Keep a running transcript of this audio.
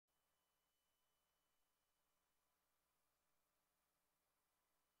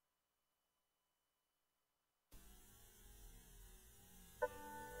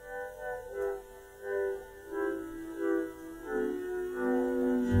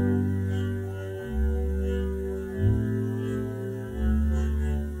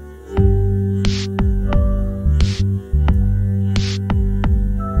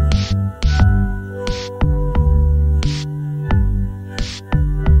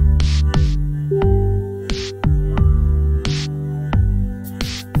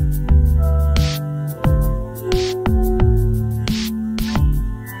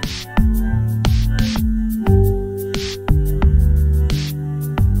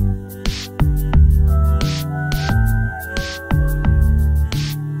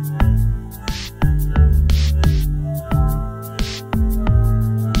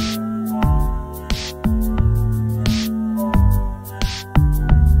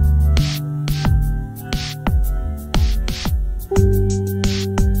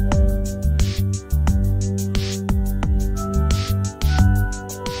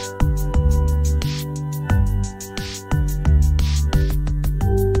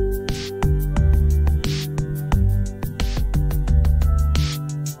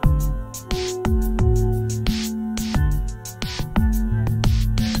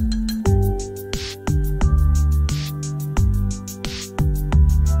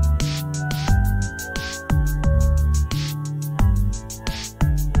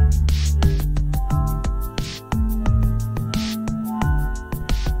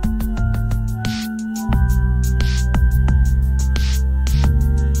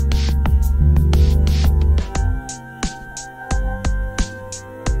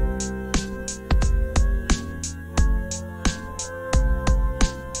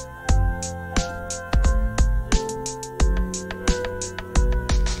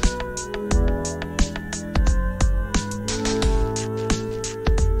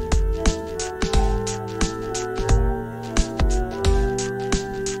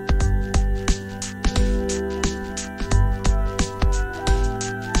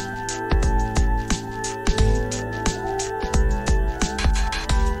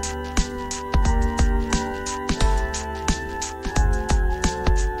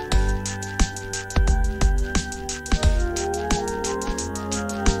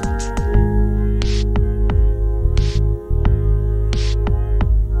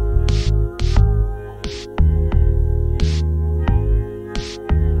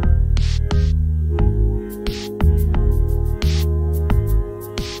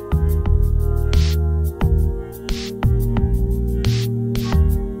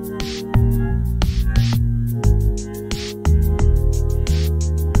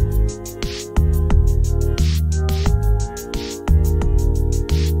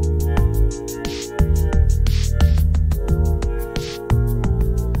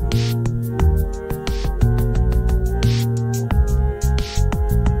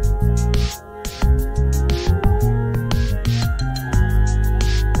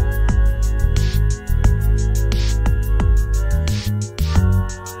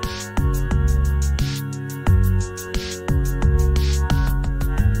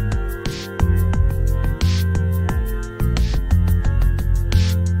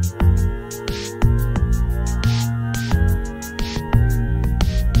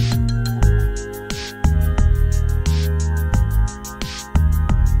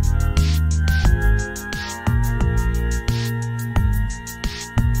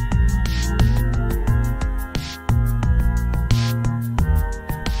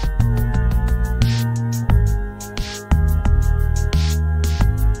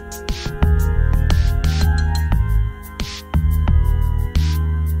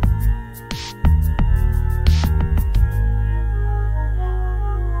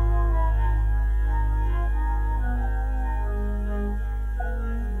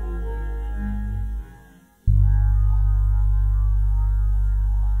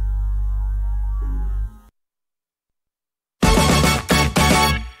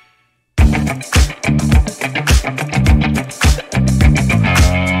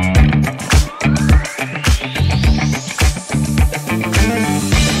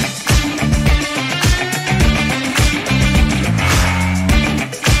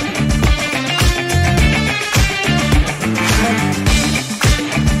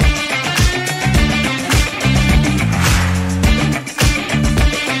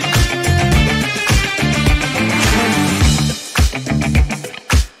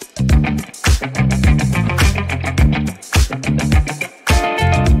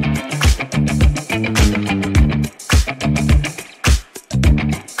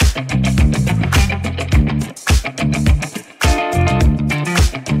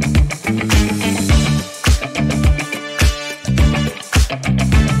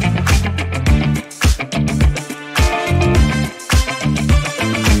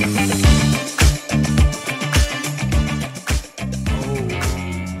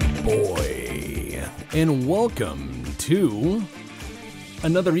and welcome to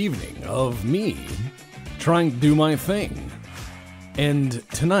another evening of me trying to do my thing. And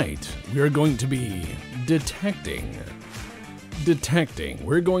tonight, we are going to be detecting.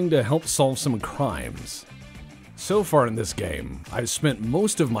 We're going to help solve some crimes. So far in this game, I've spent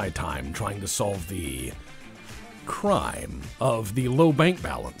most of my time trying to solve the crime of the low bank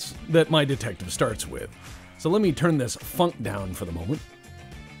balance that my detective starts with. So let me turn this funk down for the moment.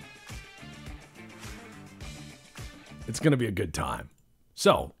 It's going to be a good time.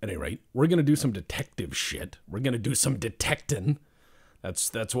 So, at any rate, we're going to do some detective shit. We're going to do some detecting.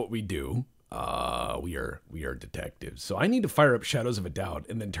 That's what we do. We are detectives. So I need to fire up Shadows of a Doubt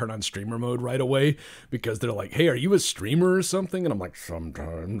and then turn on streamer mode right away because they're like, hey, are you a streamer or something? And I'm like,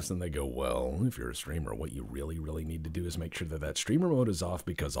 sometimes. And they go, well, if you're a streamer, what you really need to do is make sure that streamer mode is off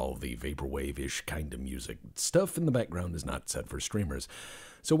because all of the vaporwave-ish kind of music stuff in the background is not set for streamers.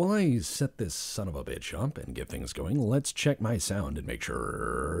 So while I set this son of a bitch up and get things going, let's check my sound and make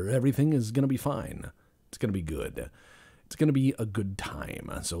sure everything is going to be fine. It's going to be good. It's going to be a good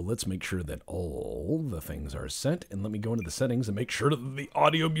time. So let's make sure that all the things are set. And let me go into the settings and make sure that the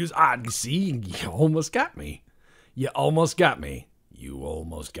audio music... see? You almost got me. You almost got me. You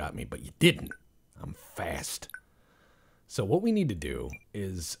almost got me, but you didn't. I'm fast. So what we need to do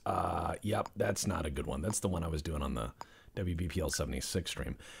is... yep, that's not a good one. That's the one I was doing on the WBPL 76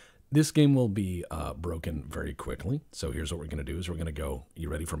 stream. This game will be broken very quickly. So here's what we're going to do is we're going to go... You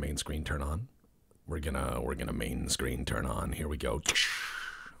ready for main screen turn on? We're gonna main screen turn on. Here we go.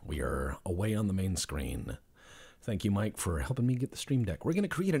 We are away on the main screen. Thank you, Mike, for helping me get the stream deck. We're gonna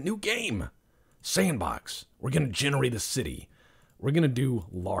create a new game. Sandbox. We're gonna generate a city. We're gonna do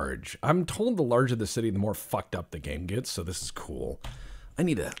large. I'm told the larger the city, the more fucked up the game gets, so this is cool. I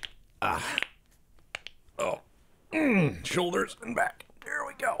need to shoulders and back. There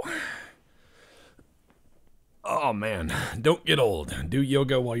we go. Oh, man, don't get old. Do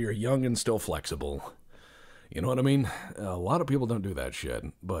yoga while you're young and still flexible. You know what I mean? A lot of people don't do that shit,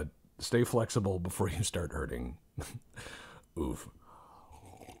 but stay flexible before you start hurting. Oof.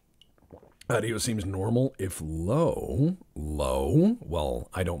 Audio seems normal if low. Well,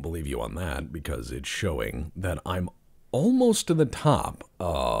 I don't believe you on that because it's showing that I'm almost to the top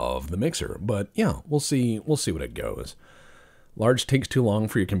of the mixer. But yeah, we'll see what it goes. Large takes too long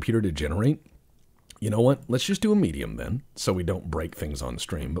for your computer to generate. You know what? Let's just do a medium then, so we don't break things on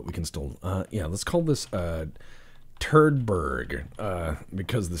stream, but we can still, yeah, let's call this, Turdberg,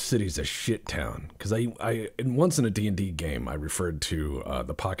 because the city's a shit town. Because once in a D&D game, I referred to,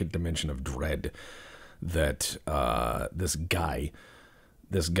 the pocket dimension of Dread that,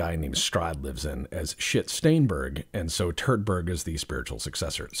 this guy named Strahd lives in as Shit Steinberg, and so Turdberg is the spiritual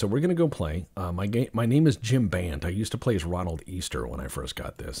successor. So we're gonna go play. My name is Jim Bant. I used to play as Ronald Easter when I first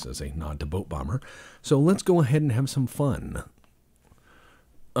got this as a nod to Boat Bomber. So let's go ahead and have some fun.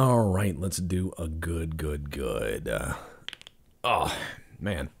 All right, let's do a good. Oh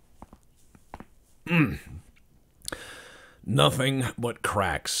man, nothing but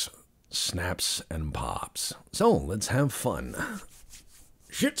cracks, snaps, and pops. So let's have fun.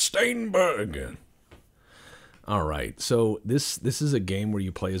 Shit Steinberg. All right, so this is a game where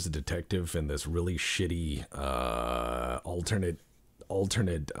you play as a detective in this really shitty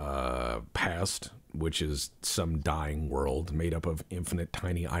alternate past, which is some dying world made up of infinite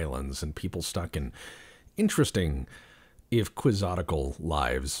tiny islands and people stuck in interesting, if quixotical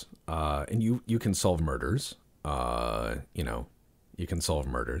lives. And you can solve murders. You know, you can solve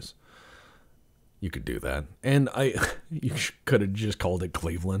murders. You could do that. And you could have just called it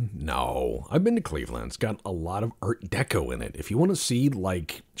Cleveland. No, I've been to Cleveland. It's got a lot of Art Deco in it. If you want to see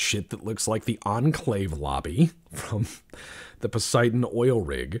like shit that looks like the Enclave lobby from the Poseidon oil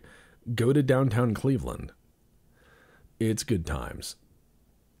rig, go to downtown Cleveland. It's good times.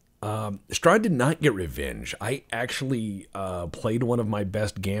 Strahd did not get revenge. I actually played one of my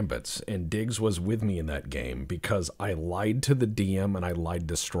best gambits, and Diggs was with me in that game because I lied to the DM and I lied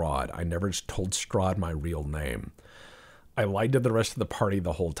to Strahd. I never told Strahd my real name. I lied to the rest of the party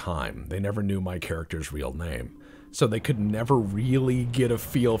the whole time. They never knew my character's real name, so they could never really get a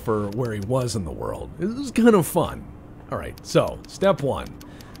feel for where he was in the world. It was kind of fun. All right, so step 1,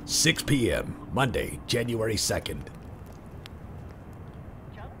 6 p.m., Monday, January 2nd.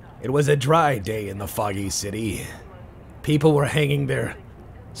 It was a dry day in the foggy city. People were hanging their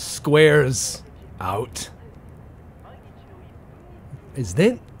squares out. Is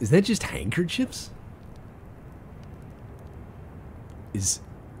that just handkerchiefs?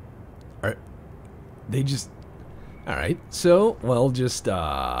 Are they just... Alright, so, well, just,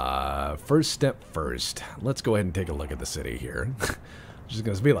 first step first. Let's go ahead and take a look at the city here. Just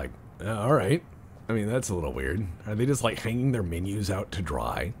gonna be like, alright. I mean, that's a little weird. Are they just, like, hanging their menus out to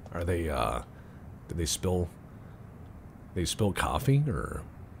dry? Are they, did they spill coffee, or,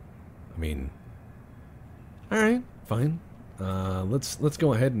 I mean, alright, fine. Let's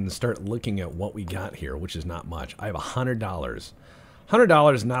go ahead and start looking at what we got here, which is not much. I have $100.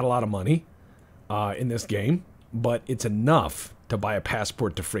 $100 is not a lot of money, in this game, but it's enough to buy a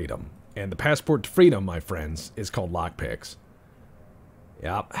passport to freedom. And the passport to freedom, my friends, is called lockpicks.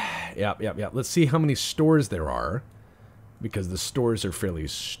 Yep. Let's see how many stores there are, because the stores are fairly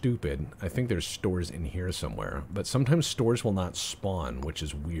stupid. I think there's stores in here somewhere, but sometimes stores will not spawn, which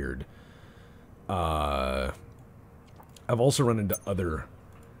is weird. I've also run into other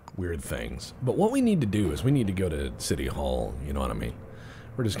weird things. But what we need to do is we need to go to City Hall, you know what I mean?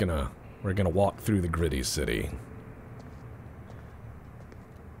 We're gonna walk through the gritty city.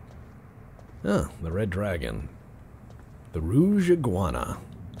 Oh, the Red Dragon. The Rouge Iguana.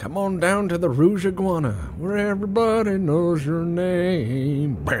 Come on down to the Rouge Iguana, where everybody knows your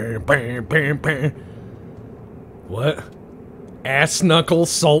name. Bam, bam, bam, bam. What? Ass knuckle,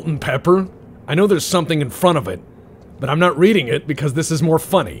 salt and pepper? I know there's something in front of it, but I'm not reading it because this is more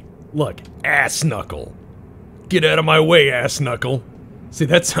funny. Look, ass knuckle. Get out of my way, ass knuckle. See,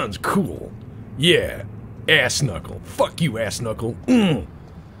 that sounds cool. Yeah, ass knuckle. Fuck you, ass knuckle.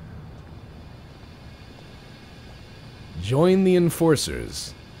 Join the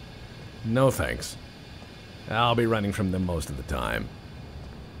enforcers. No thanks. I'll be running from them most of the time.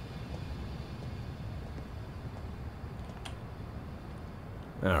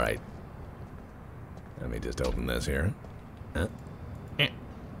 Alright. Let me just open this here.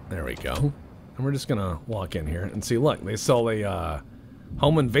 There we go. And we're just gonna walk in here and see, look, they sell a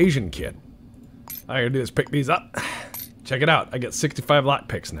home invasion kit. All I gotta do is pick these up. Check it out. I get 65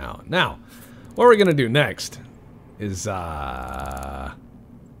 lockpicks now. Now, what we're gonna do next is Yep.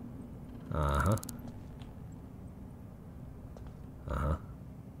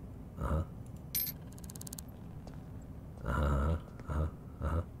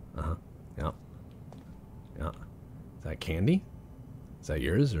 Is that candy? Is that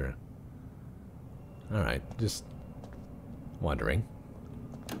yours, or? Alright, just wondering.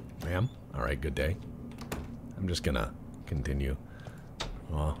 Ma'am? Alright, good day. I'm just gonna continue.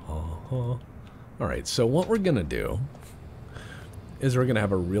 Alright, so what we're gonna do is we're gonna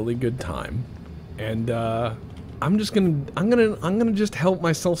have a really good time, and I'm gonna just help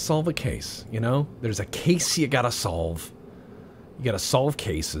myself solve a case, you know? There's a case you gotta solve. You gotta solve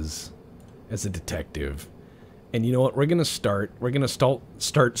cases as a detective. And you know what? We're gonna start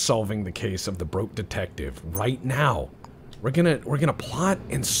solving the case of the broke detective right now. We're gonna plot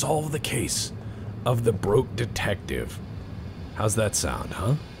and solve the case of the broke detective. How's that sound,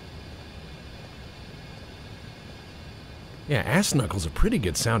 huh? Yeah, ass knuckle's a pretty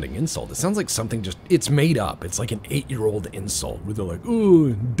good sounding insult. It sounds like something it's made up. It's like an 8-year-old insult where they're like,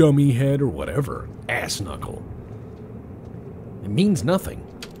 ooh, dummy head or whatever. Ass knuckle. It means nothing.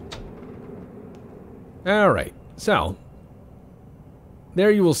 Alright, so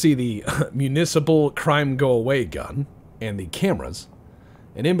there you will see the municipal crime go away gun and the cameras.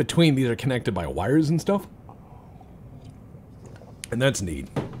 And in between, these are connected by wires and stuff. And that's neat.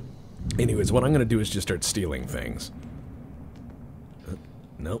 Anyways, what I'm gonna do is just start stealing things.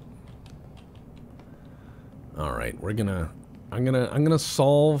 Nope. Alright, I'm gonna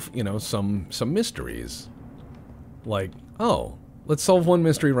solve, you know, some mysteries. Like, oh, let's solve one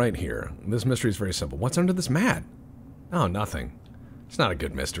mystery right here. This mystery is very simple. What's under this mat? Oh, nothing. It's not a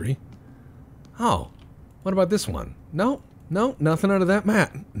good mystery. Oh, what about this one? No, nothing under that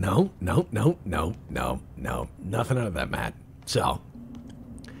mat. No, nothing under that mat. So,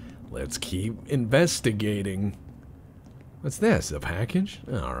 let's keep investigating. What's this? A package?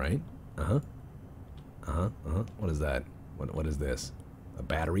 Alright. What is that? What is this? A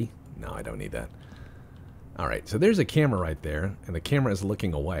battery? No, I don't need that. Alright, so there's a camera right there, and the camera is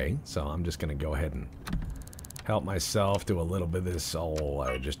looking away, so I'm just gonna go ahead and help myself do a little bit of this.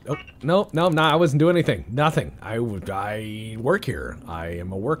 No, I wasn't doing anything. Nothing. I work here. I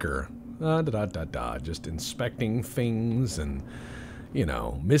am a worker. Just inspecting things and, you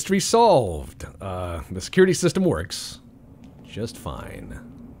know, mystery solved. The security system works just fine.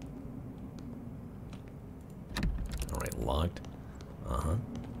 Alright, locked.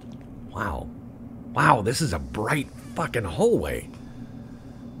 Wow, this is a bright fucking hallway.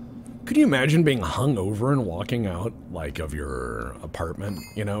 Could you imagine being hungover and walking out, like, of your apartment?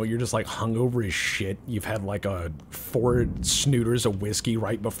 You know, you're just, like, hungover as shit. You've had, like, 4 snooters of whiskey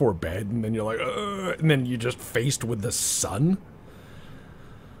right before bed, and then you're like, and then you're just faced with the sun?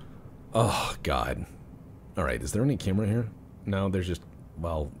 Oh, God. Alright, is there any camera here? No, there's just,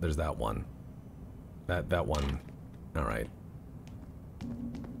 well, there's that one. That one. All right.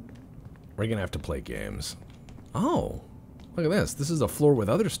 We're gonna have to play games. Oh, look at this. This is a floor with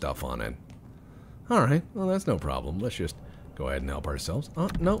other stuff on it. All right. Well, that's no problem. Let's just go ahead and help ourselves. Oh,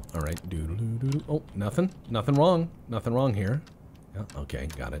 no. All right. Doo-doo-doo-doo. Oh, nothing. Nothing wrong. Nothing wrong here. Yeah, okay,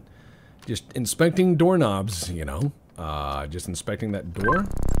 got it. Just inspecting doorknobs, you know. Just inspecting that door.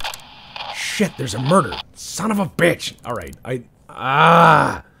 Shit, there's a murder. Son of a bitch. All right.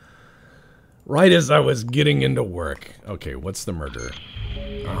 Right as I was getting into work. Okay, what's the murder?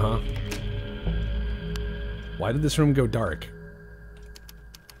 Uh-huh. Why did this room go dark?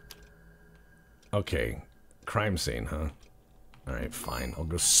 Okay. Crime scene, huh? Alright, fine. I'll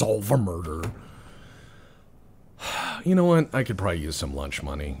go solve a murder. You know what? I could probably use some lunch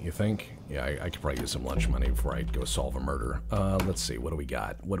money, you think? Yeah, I could probably use some lunch money before I go solve a murder. Let's see. What do we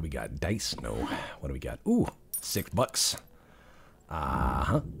got? What do we got? Dice? No. What do we got? Ooh, $6.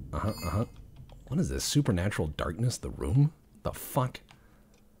 Uh-huh. Uh-huh, uh-huh. What is this? Supernatural darkness? The room? The fuck?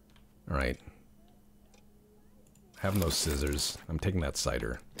 Alright. Having those scissors. I'm taking that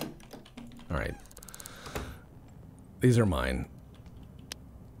cider. Alright. These are mine.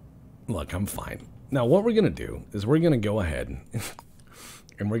 Look, I'm fine. Now, what we're going to do is we're going to go ahead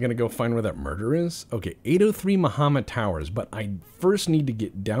and we're going to go find where that murder is. Okay, 803 Mahama Towers, but I first need to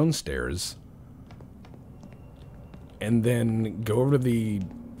get downstairs and then go over to the...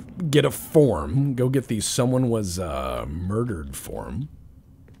 get a form. Go get the someone was murdered form.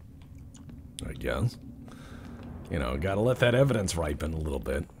 I guess. You know, gotta let that evidence ripen a little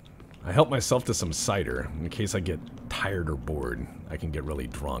bit. I help myself to some cider in case I get tired or bored. I can get really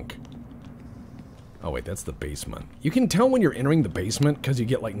drunk. Oh wait, that's the basement. You can tell when you're entering the basement because you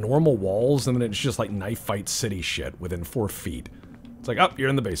get like normal walls and then it's just like Knife Fight City shit within 4 feet. It's like, oh, you're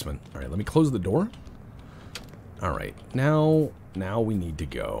in the basement. All right, let me close the door. All right, now we need to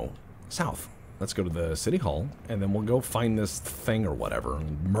go south. Let's go to the city hall and then we'll go find this thing or whatever,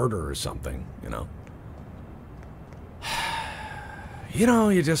 murder or something, you know. You know,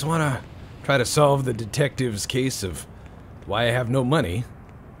 you just want to try to solve the detective's case of why I have no money.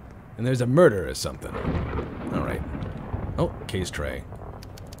 And there's a murder or something. Alright. Oh, case tray.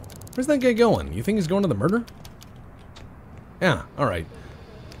 Where's that guy going? You think he's going to the murder? Yeah, alright.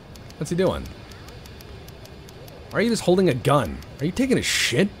 What's he doing? Why are you just holding a gun? Are you taking a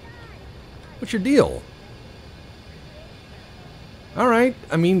shit? What's your deal? Alright,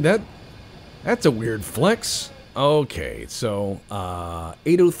 I mean, that's a weird flex. Okay, so,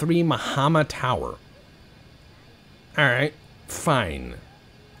 803 Mahama Tower. Alright, fine.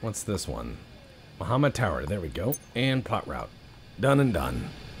 What's this one? Mahama Tower, there we go. And plot route. Done and done.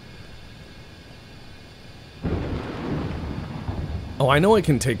 Oh, I know I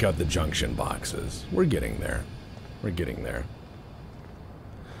can take out the junction boxes. We're getting there. We're getting there.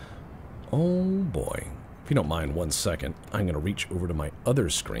 Oh boy. If you don't mind 1 second, I'm going to reach over to my other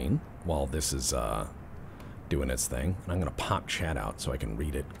screen while this is, doing its thing. And I'm going to pop chat out so I can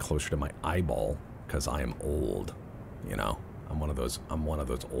read it closer to my eyeball, because I am old, you know. I'm one of those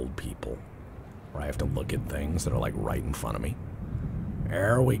old people where I have to look at things that are like right in front of me.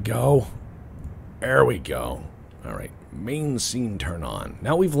 There we go. There we go. All right, main scene turn on.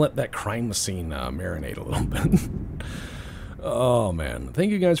 Now we've let that crime scene marinate a little bit. Oh man,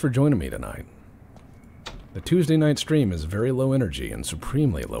 thank you guys for joining me tonight. The Tuesday night stream is very low energy and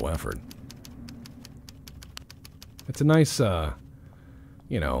supremely low effort. It's a nice,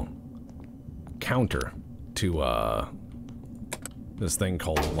 you know, counter to this thing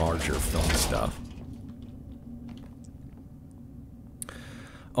called larger film stuff.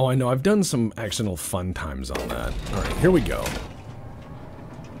 Oh, I know, I've done some accidental fun times on that. Alright, here we go.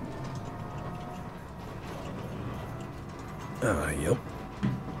 Yep.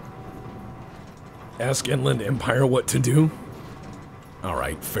 Ask Inland Empire what to do?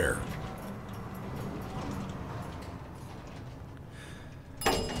 Alright, fair.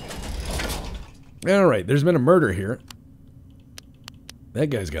 Alright, there's been a murder here. That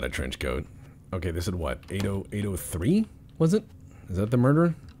guy's got a trench coat. Okay, this is what? 803? Was it? Is that the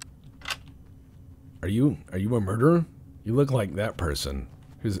murderer? Are you a murderer? You look like that person.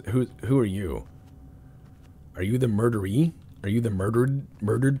 Who are you? Are you the murderee? Are you the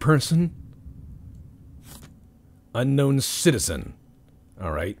murdered person? Unknown citizen.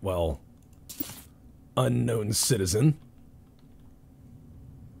 Alright, well, unknown citizen.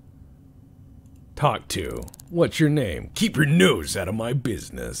 Talk to. What's your name? Keep your nose out of my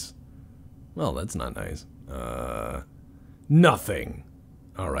business. Well, that's not nice. Nothing.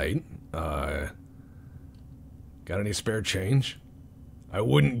 Alright. Got any spare change? I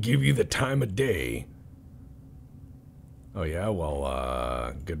wouldn't give you the time of day. Oh yeah,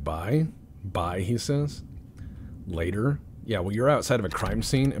 well, goodbye. Bye, he says. Later. Yeah, well, you're outside of a crime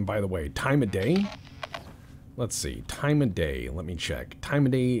scene. And by the way, time of day? Let's see. Time of day. Let me check. Time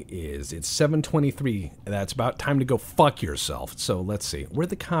of day is, it's 7:23. That's about time to go fuck yourself. So let's see. Where'd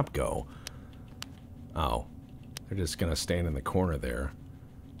the cop go? Oh. They're just going to stand in the corner there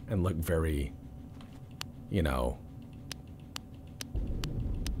and look very, you know.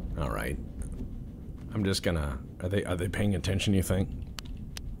 All right. I'm just going to, are they paying attention, you think?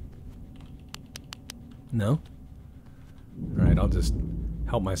 No? All right, I'll just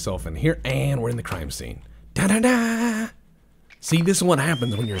help myself in here. And we're in the crime scene. Da-da-da! See, this is what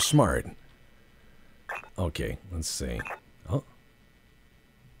happens when you're smart. Okay, let's see. Oh.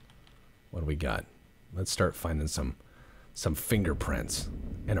 What do we got? Let's start finding some fingerprints.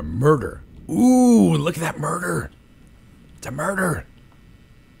 And a murder. Ooh, look at that murder. It's a murder.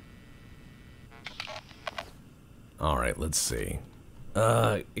 All right, let's see.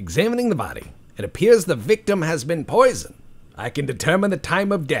 Examining the body. It appears the victim has been poisoned. I can determine the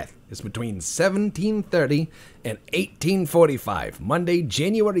time of death. It's between 1730 and 1845. Monday,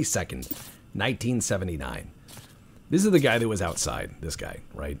 January 2nd, 1979. This is the guy that was outside. This guy,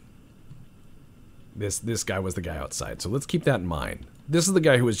 right? This guy was the guy outside. So let's keep that in mind. This is the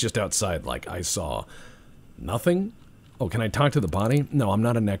guy who was just outside, like, I saw nothing. Oh, can I talk to the body? No, I'm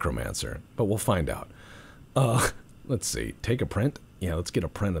not a necromancer, but we'll find out. Let's see. Take a print. Yeah, let's get a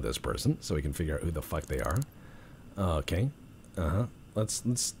print of this person so we can figure out who the fuck they are. Okay. Let's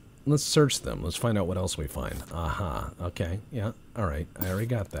search them. Let's find out what else we find. Okay. Yeah. All right. I already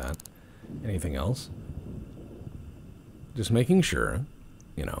got that. Anything else? Just making sure.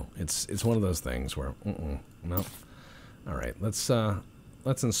 You know, it's one of those things where no. All right. Let's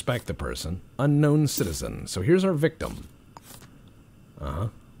inspect the person. Unknown citizen. So here's our victim.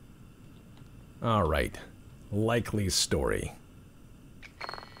 All right. Likely story.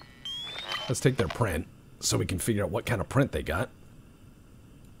 Let's take their print so we can figure out what kind of print they got.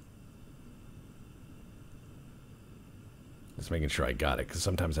 Just making sure I got it, because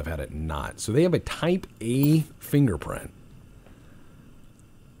sometimes I've had it not. So they have a type A fingerprint.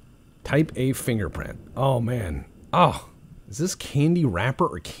 Type A fingerprint. Oh, man. Oh, is this candy wrapper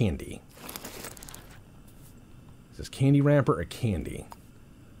or candy? Is this candy wrapper or candy?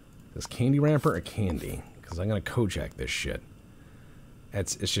 Is this candy wrapper or candy? Because I'm going to Kojak this shit.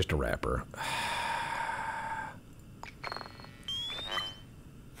 It's just a wrapper.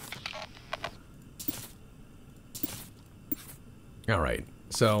 All right.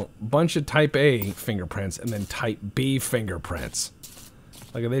 So, bunch of type A fingerprints and then type B fingerprints.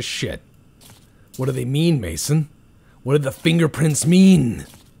 Look at this shit. What do they mean, Mason? What do the fingerprints mean?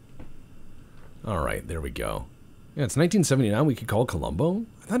 All right, there we go. Yeah, it's 1979. We could call Columbo.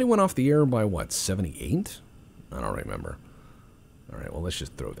 I thought he went off the air by, what, 78? I don't remember. All right, well, let's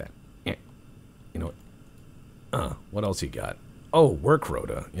just throw that. You know what? What else you got? Oh, work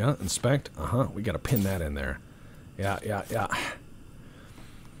rota. Yeah, inspect. We got to pin that in there. Yeah.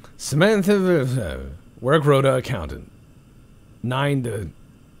 Samantha, work rota accountant. 9 to...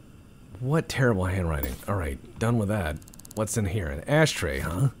 What terrible handwriting. All right, done with that. What's in here? An ashtray,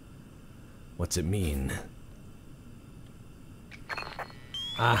 huh? What's it mean?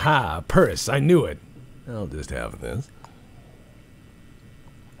 Aha, purse. I knew it. I'll just have this.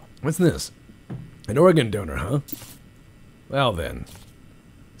 What's this? An organ donor, huh? Well then.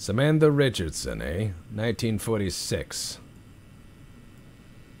 Samantha Richardson, eh? 1946.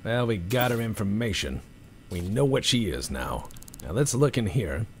 Well, we got her information. We know what she is now. Now let's look in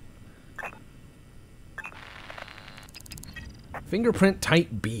here. Fingerprint type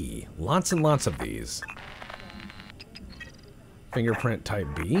B. Lots and lots of these. Fingerprint type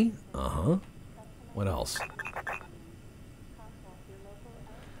B? What else?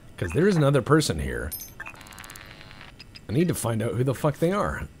 Because there is another person here. I need to find out who the fuck they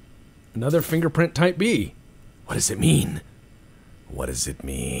are. Another fingerprint type B. What does it mean? What does it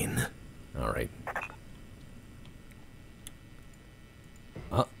mean? All right.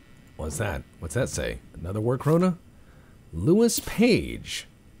 What's that? What's that say? Another work rota? Lewis Page.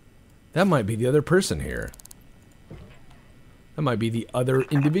 That might be the other person here. That might be the other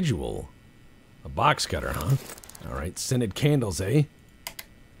individual. A box cutter, huh? All right, scented candles, eh?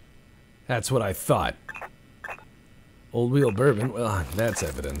 That's what I thought. Old wheel bourbon. Well, that's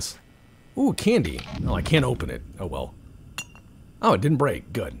evidence. Ooh, candy. Oh, I can't open it. Oh, well. Oh, it didn't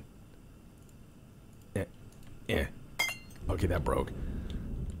break. Good. Okay, that broke.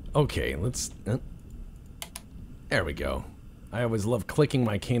 Okay, let's... there we go. I always love clicking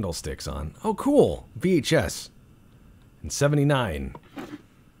my candlesticks on. Oh, cool. VHS. In 79.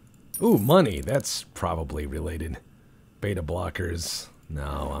 Ooh, money. That's probably related. Beta blockers.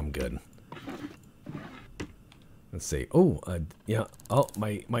 No, I'm good. Let's see. Oh, yeah. Oh,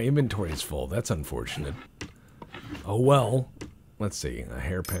 my inventory is full. That's unfortunate. Oh well. Let's see. A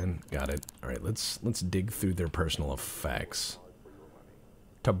hairpin. Got it. All right. Let's dig through their personal effects.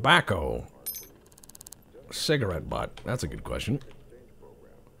 Tobacco. Cigarette butt. That's a good question.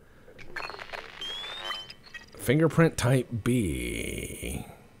 Fingerprint type B.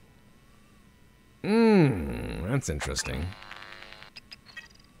 That's interesting.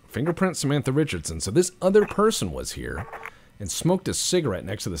 Fingerprint Samantha Richardson. So this other person was here and smoked a cigarette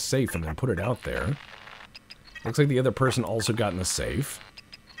next to the safe and then put it out there. Looks like the other person also got in the safe.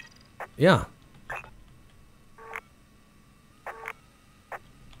 Yeah.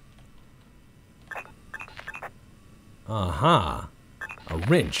 Aha. A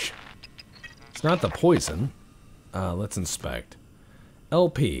wrench. It's not the poison. Let's inspect.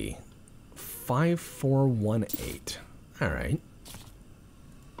 LP 5418. All right.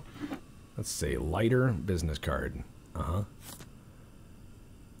 Let's see. Lighter business card.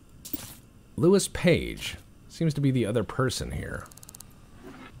 Lewis Page seems to be the other person here.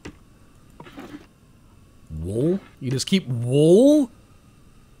 Wool? You just keep wool?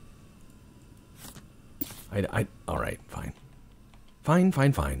 All right, fine.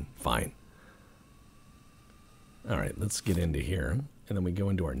 Fine. All right, let's get into here. And then we go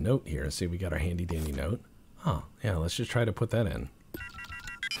into our note here. See, we got our handy dandy note. Oh, yeah, let's just try to put that in.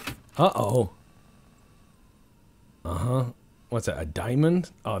 Uh-oh. What's that, a diamond?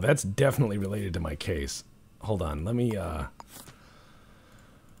 Oh, that's definitely related to my case. Hold on, let me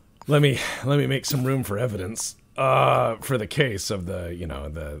make some room for evidence. For the case of the, you know,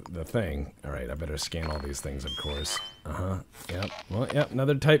 the thing. All right, I better scan all these things, of course. Yep. Well, yep,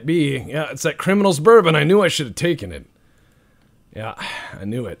 another type B. Yeah, it's that criminal's bourbon. I knew I should have taken it. Yeah, I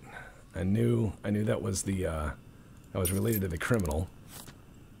knew it. I knew that was the, that was related to the criminal.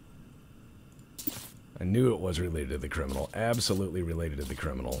 I knew it was related to the criminal. Absolutely related to the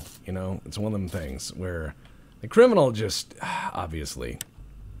criminal. You know, it's one of them things where the criminal just, obviously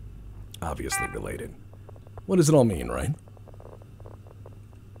related. What does it all mean, right?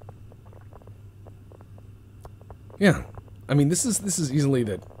 Yeah. I mean, this is easily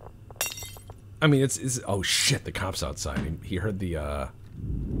that. I mean, it's oh shit, the cop's outside. He heard the,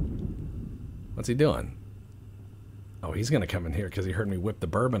 what's he doing? Oh, he's gonna come in here because he heard me whip the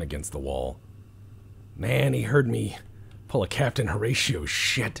bourbon against the wall. Man, he heard me pull a Captain Horatio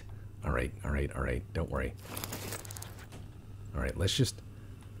shit. All right. Don't worry. All right, let's just,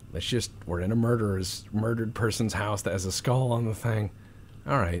 we're in a murdered person's house that has a skull on the thing.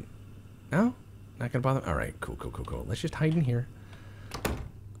 All right. No? Not gonna bother? All right, cool. Let's just hide in here.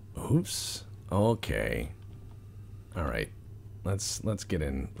 Oops. Okay. All right. Let's get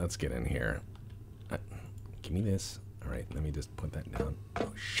in here. Give me this. All right, let me just put that down.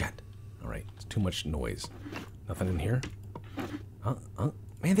 Oh, shit. All right, it's too much noise. Nothing in here? Man,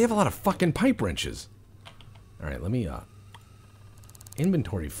 they have a lot of fucking pipe wrenches. All right, let me,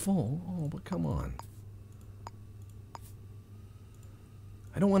 inventory full? Oh, but come on.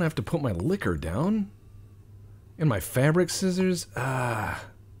 I don't want to have to put my liquor down. And my fabric scissors?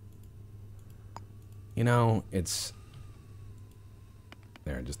 You know, it's...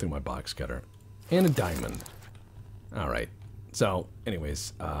 There, I just threw my box cutter. And a diamond. Alright. So,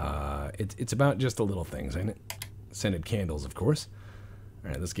 anyways, it's about just the little things, ain't it? Scented candles, of course.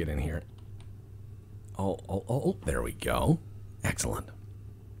 Alright, let's get in here. Oh, there we go. Excellent.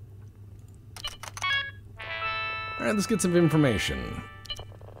 Alright, let's get some information.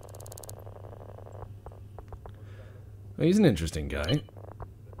 Well, he's an interesting guy.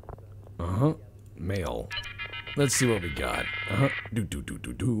 Mail. Let's see what we got.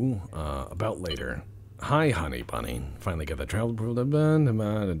 About later. Hi, honey bunny. Finally got the travel proof.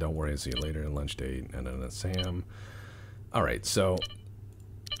 Don't worry, see you later. Lunch date. Sam. Alright, so...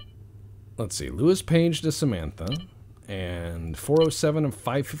 Let's see. Lewis Page to Samantha. And 407 and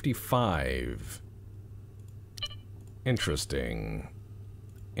 555. Interesting.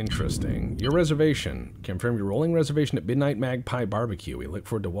 Your reservation. Confirm your rolling reservation at Midnight Magpie Barbecue. We look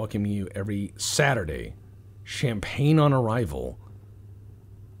forward to welcoming you every Saturday. Champagne on arrival.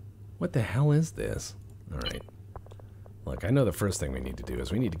 What the hell is this? Alright. Look, I know the first thing we need to do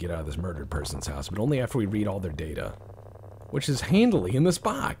is we need to get out of this murdered person's house, but only after we read all their data. Which is handily in this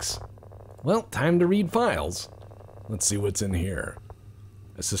box. Well, time to read files. Let's see what's in here.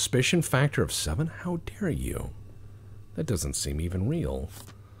 A suspicion factor of 7? How dare you? That doesn't seem even real.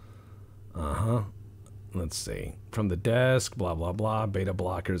 Let's see. From the desk, blah, blah, blah. Beta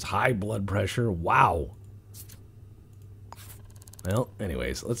blockers, high blood pressure. Wow. Well,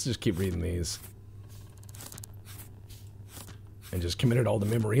 anyways, let's just keep reading these. and just committed all the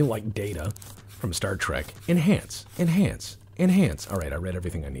memory like Data from Star Trek. Enhance, enhance, enhance. All right, I read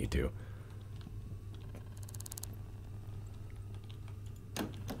everything I need to.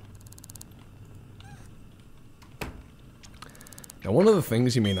 Now, one of the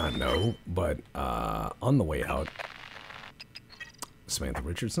things you may not know, but on the way out, Samantha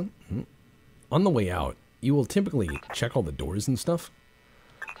Richardson, on the way out, you will typically check all the doors and stuff.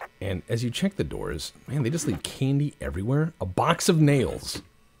 And as you check the doors, man, they just leave candy everywhere. A box of nails.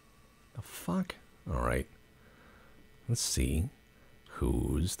 The fuck? All right. Let's see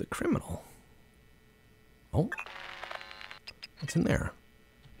who's the criminal. Oh, what's in there?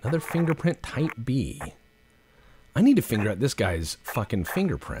 Another fingerprint type B. I need to figure out this guy's fucking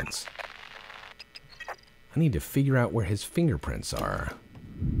fingerprints. I need to figure out where his fingerprints are.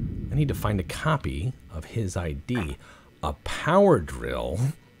 I need to find a copy of his ID. A power drill?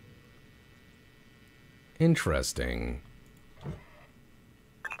 Interesting.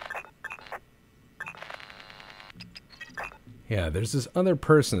 Yeah, there's this other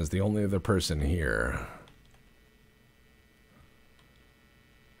person is the only other person here.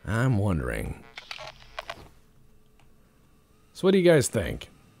 I'm wondering. So what do you guys think?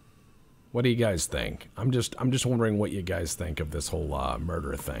 What do you guys think? I'm just wondering what you guys think of this whole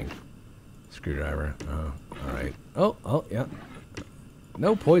murder thing. Screwdriver. Oh, all right. Oh, yeah.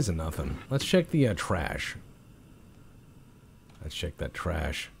 No poison, nothing. Let's check the trash. Let's check that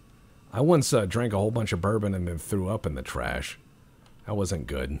trash. I once drank a whole bunch of bourbon and then threw up in the trash. That wasn't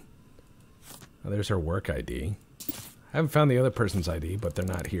good. Oh, there's her work ID. I haven't found the other person's ID, but they're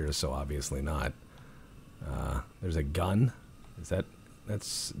not here, so obviously not. There's a gun.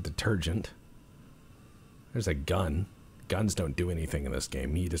 That's detergent. There's a gun. Guns don't do anything in this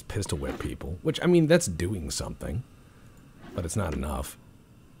game. You just pistol whip people. Which, I mean, that's doing something. But it's not enough.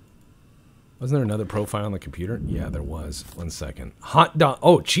 Wasn't there another profile on the computer? Yeah, there was. 1 second. Hot dog.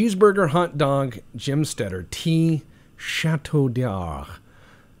 Oh, cheeseburger, hot dog, Jim Stetter, tea, Chateau d'Arc,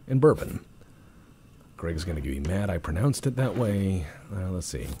 and bourbon. Greg's going to be mad I pronounced it that way. Let's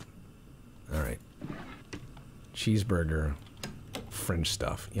see. All right. Cheeseburger, French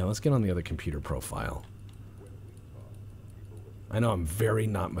stuff. Yeah, let's get on the other computer profile. I know I'm very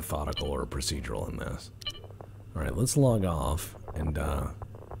not methodical or procedural in this. All right, let's log off and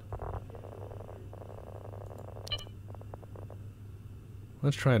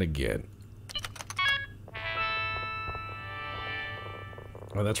let's try to get...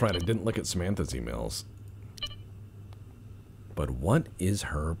 Oh, that's right, I didn't look at Samantha's emails. But what is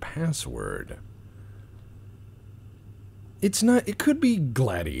her password? It's not... It could be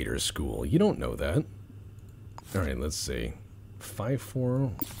Gladiator School. You don't know that. All right, let's see.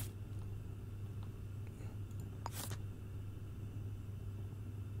 54...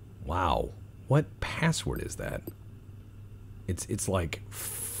 Wow. What password is that? It's like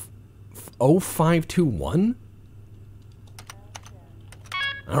 0521?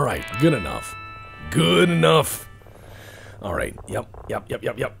 All right, good enough. Good enough. All right. Yep.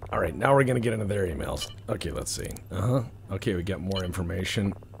 All right, now we're going to get into their emails. Okay, let's see. Okay, we got more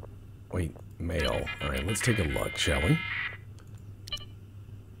information. Wait, mail. All right, let's take a look, shall we?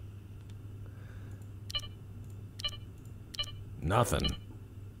 Nothing.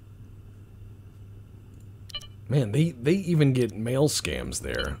 Man, they even get mail scams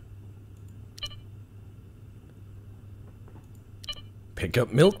there. Pick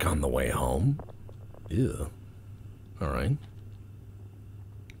up milk on the way home. Ew. All right.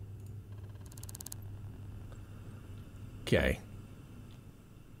 Okay.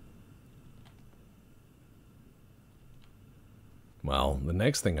 Well, the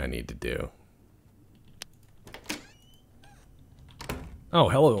next thing I need to do... Oh,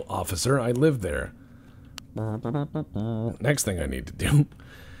 hello, officer. I live there. Next thing I need to do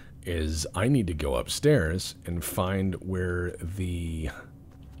is I need to go upstairs and find where the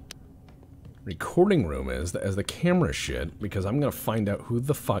recording room is as the camera shit, because I'm going to find out who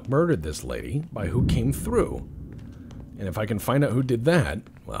the fuck murdered this lady by who came through. And if I can find out who did that,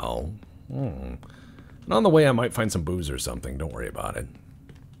 well, and on the way I might find some booze or something. Don't worry about it.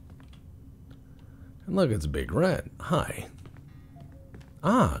 And look, it's Big Red. Hi.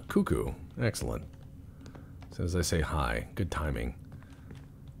 Ah, Cuckoo. Excellent. As soon as I say hi, good timing.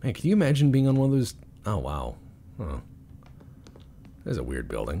 Man, can you imagine being on one of those? Oh, wow. Huh. There's a weird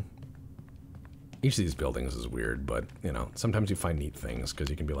building. Each of these buildings is weird, but, you know, sometimes you find neat things because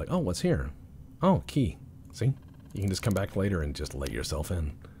you can be like, oh, what's here? Oh, key. See? You can just come back later and just let yourself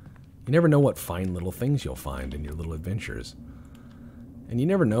in. You never know what fine little things you'll find in your little adventures. And you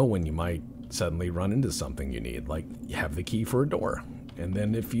never know when you might suddenly run into something you need, like you have the key for a door. And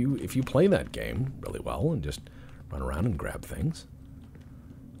then if you play that game really well and just Run around and grab things.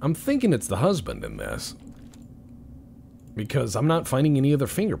 I'm thinking it's the husband in this. Because I'm not finding any other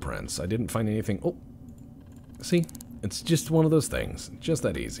fingerprints. I didn't find anything. Oh, see? It's just one of those things. Just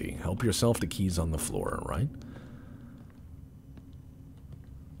that easy. Help yourself to keys on the floor, right?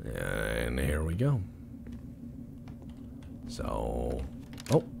 And here we go. So,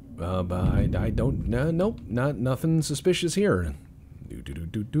 oh, I don't, nope, nothing suspicious here.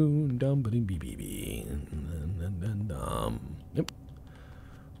 Yep.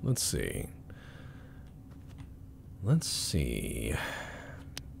 Let's see. Let's see.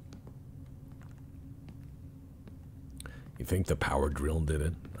 You think the power drill did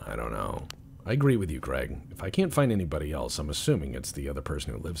it? I don't know. I agree with you, Craig. If I can't find anybody else, I'm assuming it's the other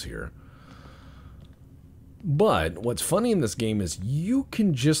person who lives here. But what's funny in this game is you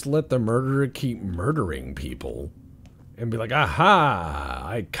can just let the murderer keep murdering people and be like, aha,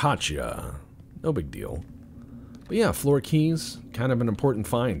 I caught ya. No big deal. But yeah, floor keys, kind of an important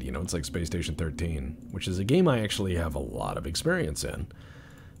find. You know, it's like Space Station 13, which is a game I actually have a lot of experience in.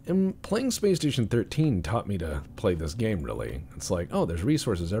 And playing Space Station 13 taught me to play this game, really. It's like, oh, there's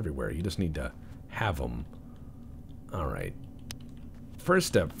resources everywhere. You just need to have them. All right. First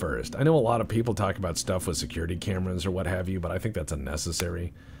step first. I know a lot of people talk about stuff with security cameras or what have you, but I think that's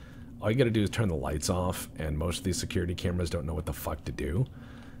unnecessary. All you gotta do is turn the lights off, and most of these security cameras don't know what the fuck to do.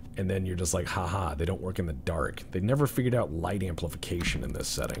 And then you're just like, haha, they don't work in the dark. They never figured out light amplification in this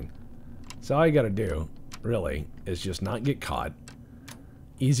setting. So all you gotta do, really, is just not get caught.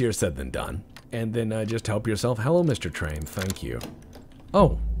 Easier said than done. And then just help yourself. Hello, Mr. Train. Thank you.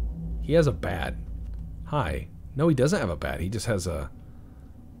 Oh, he has a bat. Hi. No, he doesn't have a bat. He just has a...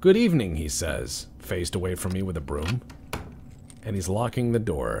 Good evening, he says, faced away from me with a broom. And he's locking the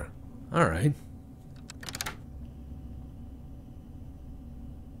door. All right.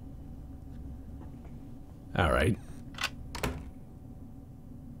 All right.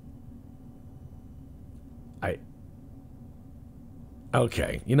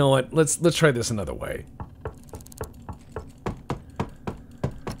 Okay, you know what? Let's try this another way.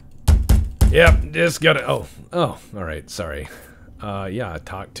 Yep, just gotta... Oh, all right, sorry. Yeah,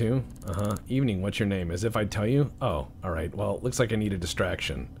 talk to. Evening, what's your name? As if I'd tell you? Oh, all right, well, looks like I need a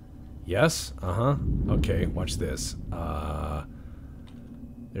distraction. Yes? Okay, watch this.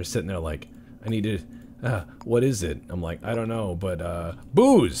 They're sitting there like, I need to... what is it? I'm like, I don't know, but,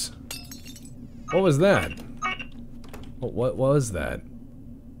 booze! What was that? What was that?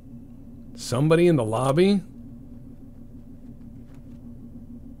 Somebody in the lobby?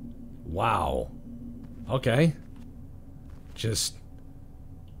 Wow. Okay. Just...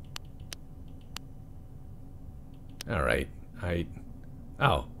 Alright.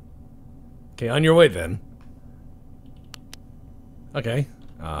 Oh. Okay, on your way then. Okay.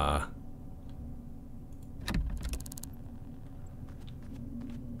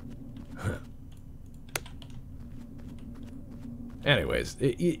 Anyways,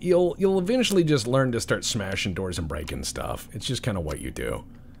 you'll eventually just learn to start smashing doors and breaking stuff. It's just kind of what you do.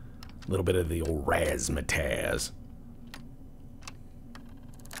 A little bit of the old razzmatazz.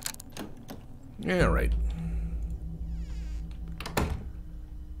 Yeah, right.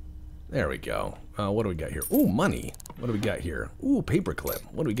 There we go. What do we got here? Ooh, money. What do we got here? Ooh, paperclip.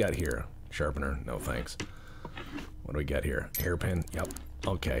 What do we got here? Sharpener. No thanks. What do we got here? Hairpin. Yep.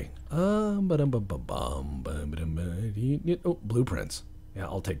 Okay. Oh, blueprints. Yeah,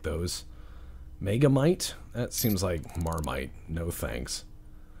 I'll take those. Megamite? That seems like Marmite. No thanks.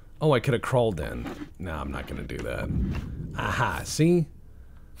 Oh, I could have crawled in. No, I'm not going to do that. Aha, see?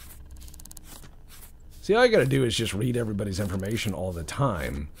 See, all you got to do is just read everybody's information all the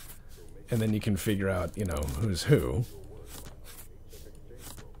time. And then you can figure out, you know, who's who.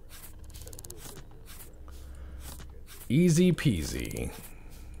 Easy peasy.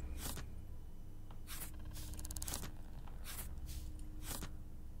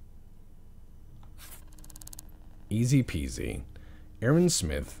 Easy peasy. Aaron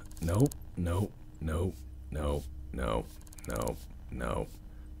Smith. Nope, nope, nope, nope, nope, nope, nope,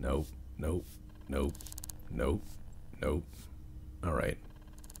 nope, nope, nope, nope, nope. All right.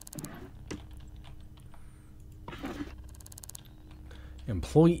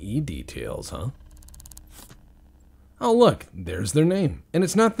 Employee details, huh? Oh, look, there's their name. And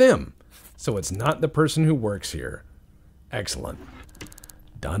it's not them. So it's not the person who works here. Excellent.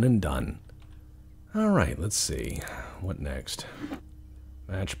 Done and done. All right, let's see. What next?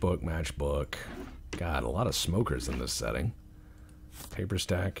 Matchbook, matchbook. God, a lot of smokers in this setting. Paper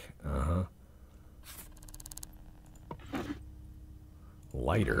stack.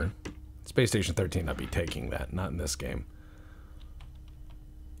 Lighter. Space Station 13, I'd be taking that. Not in this game.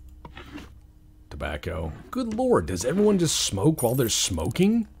 tobacco. Good lord, does everyone just smoke while they're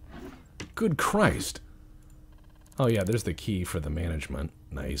smoking? Good Christ. Oh yeah, there's the key for the management.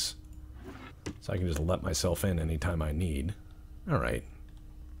 Nice. So I can just let myself in anytime I need. Alright.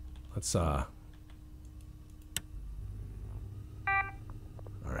 Let's, Alright.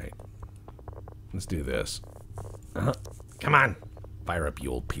 Let's do this. Come on! Fire up, you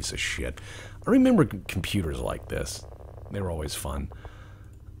old piece of shit. I remember computers like this. They were always fun.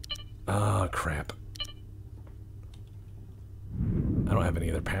 Ah, crap. I don't have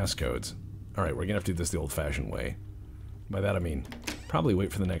any other passcodes. Alright, we're gonna have to do this the old-fashioned way. By that I mean, probably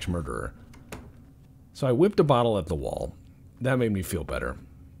wait for the next murderer. So I whipped a bottle at the wall. That made me feel better.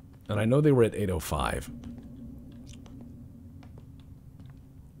 And I know they were at 8:05.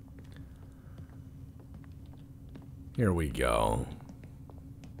 Here we go.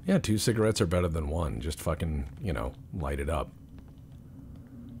 Yeah, 2 cigarettes are better than 1. Just fucking, you know, light it up.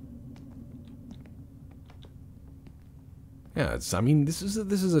 Yeah, it's, I mean, this is a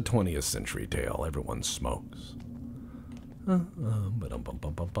 20th century tale. Everyone smokes.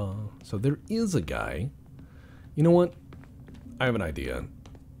 So there is a guy. You know what? I have an idea.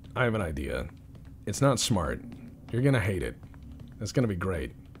 I have an idea. It's not smart. You're gonna hate it. It's gonna be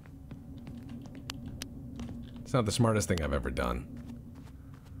great. It's not the smartest thing I've ever done.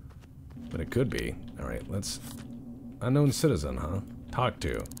 But it could be. Alright, let's... Unknown citizen, huh? Talk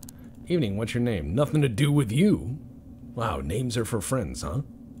to. Evening, what's your name? Nothing to do with you. Wow, names are for friends, huh?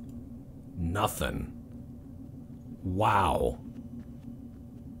 Nothing. Wow.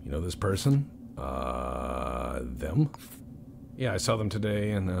 You know this person? Them? Yeah, I saw them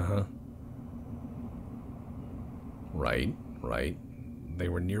today and, Right, right. They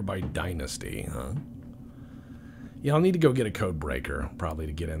were nearby Dynasty, huh? Yeah, I'll need to go get a code breaker, probably,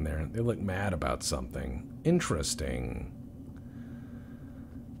 to get in there. They look mad about something. Interesting.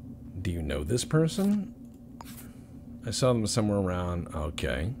 Do you know this person? I saw them somewhere around...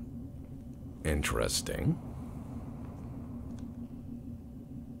 Okay. Interesting.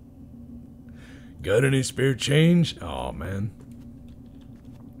 Got any spare change? Oh, man.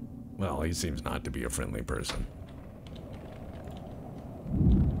 Well, he seems not to be a friendly person.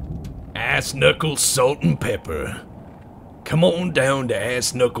 Ass Knuckles Salt and Pepper. Come on down to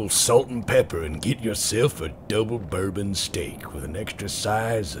Ass Knuckles Salt and Pepper and get yourself a double bourbon steak with an extra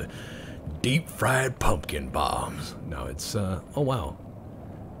size of deep-fried pumpkin bombs. No, it's, oh, wow.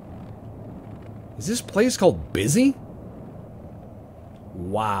 Is this place called Busy?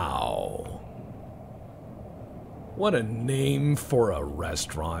 Wow. What a name for a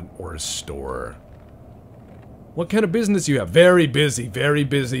restaurant or a store. What kind of business you have? Very busy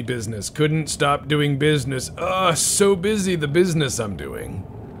business. Couldn't stop doing business. Ugh, so busy the business I'm doing.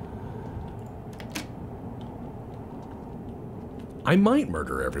 I might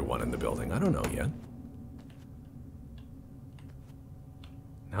murder everyone in the building. I don't know yet.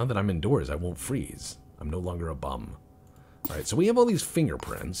 Now that I'm indoors, I won't freeze. I'm no longer a bum. Alright, so we have all these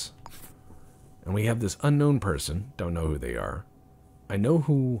fingerprints. And we have this unknown person. Don't know who they are. I know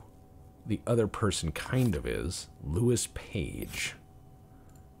who the other person kind of is. Lewis Page.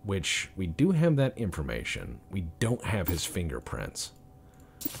 Which, we do have that information. We don't have his fingerprints.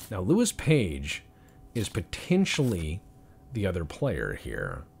 Now, Lewis Page is potentially the other player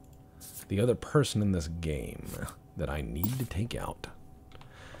here. The other person in this game that I need to take out.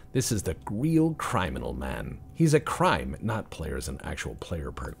 This is the real criminal man. He's a crime, not player as an actual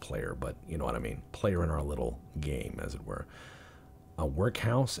player per player, but you know what I mean. Player in our little game, as it were. A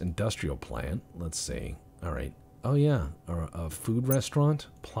workhouse, industrial plant. Let's see. All right. Oh, yeah. A food restaurant.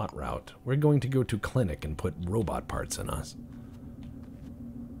 Plot route. We're going to go to clinic and put robot parts in us.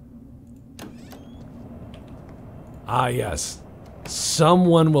 Ah, yes.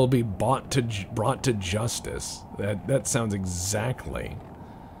 Someone will be brought to justice. That sounds exactly...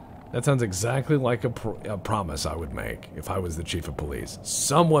 That sounds exactly like a promise I would make if I was the chief of police.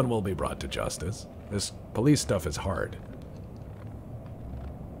 Someone will be brought to justice. This police stuff is hard.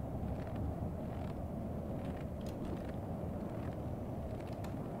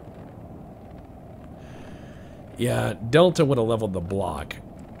 Yeah, Delta would have leveled the block.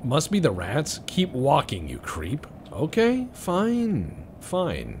 Must be the rats. Keep walking, you creep. Okay, fine.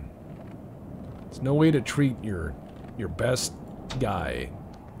 Fine. It's no way to treat your best guy.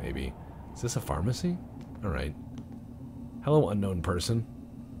 Maybe. Is this a pharmacy? Alright. Hello, unknown person.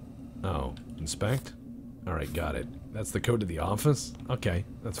 Oh, inspect? Alright, got it. That's the code to the office? Okay,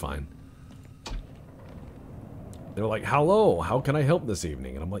 that's fine. They're like, hello, how can I help this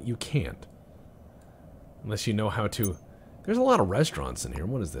evening? And I'm like, you can't. Unless you know how to... There's a lot of restaurants in here.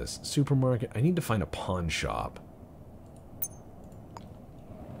 What is this? Supermarket? I need to find a pawn shop.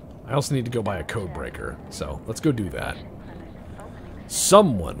 I also need to go buy a code breaker, so let's go do that.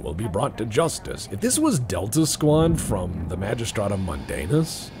 Someone will be brought to justice. If this was Delta Squad from the Magistratum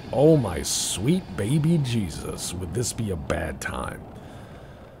Mundanus, oh my sweet baby Jesus, would this be a bad time.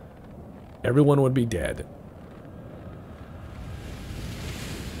 Everyone would be dead.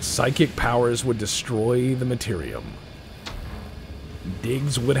 Psychic powers would destroy the Materium.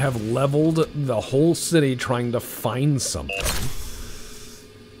 Diggs would have leveled the whole city trying to find something.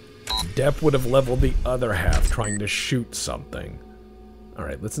 Depp would have leveled the other half trying to shoot something.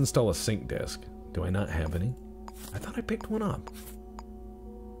 Alright, let's install a sync disk. Do I not have any? I thought I picked one up.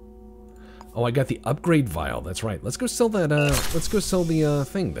 Oh, I got the upgrade vial. That's right. Let's go sell that, let's go sell the,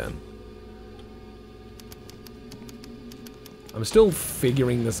 thing then. I'm still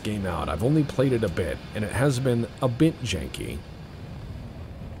figuring this game out. I've only played it a bit, and it has been a bit janky.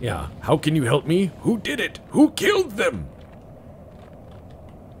 Yeah, how can you help me? Who did it? Who killed them?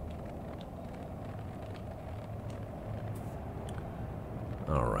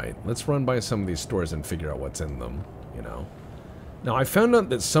 Alright, let's run by some of these stores and figure out what's in them, you know. Now, I found out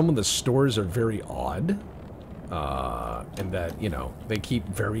that some of the stores are very odd, and that, you know, they keep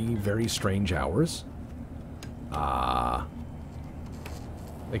very, very strange hours.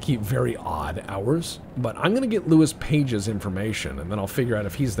 They keep very odd hours, but I'm gonna get Louis Page's information, and then I'll figure out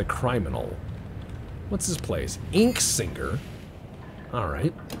if he's the criminal. What's his place? Ink Singer.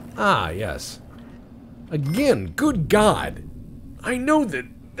 Alright. Ah, yes. Again, good God! I know that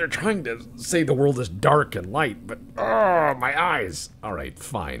they're trying to say the world is dark and light, but oh, my eyes. Alright,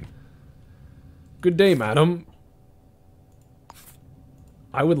 fine. Good day, madam.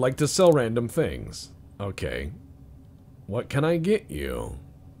 I would like to sell random things. Okay. What can I get you?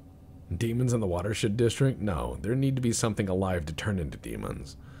 Demons in the Watershed District? No, there need to be something alive to turn into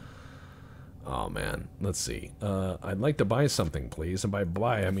demons. Oh man, let's see. I'd like to buy something, please. And by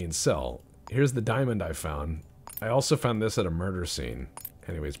buy, I mean sell. Here's the diamond I found. I also found this at a murder scene.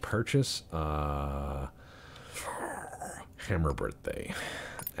 Anyways, purchase. Hammer birthday.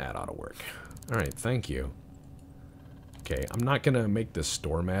 That ought to work. Alright, thank you. Okay, I'm not gonna make this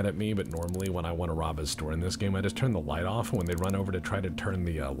store mad at me, but normally when I want to rob a store in this game, I just turn the light off, and when they run over to try to turn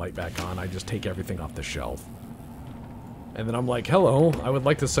the light back on, I just take everything off the shelf. And then I'm like, hello, I would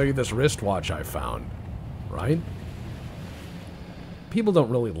like to sell you this wristwatch I found. Right? People don't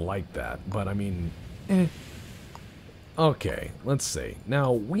really like that, but I mean, Okay, let's see.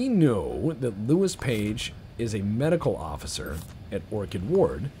 Now, we know that Louis Page is a medical officer at Orchid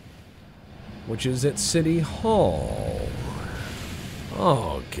Ward, which is at City Hall.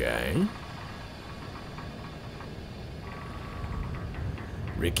 Okay.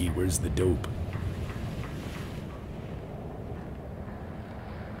 Ricky, where's the dope?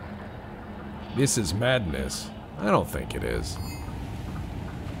 This is madness. I don't think it is.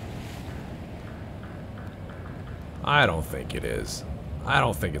 I don't think it is. I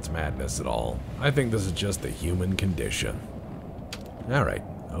don't think it's madness at all. I think this is just the human condition. Alright,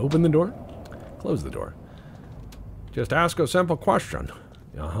 open the door. Close the door. Just ask a simple question.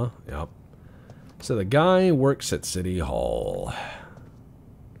 Yep. So the guy works at City Hall.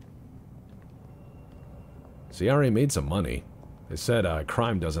 See, I already made some money. They said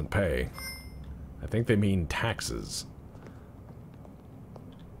crime doesn't pay. I think they mean taxes.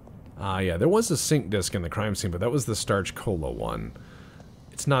 Yeah, there was a sync disc in the crime scene, but that was the Starch Cola one.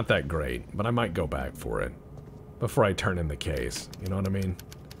 It's not that great, but I might go back for it. Before I turn in the case, you know what I mean?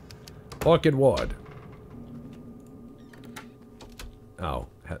 Orchid Ward. Oh,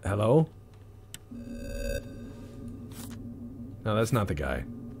 hello? No, that's not the guy.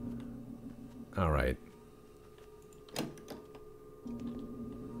 Alright.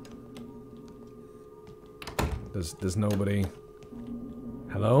 There's nobody...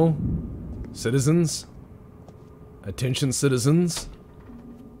 Hello? Citizens? Attention, citizens?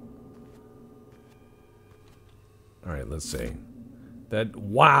 Alright, let's see.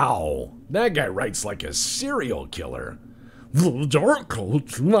 Wow! That guy writes like a serial killer. The dark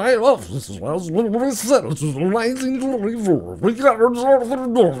coach in my office was when we said it was 1924.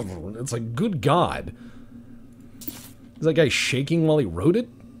 It's like, good God. Is that guy shaking while he wrote it?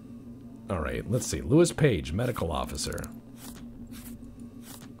 Alright, let's see. Louis Page, medical officer.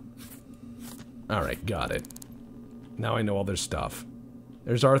 Alright, got it. Now I know all their stuff.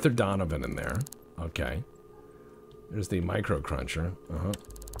 There's Arthur Donovan in there. Okay. There's the micro cruncher.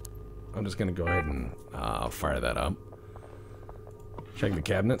 I'm just gonna go ahead and fire that up. Check the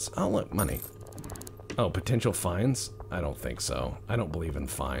cabinets. Oh, look, money. Oh, potential fines? I don't think so. I don't believe in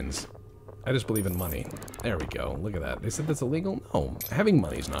fines. I just believe in money. There we go. Look at that. They said that's illegal? No, having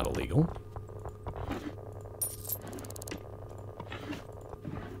money is not illegal.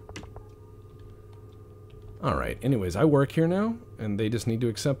 Alright, anyways, I work here now, and they just need to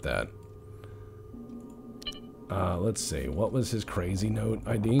accept that. Let's see, what was his crazy note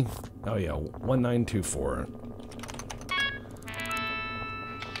ID? Oh yeah, 1924.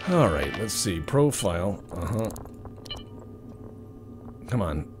 Alright, let's see, profile, Come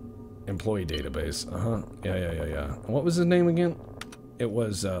on, employee database, yeah. What was his name again? It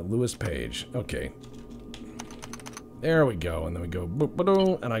was, Lewis Page, okay. There we go, and then we go,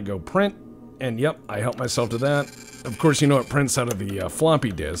 and I go print, and yep, I help myself to that. Of course, you know it prints out of the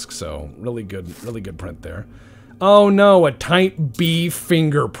floppy disk, so really good print there. Oh no, a type B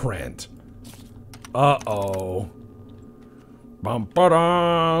fingerprint. Uh-oh.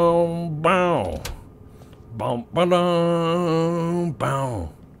 Bum-ba-dum, bow. Bum-ba-dum,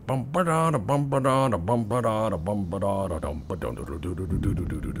 bow. Bum-ba-da-da, bum-ba-da-da, bum-ba-da-da, bum-ba-da-da,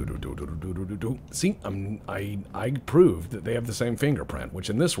 dum-ba-dum-ba-dum-ba-dum-ba-dum-ba-dum-ba-dum-ba-dum-ba-dum. See, I proved that they have the same fingerprint, which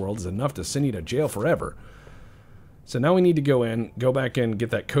in this world is enough to send you to jail forever. So now we need to go back in,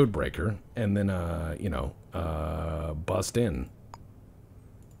 get that code breaker, and then, you know, bust in.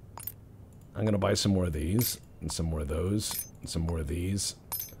 I'm gonna buy some more of these, and some more of those, and some more of these,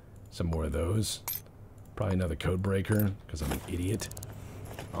 some more of those. Probably another code breaker, because I'm an idiot.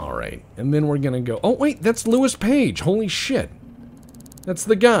 Alright, and then we're gonna go... Oh, wait, that's Lewis Page! Holy shit! That's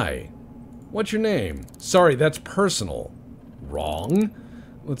the guy. What's your name? Sorry, that's personal. Wrong?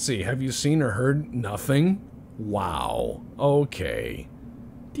 Let's see, have you seen or heard nothing? Wow. Okay.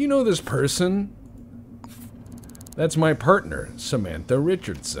 Do you know this person? That's my partner, Samantha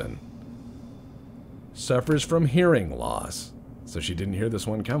Richardson. Suffers from hearing loss. So she didn't hear this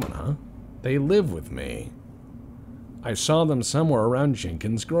one coming, huh? They live with me. I saw them somewhere around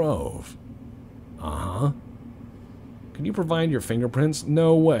Jenkins Grove. Uh-huh. Can you provide your fingerprints?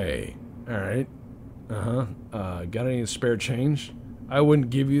 No way. Alright. Uh-huh. Got any spare change? I wouldn't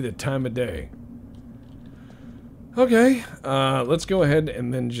give you the time of day. Okay. Let's go ahead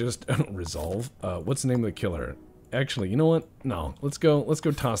and then just resolve. What's the name of the killer? Actually, you know what? No. Let's go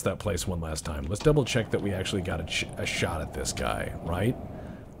toss that place one last time. Let's double check that we actually got a shot at this guy, right?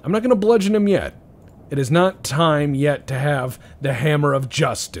 I'm not gonna bludgeon him yet. It is not time yet to have the hammer of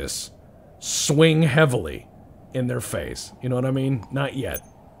justice swing heavily in their face. You know what I mean? Not yet.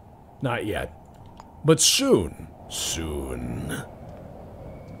 Not yet. But soon. Soon.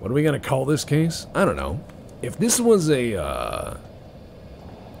 What are we gonna call this case? I don't know. If this was a,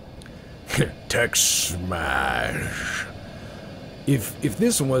 tech smash. If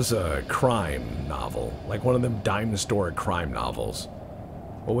this was a crime novel, like one of them dime store crime novels,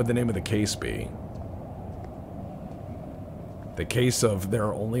 what would the name of the case be? The case of there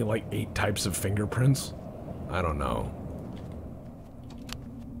are only like 8 types of fingerprints? I don't know.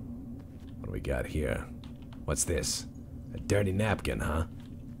 What do we got here? What's this? A dirty napkin, huh?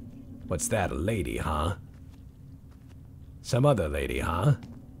 What's that, a lady, huh? Some other lady, huh?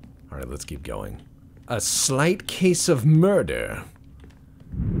 Alright, let's keep going. A slight case of murder.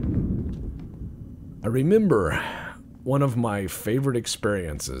 I remember one of my favorite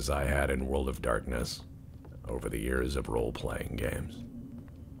experiences I had in World of Darkness over the years of role-playing games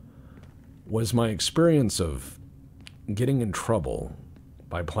was my experience of getting in trouble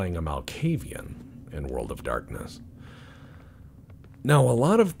by playing a Malkavian in World of Darkness. Now, a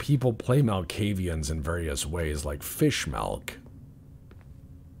lot of people play Malkavians in various ways, like Fishmalk.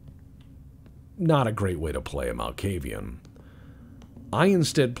 Not a great way to play a Malkavian. I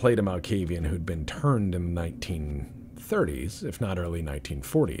instead played a Malkavian who'd been turned in the 1930s, if not early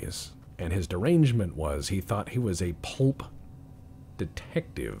 1940s, and his derangement was he thought he was a pulp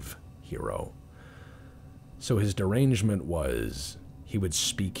detective hero. So his derangement was he would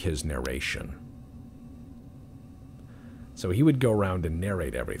speak his narration. So he would go around and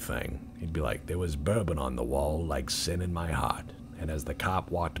narrate everything. He'd be like, there was bourbon on the wall like sin in my heart, and as the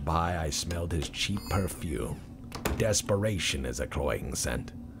cop walked by, I smelled his cheap perfume. Desperation is a cloying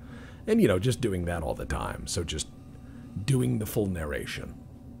scent. And, you know, just doing that all the time. So just doing the full narration.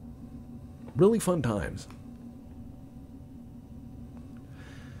 Really fun times.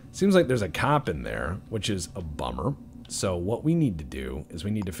 Seems like there's a cop in there, which is a bummer. So what we need to do is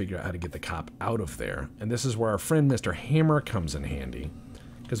we need to figure out how to get the cop out of there. And this is where our friend Mr. Hammer comes in handy.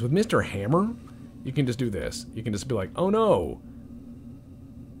 Because with Mr. Hammer, you can just do this. You can just be like, oh no.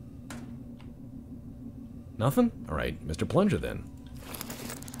 Nothing? Alright, Mr. Plunger then.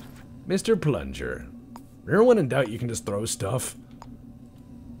 Mr. Plunger. Remember when in doubt you can just throw stuff?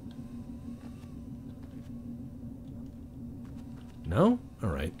 No?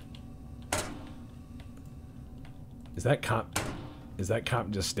 Alright. Is that cop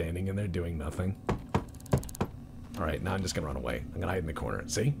just standing in there doing nothing? Alright, now I'm just gonna run away. I'm gonna hide in the corner.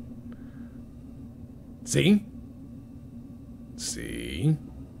 See? See? See?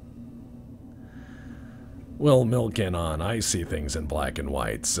 Well, milk and on, I see things in black and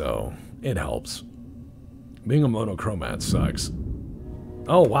white, so it helps. Being a monochromat sucks.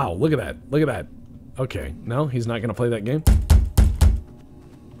 Oh, wow, look at that. Look at that. Okay, no, he's not going to play that game?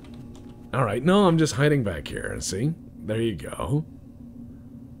 Alright, no, I'm just hiding back here. See? There you go.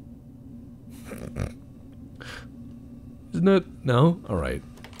 Isn't it? No? Alright.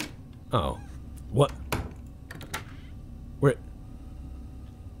 Oh. What? Where?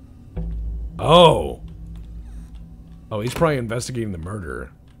 Oh! Oh, he's probably investigating the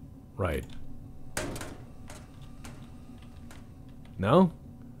murder. Right. No?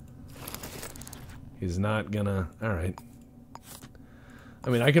 He's not gonna... Alright. I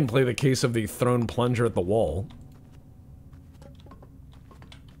mean, I can play the case of the thrown plunger at the wall.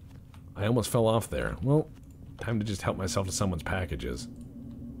 I almost fell off there. Well, time to just help myself to someone's packages.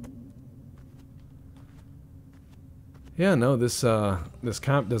 Yeah, no, this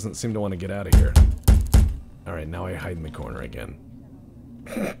cop doesn't seem to want to get out of here. Alright, now I hide in the corner again.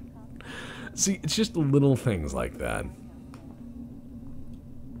 See, it's just little things like that.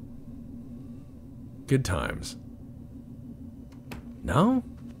 Good times. No?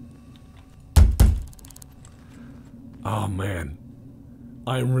 Oh, man.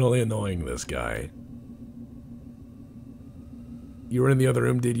 I'm really annoying this guy. You were in the other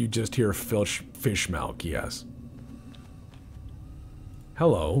room, did you just hear fish milk? Yes.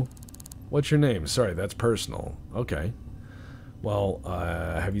 Hello. What's your name? Sorry, that's personal. Okay. Well,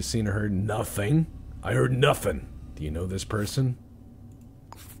 have you seen or heard nothing? I heard nothing. Do you know this person?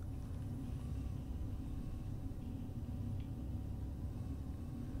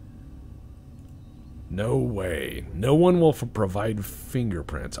 No way. No one will provide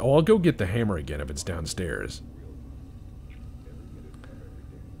fingerprints. Oh, I'll go get the hammer again if it's downstairs.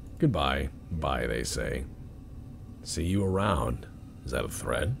 Goodbye. Bye, they say. See you around. Is that a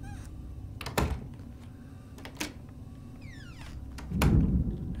threat?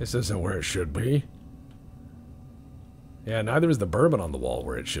 This isn't where it should be. Yeah, neither is the bourbon on the wall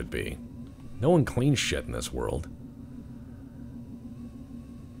where it should be. No one cleans shit in this world.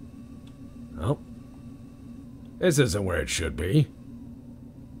 Oh. This isn't where it should be.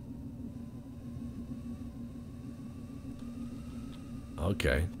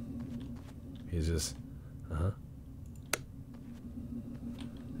 Okay. He's just...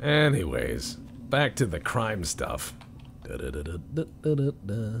 Anyways, back to the crime stuff.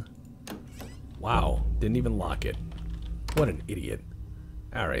 Wow, didn't even lock it. What an idiot.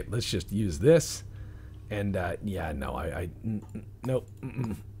 Alright, let's just use this. And, yeah, no, nope.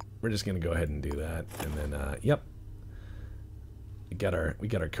 We're just gonna go ahead and do that. And then, yep. We got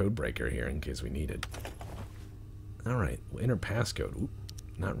our code breaker here in case we need it. Alright, we'll enter passcode. Oop,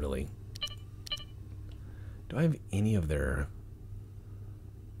 not really. Do I have any of their...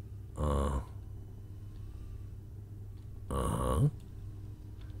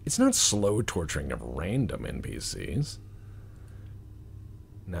 It's not slow torturing of random NPCs.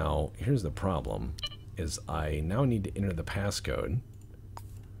 Now, here's the problem, is I now need to enter the passcode,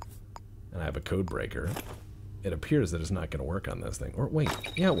 and I have a code breaker. It appears that it's not going to work on this thing. Or, wait,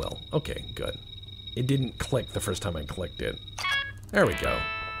 yeah, it will. Okay, good. It didn't click the first time I clicked it. There we go.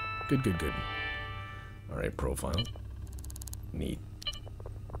 Good, good, good. Alright, profile. Neat.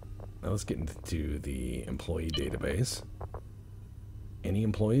 Now let's get into the employee database. Any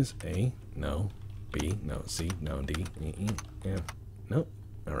employees? A? No. B? No. C? No. D? E? E? Yeah. No.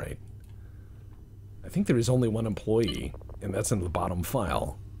 Alright. I think there is only one employee, and that's in the bottom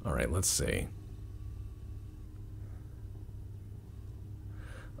file. Alright, let's see.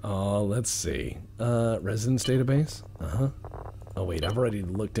 Let's see. Residence database? Oh, wait, I've already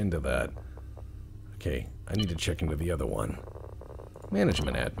looked into that. Okay, I need to check into the other one.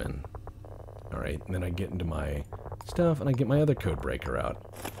 Management admin. Alright, and then I get into my stuff, and I get my other code breaker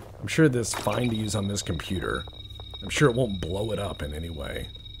out. I'm sure this is fine to use on this computer. I'm sure it won't blow it up in any way.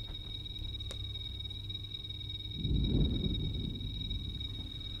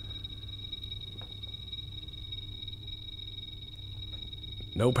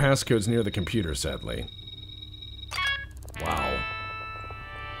 No passcodes near the computer, sadly. Wow.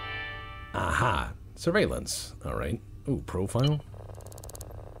 Aha. Surveillance. Alright. Ooh, profile.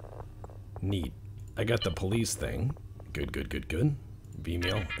 Neat. I got the police thing. Good, good, good, good.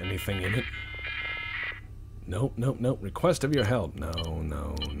 V-mail. Anything in it? Nope, nope, nope. Request of your help. No,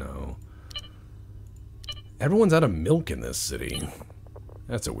 no, no. Everyone's out of milk in this city.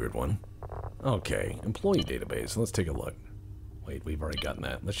 That's a weird one. Okay. Employee database. Let's take a look. Wait, we've already gotten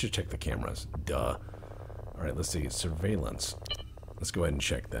that. Let's just check the cameras. Duh. Alright, let's see. Surveillance. Let's go ahead and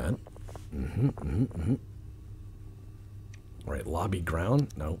check that. All right, lobby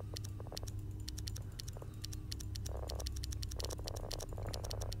ground? No.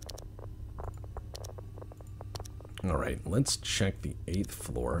 All right, let's check the 8th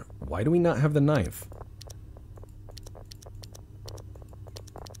floor. Why do we not have the knife?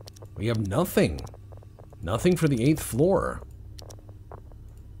 We have nothing. Nothing for the 8th floor.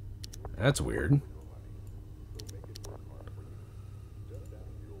 That's weird.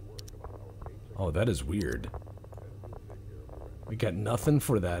 Oh, that is weird. We got nothing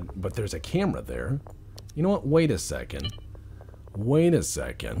for that, but there's a camera there. You know what? Wait a second. Wait a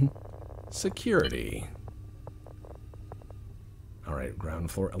second. Security. All right,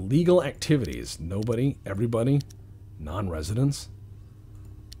 ground floor. Illegal activities. Nobody, everybody, non-residents,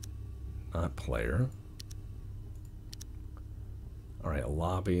 not player. All right,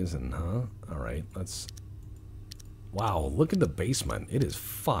 lobbies and All right, let's. Wow, look at the basement. It is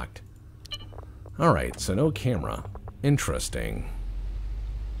fucked. All right, so no camera. Interesting.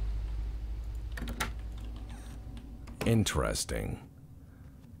 Interesting.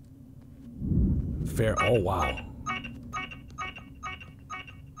 Fair. Oh wow.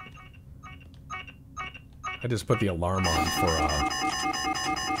 I just put the alarm on for,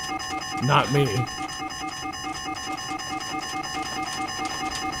 not me.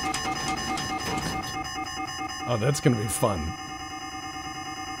 Oh, that's gonna be fun.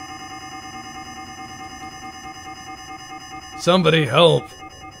 Somebody help!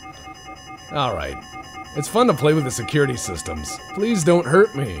 Alright. It's fun to play with the security systems. Please don't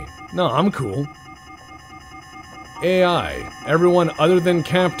hurt me. No, I'm cool. AI. Everyone other than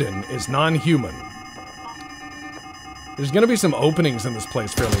Captain is non-human. There's gonna be some openings in this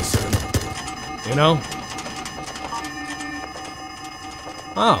place fairly soon. You know?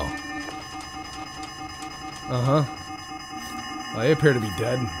 Oh. Uh-huh. Well, they appear to be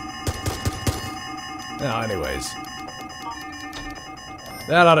dead. Now, anyways.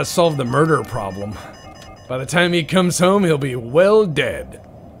 That ought to solve the murder problem. By the time he comes home, he'll be well dead.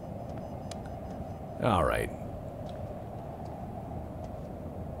 Alright.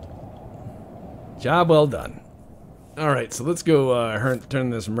 Job well done. Alright, so let's go turn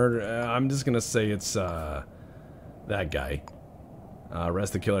this murder... I'm just gonna say it's that guy.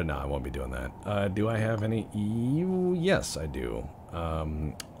 Arrest the killer? No, I won't be doing that. Do I have any... Yes, I do.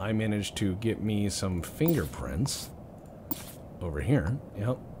 I managed to get me some fingerprints. Over here.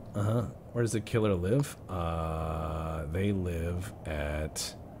 Yep. Uh-huh. Where does the killer live? They live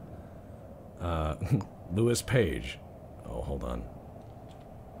at... Lewis Page. Oh, hold on.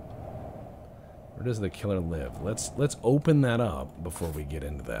 Where does the killer live? Let's open that up before we get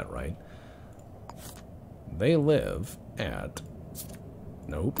into that, right? They live at...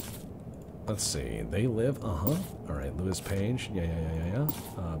 Nope. Let's see. They live... Alright, Lewis Page. Yeah.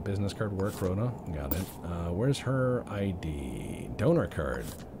 Business card, work, Rhoda. Got it. Where's her ID? Donor card.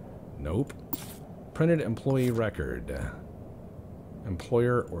 Nope. Printed employee record.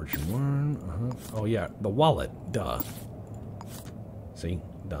 Employer Orchard One. Oh, yeah. The wallet. Duh. See?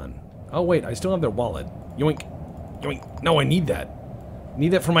 Done. Oh, wait. I still have their wallet. Yoink. Yoink. No, I need that. Need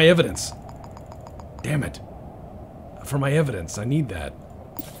that for my evidence. Damn it. For my evidence. I need that.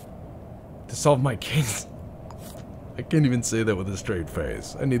 To solve my case. I can't even say that with a straight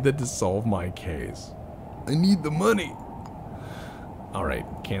face. I need that to solve my case. I need the money. Alright,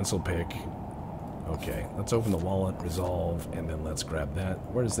 cancel pick. Okay, let's open the wallet, resolve, and then let's grab that.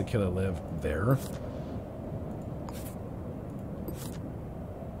 Where does the killer live? There.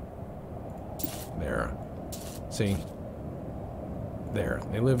 There. See? There.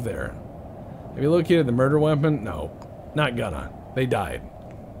 They live there. Have you located the murder weapon? No. Not gonna. They died.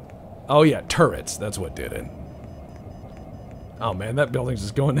 Oh yeah, turrets. That's what did it. Oh man, that building's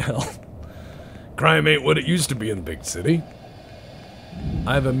just going to hell. Crime ain't what it used to be in the big city.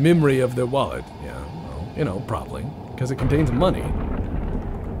 I have a memory of their wallet. Yeah, well, you know, probably. Because it contains money.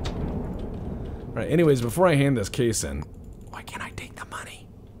 Alright, anyways, before I hand this case in... Why can't I take the money?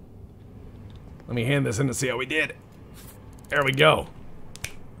 Let me hand this in to see how we did. There we go.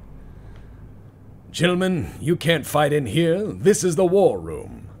 Gentlemen, you can't fight in here. This is the war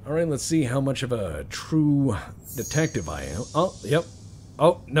room. Alright, let's see how much of a true detective I am. Oh, yep.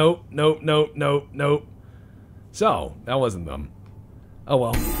 Oh, no. So, that wasn't them. Oh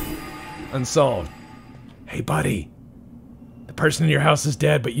well. Unsolved. Hey, buddy. The person in your house is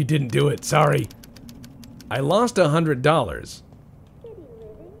dead, but you didn't do it. Sorry. I lost $100.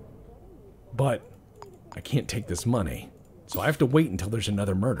 But I can't take this money. So I have to wait until there's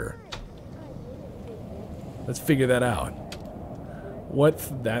another murder. Let's figure that out. What's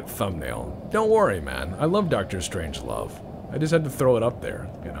that thumbnail? Don't worry, man. I love Dr. Strangelove. I just had to throw it up there,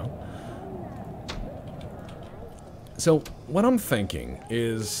 you know? So, what I'm thinking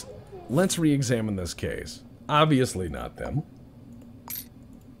is, let's re-examine this case. Obviously not them.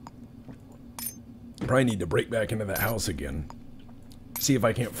 Probably need to break back into the house again. See if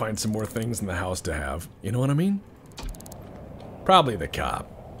I can't find some more things in the house to have. You know what I mean? Probably the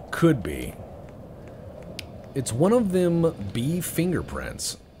cop. Could be. It's one of them B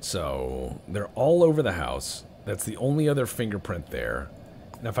fingerprints. So, they're all over the house. That's the only other fingerprint there.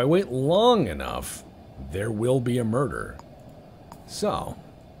 And if I wait long enough, there will be a murder. So,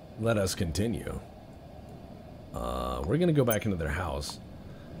 let us continue. We're going to go back into their house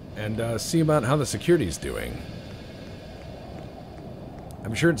and see about how the security's doing.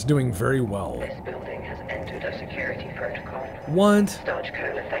 I'm sure it's doing very well. This building has entered a security protocol. What? Starch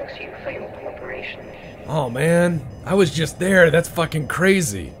Cola thanks you for your cooperation. Oh man, I was just there. That's fucking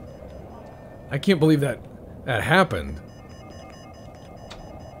crazy. I can't believe that happened.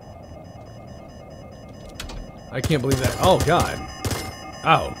 I can't believe that. Oh god.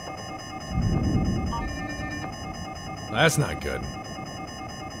 Oh. That's not good.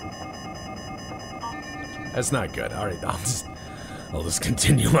 That's not good. All right, I'll just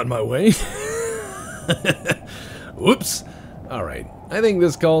continue on my way. Whoops. All right. I think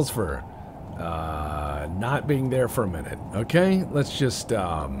this calls for not being there for a minute. Okay? Let's just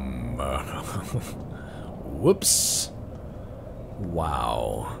whoops.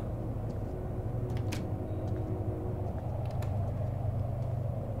 Wow.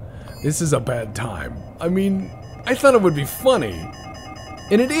 This is a bad time. I mean, I thought it would be funny.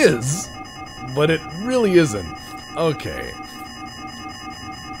 And it is. But it really isn't. Okay.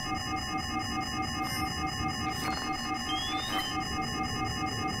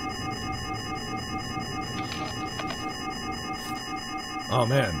 Oh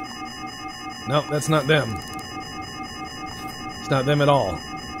man. Nope, that's not them. It's not them at all.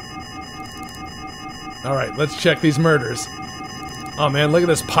 Alright, let's check these murders. Oh man, look at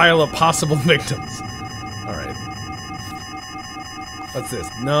this pile of possible victims. Alright. What's this?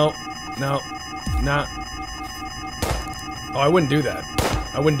 No. No. Nah. Oh, I wouldn't do that.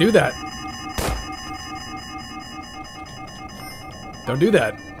 I wouldn't do that. Don't do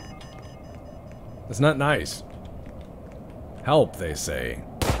that. That's not nice. Help, they say.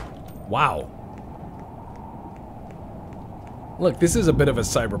 Wow. Look, this is a bit of a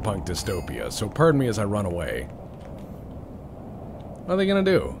cyberpunk dystopia, so pardon me as I run away. What are they gonna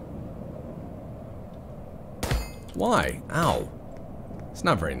do? Why? Ow. It's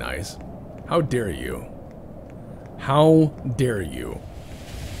not very nice. How dare you? How dare you?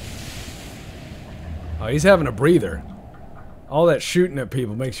 Oh, he's having a breather. All that shooting at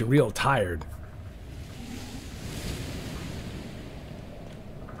people makes you real tired.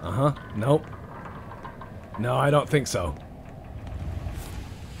 Uh-huh. Nope. No, I don't think so.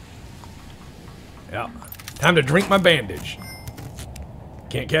 Yeah. Time to drink my bandage.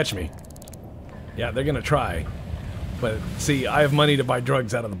 Can't catch me. Yeah, they're gonna try. But, see, I have money to buy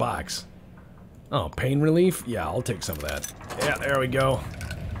drugs out of the box. Oh, pain relief? Yeah, I'll take some of that. Yeah, there we go.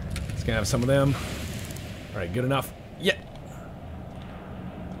 Just gonna have some of them. Alright, good enough. Yeah.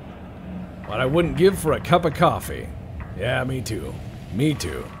 What I wouldn't give for a cup of coffee. Yeah, me too. Me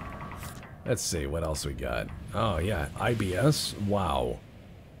too. Let's see, what else we got? Oh, yeah, IBS. Wow.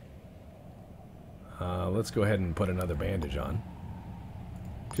 Let's go ahead and put another bandage on.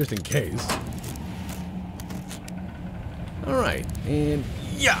 Just in case. Alright, and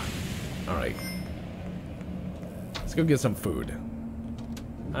yeah! Alright. Let's go get some food.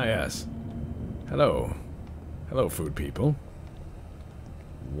 Ah, yes. Hello. Hello, food people.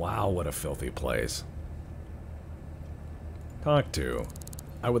 Wow, what a filthy place. Talk to.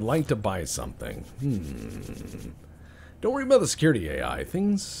 I would like to buy something. Don't worry about the security AI.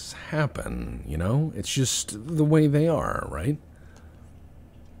 Things happen, you know? It's just the way they are, right?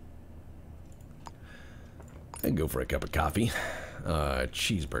 I'd go for a cup of coffee.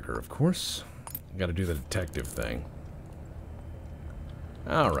 Cheeseburger, of course. Gotta do the detective thing.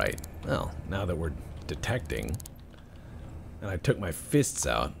 Alright. Well, now that we're detecting, and I took my fists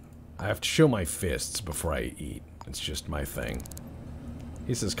out, I have to show my fists before I eat. It's just my thing.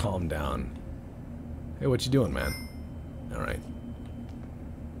 He says, calm down. Hey, what you doing, man? Alright.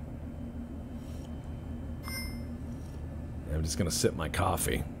 I'm just gonna sip my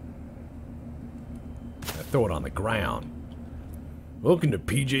coffee. I throw it on the ground. Welcome to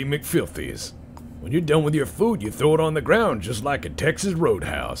PJ McFilthy's. When you're done with your food, you throw it on the ground, just like a Texas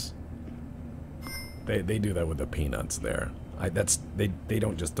Roadhouse. They do that with the peanuts there. They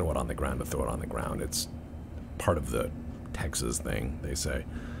don't just throw it on the ground to throw it on the ground. It's part of the Texas thing, they say.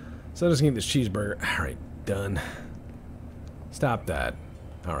 So I'm just gonna eat this cheeseburger. Alright, done. Stop that.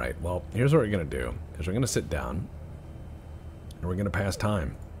 Alright, well, here's what we're gonna do. Is we're gonna sit down. And we're going to pass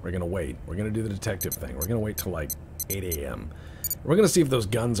time. We're going to wait. We're going to do the detective thing. We're going to wait till like 8 a.m. We're going to see if those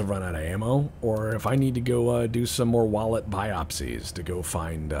guns have run out of ammo, or if I need to go do some more wallet biopsies to go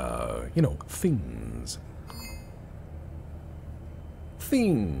find, you know, things.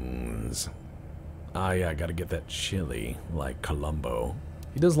 Things. Ah, yeah, I got to get that chili, like Columbo.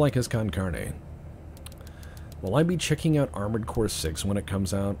 He does like his con carne. Will I be checking out Armored Core 6 when it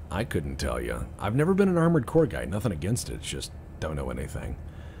comes out? I couldn't tell you. I've never been an Armored Core guy. Nothing against it. It's just don't know anything.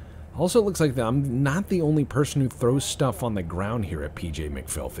 Also, it looks like I'm not the only person who throws stuff on the ground here at PJ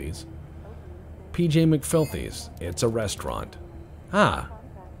McFilthy's. PJ McFilthy's. It's a restaurant. Ah,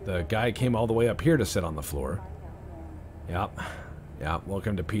 the guy came all the way up here to sit on the floor. Yep. Yep,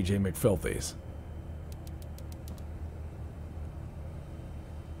 welcome to PJ McFilthy's.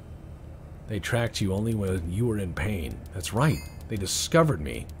 They tracked you only when you were in pain. That's right. They discovered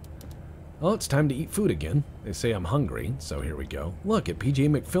me. Well, it's time to eat food again. They say I'm hungry, so here we go. Look, at PJ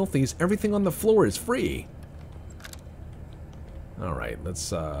McFilthy's, everything on the floor is free. All right,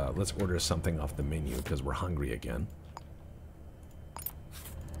 let's order something off the menu because we're hungry again.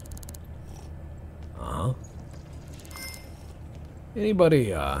 Uh-huh.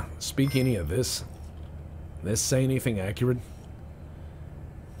 Anybody speak any of this? This say anything accurate?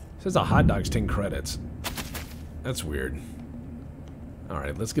 It says a hot dog's 10 credits. That's weird.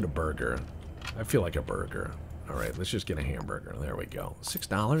 Alright, let's get a burger. I feel like a burger. Alright, let's just get a hamburger. There we go.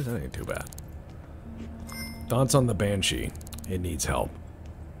 $6? That ain't too bad. Thoughts on the Banshee? It needs help.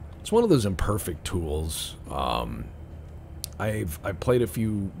 It's one of those imperfect tools. I've played a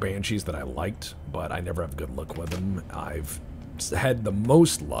few Banshees that I liked, but I never have good luck with them. I've had the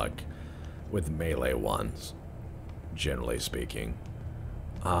most luck with melee ones, generally speaking.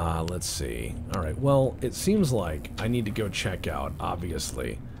 Let's see. Alright, well, it seems like I need to go check out,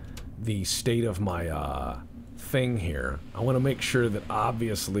 obviously, the state of my, thing here. I want to make sure that,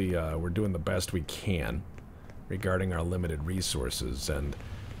 obviously, we're doing the best we can regarding our limited resources, and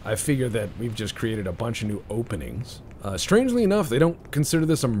I figure that we've just created a bunch of new openings. Strangely enough, they don't consider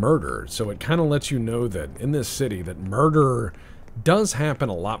this a murder, so it kind of lets you know that in this city that murder does happen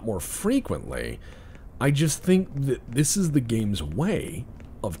a lot more frequently. I just think that this is the game's way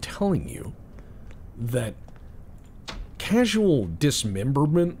of telling you that casual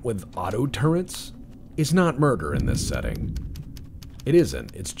dismemberment with auto turrets is not murder in this setting. It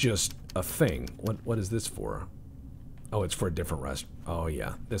isn't. It's just a thing. What is this for? Oh, it's for a different rest. Oh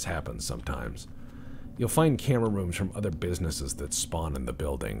yeah, this happens sometimes. You'll find camera rooms from other businesses that spawn in the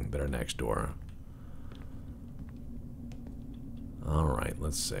building that are next door. Alright,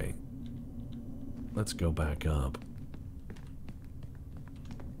 let's see. Let's go back up.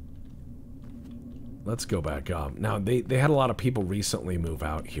 Let's go back up. Now, they had a lot of people recently move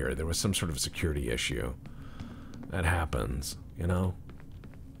out here. There was some sort of security issue. That happens, you know?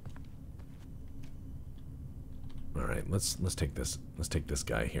 Alright, let's take this. Let's take this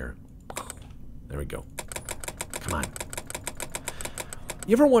guy here. There we go. Come on.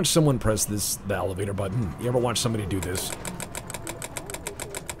 You ever watch someone press the elevator button? You ever watch somebody do this?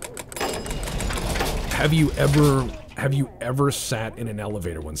 Have you ever sat in an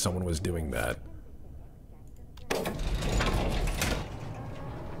elevator when someone was doing that?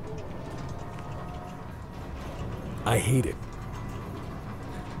 I hate it.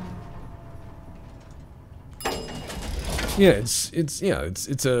 Yeah,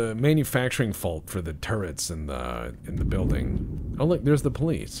 it's a manufacturing fault for the turrets in the building. Oh look, there's the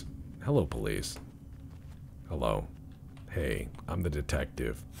police. Hello, police. Hello. Hey, I'm the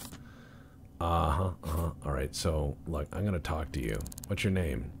detective. All right, so look, I'm gonna talk to you. What's your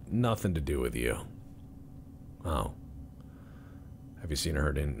name? Nothing to do with you. Oh. Have you seen or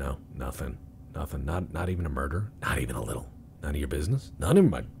heard any? No, nothing. Nothing. Not even a murder? Not even a little. None of your business? None of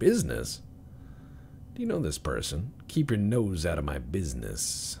my business? Do you know this person? Keep your nose out of my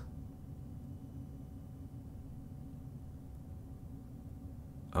business.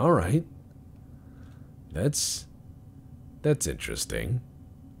 All right. That's interesting.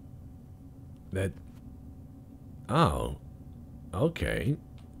 Oh. Okay.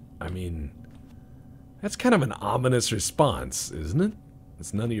 I mean, that's kind of an ominous response, isn't it?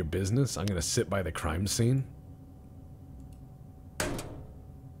 It's none of your business. I'm gonna sit by the crime scene.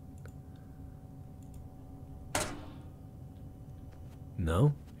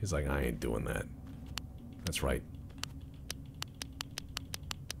 No? He's like, I ain't doing that. That's right.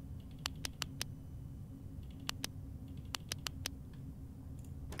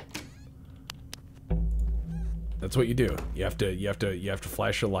 That's what you do. You have to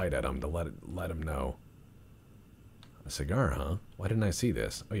flash a light at him to let him know. A cigar, huh? Why didn't I see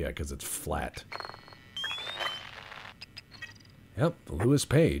this? Oh yeah, because it's flat. Yep, Lewis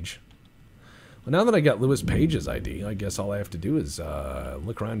Page. Well, now that I got Lewis Page's ID, I guess all I have to do is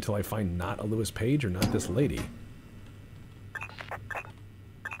look around until I find not a Lewis Page or not this lady.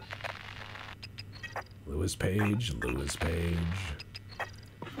 Lewis Page, Lewis Page.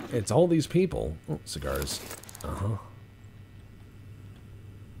 It's all these people. Oh, cigars. Uh-huh.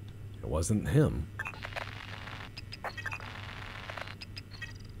 It wasn't him.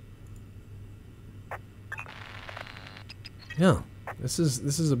 Yeah, this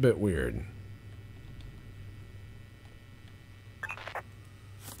is a bit weird.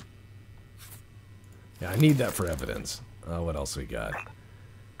 Yeah, I need that for evidence. What else we got?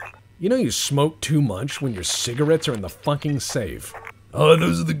 You know you smoke too much when your cigarettes are in the fucking safe. Oh,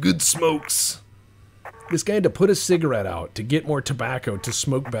 those are the good smokes. This guy had to put a cigarette out to get more tobacco to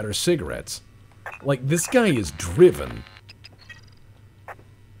smoke better cigarettes. Like, this guy is driven.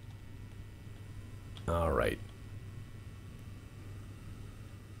 Alright.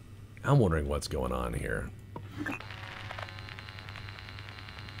 I'm wondering what's going on here.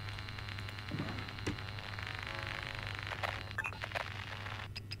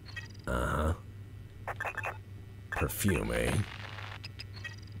 Uh-huh. Perfume, eh?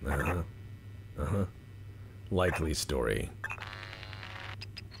 Uh-huh. Uh-huh. Likely story.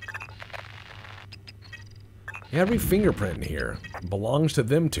 Every fingerprint in here belongs to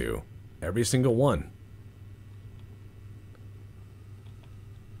them two. Every single one.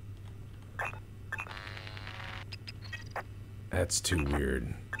 That's too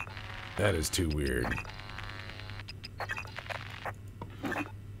weird. That is too weird.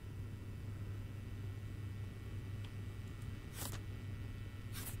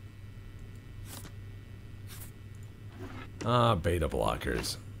 Ah, beta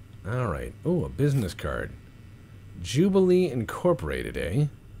blockers. Alright. Oh, a business card. Jubilee Incorporated, eh?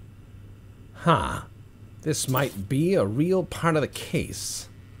 Huh. This might be a real part of the case.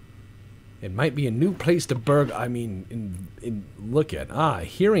 It might be a new place to look at. Ah,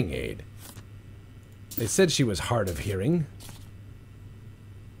 hearing aid. They said she was hard of hearing.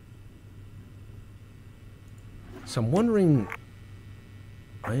 So I'm wondering...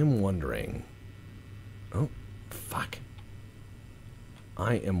 I am wondering... Oh, fuck.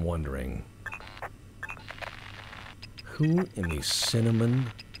 I am wondering... Who in the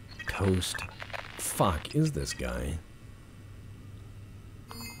cinnamon toast fuck is this guy?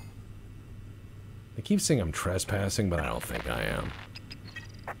 They keep saying I'm trespassing, but I don't think I am.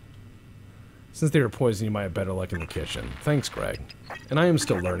 Since they were poisoned, you might have better luck in the kitchen. Thanks, Greg. And I am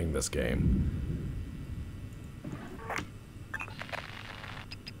still learning this game.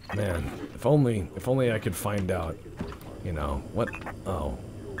 Man, if only I could find out, you know, what... Oh.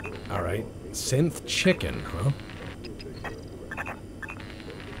 Alright. Synth chicken, huh?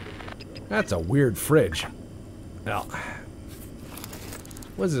 That's a weird fridge. Now,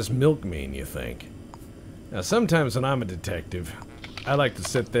 what does this milk mean, you think? Now, sometimes when I'm a detective, I like to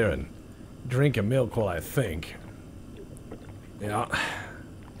sit there and drink a milk while I think. Yeah.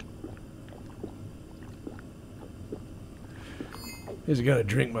 I just gotta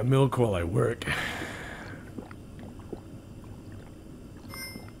drink my milk while I work.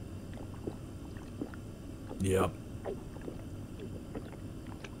 Yep.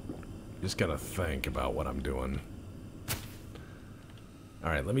 Just gotta think about what I'm doing.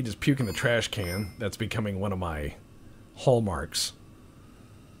 Alright, let me just puke in the trash can. That's becoming one of my hallmarks.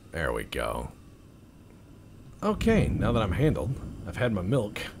 There we go. Okay, now that I'm handled, I've had my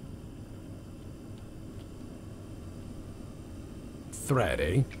milk. Thread,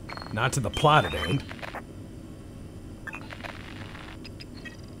 eh? Not to the plotted end.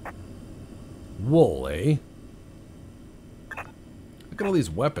 Wool, eh? Look at all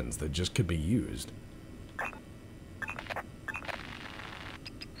these weapons that just could be used.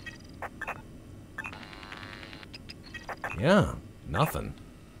 Yeah, nothing.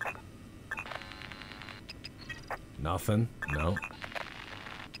 Nothing. No.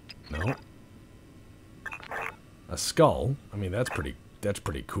 No. A skull. I mean, that's pretty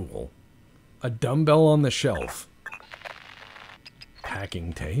cool. A dumbbell on the shelf.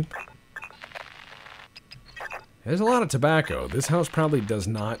 Packing tape. There's a lot of tobacco. This house probably does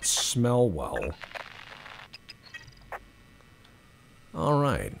not smell well.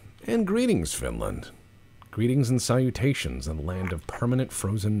 Alright. And greetings, Finland. Greetings and salutations in the land of permanent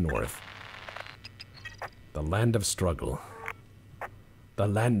frozen north. The land of struggle. The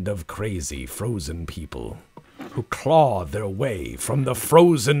land of crazy frozen people who claw their way from the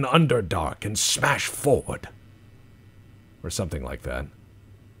frozen underdark and smash forward. Or something like that.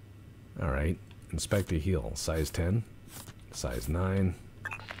 Alright. Inspect a heel. Size 10. Size 9.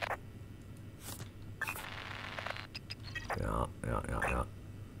 Yeah. Yeah.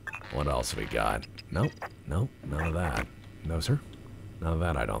 What else we got? Nope. None of that. No, sir. None of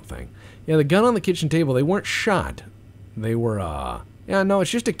that, I don't think. Yeah, the gun on the kitchen table, they weren't shot. They were, yeah, no,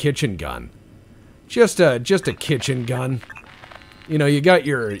 it's just a kitchen gun. Just a kitchen gun. You know, you got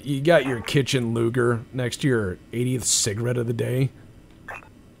your kitchen Luger next to your 80th cigarette of the day.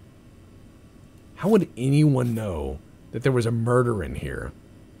 How would anyone know that there was a murder in here?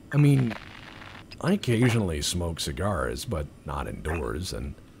 I mean, I occasionally smoke cigars, but not indoors,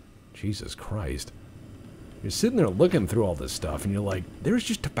 and Jesus Christ. You're sitting there looking through all this stuff, and you're like, there's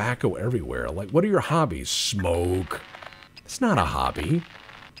just tobacco everywhere. Like, what are your hobbies? Smoke. It's not a hobby.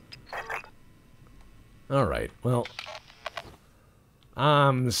 Alright, well,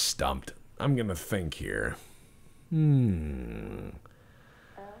 I'm stumped. I'm gonna think here.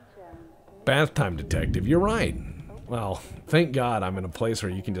 Bath time detective, you're right. Well, thank God I'm in a place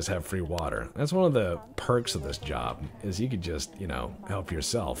where you can just have free water. That's one of the perks of this job, is you could just, you know, help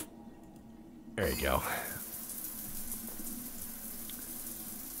yourself. There you go.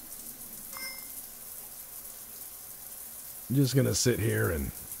 I'm just gonna sit here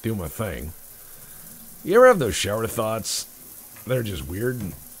and do my thing. You ever have those shower thoughts? They're just weird.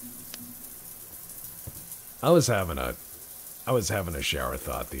 I was having a shower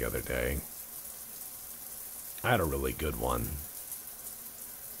thought the other day. I had a really good one.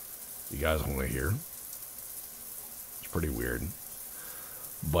 You guys want to hear? It's pretty weird.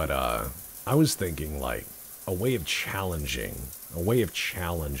 But I was thinking like a way of challenging,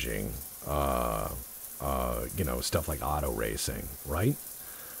 you know, stuff like auto racing, right?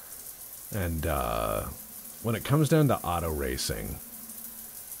 And when it comes down to auto racing,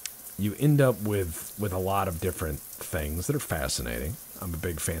 you end up with a lot of different things that are fascinating. I'm a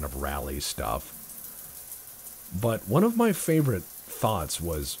big fan of rally stuff. But one of my favorite thoughts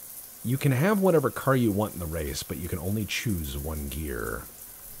was, you can have whatever car you want in the race, but you can only choose one gear.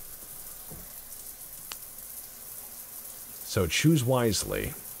 So choose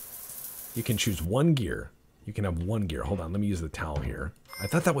wisely. You can choose one gear. You can have one gear. Hold on, let me use the towel here. I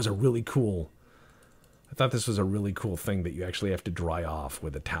thought that was a really cool... I thought this was a really cool thing that you actually have to dry off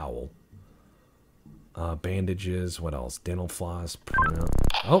with a towel. Bandages, what else? Dental floss.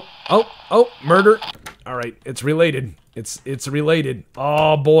 Oh, murder. All right, it's related. It's related.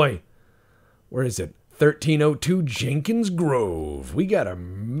 Oh, boy. Where is it? 1302 Jenkins Grove. We got a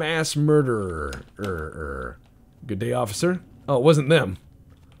mass murderer. Good day, officer. Oh, it wasn't them.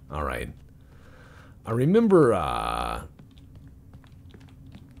 All right. I remember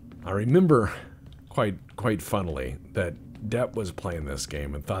quite funnily that Depp was playing this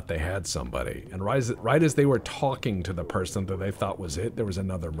game and thought they had somebody, and right as they were talking to the person that they thought was it, there was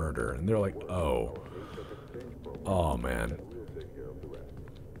another murder, and they're like, oh man.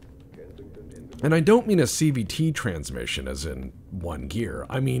 And I don't mean a CVT transmission as in one gear.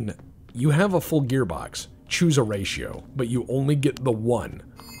 I mean, you have a full gearbox, choose a ratio, but you only get the one.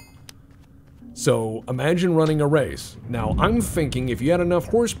 So imagine running a race. Now I'm thinking if you had enough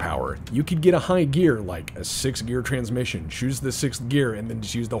horsepower, you could get a high gear like a 6-gear transmission, choose the 6th gear, and then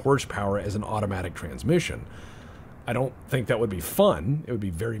just use the horsepower as an automatic transmission. I don't think that would be fun. It would be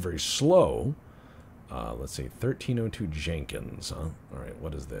very, very slow. Let's see, 1302 Jenkins, huh? All right,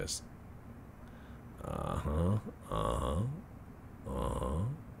 what is this?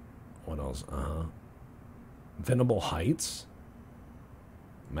 What else? Venable Heights.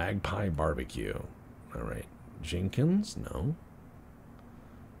 Magpie Barbecue. All right. Jenkins? No.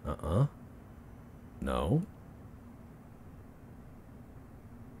 No.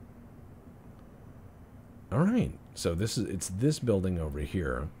 All right. So it's this building over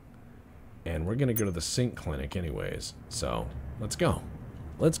here. And we're going to go to the Sink Clinic anyways. So, let's go.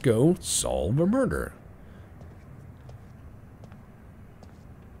 Let's go solve a murder.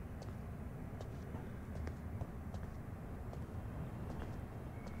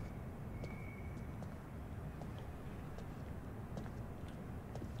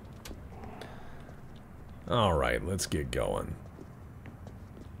 All right, let's get going.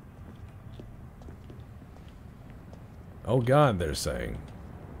 Oh God, they're saying.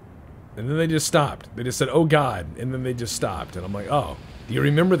 And then they just stopped. They just said, oh God, and then they just stopped. And I'm like, oh, do you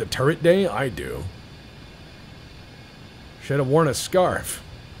remember the turret day? I do. Should have worn a scarf.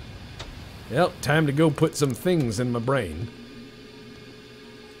 Well, time to go put some things in my brain.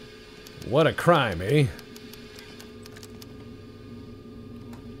 What a crime, eh?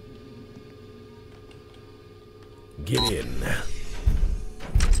 Get in.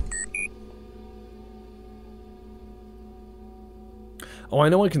 Oh, I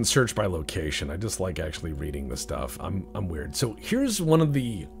know I can search by location. I just like actually reading the stuff. I'm weird. So here's one of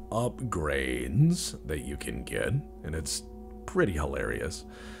the upgrades that you can get, and it's pretty hilarious.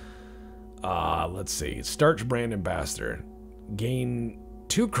 Let's see. Starch brand ambassador. Gain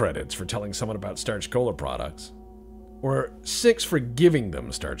 2 credits for telling someone about Starch Cola products. Or 6 for giving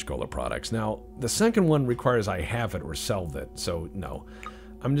them Starch Cola products. Now, the second one requires I have it or sell it, so no.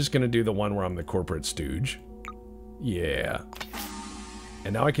 I'm just going to do the one where I'm the corporate stooge. Yeah.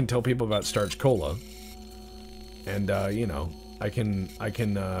 And now I can tell people about Starch Cola. And, you know, I can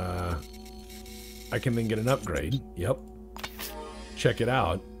then get an upgrade. Yep. Check it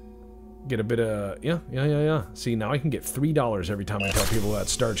out. Get a bit of... Yeah. See, now I can get $3 every time I tell people about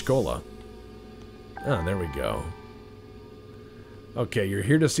Starch Cola. Ah, there we go. Okay, you're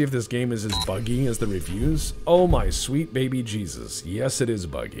here to see if this game is as buggy as the reviews? Oh my sweet baby Jesus. Yes, it is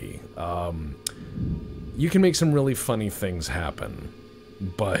buggy. You can make some really funny things happen,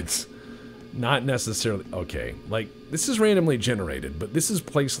 but not necessarily... Okay, like, this is randomly generated, but this is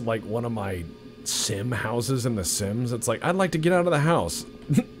placed like one of my sim houses in The Sims. It's like, I'd like to get out of the house.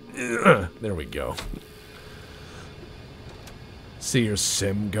 There we go. See your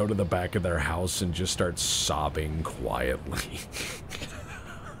sim go to the back of their house and just start sobbing quietly.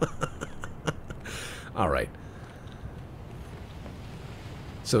 Alright.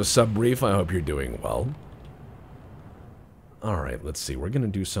 So, Subbrief, I hope you're doing well. Alright, let's see. We're gonna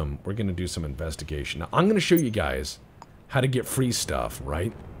do some investigation. Now, I'm gonna show you guys how to get free stuff,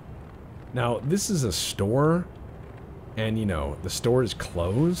 right? Now, this is a store, and you know, the store is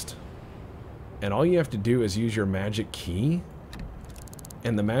closed, and all you have to do is use your magic key.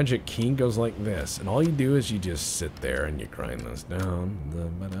 And the magic key goes like this. And all you do is you just sit there and you grind this down.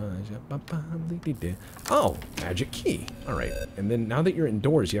 Oh, magic key. Alright. And then now that you're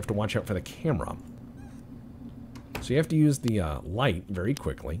indoors, you have to watch out for the camera. So you have to use the light very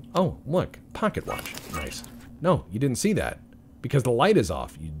quickly. Oh, look. Pocket watch. Nice. No, you didn't see that. Because the light is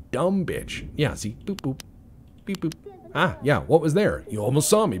off, you dumb bitch. Yeah, see? Boop, boop. Beep, boop. Ah, yeah, what was there? You almost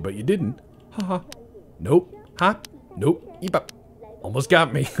saw me, but you didn't. Ha ha. Nope. Ha. Nope. Eep up. Almost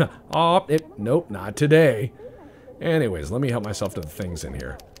got me. Oh, nope, not today. Anyways, let me help myself to the things in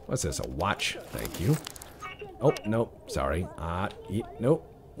here. What's this? A watch? Thank you. Oh, nope. Sorry.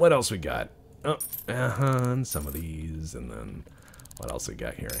 Nope. What else we got? Oh, and some of these, and then what else we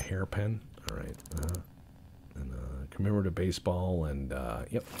got here? A hairpin. All right. And a commemorative baseball, and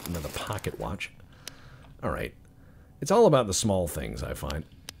yep, another pocket watch. All right. It's all about the small things, I find.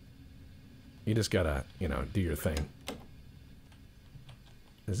 You just gotta, you know, do your thing.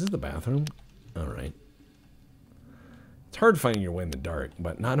 Is this the bathroom? Alright. It's hard finding your way in the dark,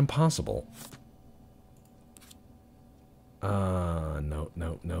 but not impossible. No.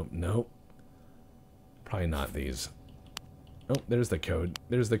 Probably not these. Oh, there's the code.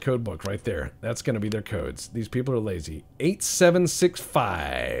 There's the code book right there. That's going to be their codes. These people are lazy.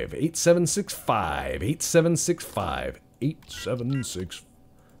 8765. 8765. 8765.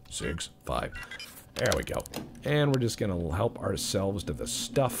 8765. There we go. And we're just going to help ourselves to the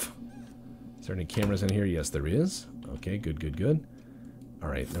stuff. Is there any cameras in here? Yes, there is. Okay, good. All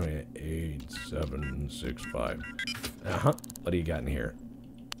right, 8765. Uh-huh. What do you got in here?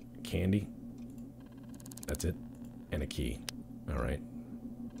 Candy. That's it. And a key. All right.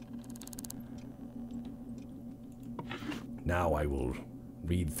 Now I will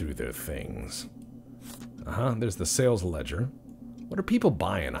read through their things. Uh-huh, there's the sales ledger. What are people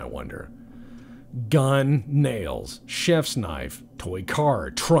buying, I wonder? Gun, nails, chef's knife, toy car,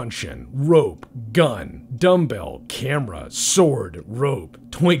 truncheon, rope, gun, dumbbell, camera, sword, rope,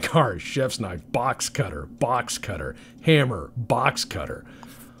 toy car, chef's knife, box cutter, hammer, box cutter.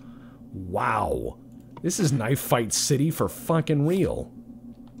 Wow. This is Knife Fight City for fucking real.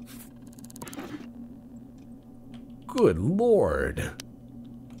 Good lord.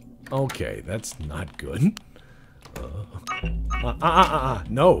 Okay, that's not good.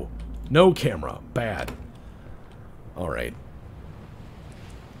 No. No camera. Bad. Alright.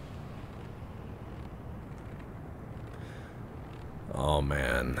 Oh,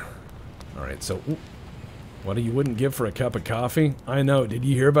 man. Alright, so... What you wouldn't give for a cup of coffee? I know. Did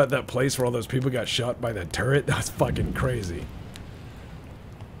you hear about that place where all those people got shot by that turret? That's fucking crazy.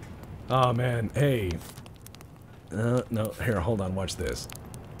 Oh, man. Hey. No. Here, hold on. Watch this.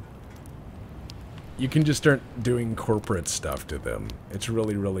 You can just start doing corporate stuff to them. It's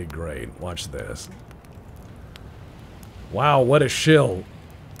really, really great. Watch this. Wow, what a shill.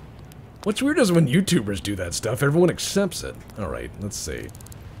 What's weird is when YouTubers do that stuff, everyone accepts it. Alright, let's see.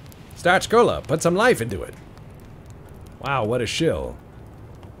 Starch Cola, put some life into it. Wow, what a shill.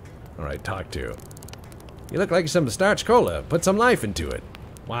 Alright, talk to. You look like some Starch Cola, put some life into it.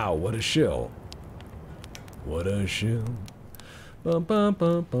 Wow, what a shill. What a shill. Bum, bum,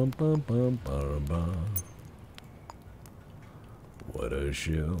 bum, bum, bum, bum, bum, bum. What a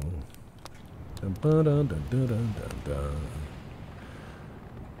show. Dun, dun, dun, dun, dun, dun, dun.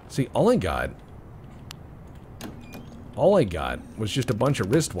 See, all I got was just a bunch of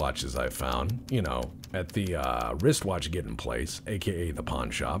wristwatches I found, you know, at the wristwatch getting place, aka the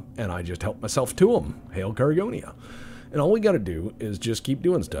pawn shop, and I just helped myself to them. Hail Cargonia. And all we got to do is just keep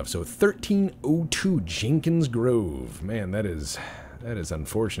doing stuff. So 1302 Jenkins Grove. Man, that is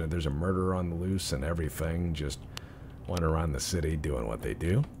unfortunate. There's a murderer on the loose and everything. Just wandering around the city doing what they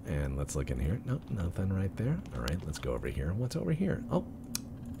do. And let's look in here. Nope, nothing right there. All right, let's go over here. What's over here? Oh.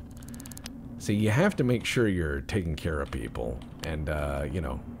 See, you have to make sure you're taking care of people. And, you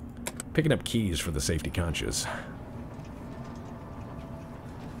know, picking up keys for the safety conscious.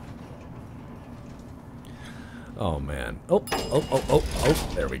 Oh, man. Oh,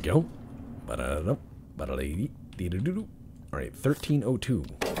 there we go. All right, 1302.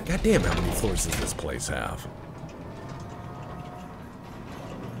 Goddamn, how many floors does this place have?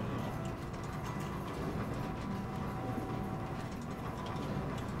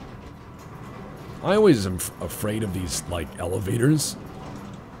 I always am afraid of these, like, elevators.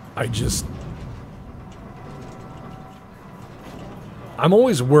 I'm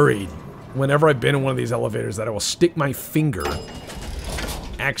always worried whenever I've been in one of these elevators that I will stick my finger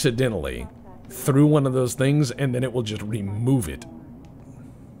accidentally through one of those things and then it will just remove it.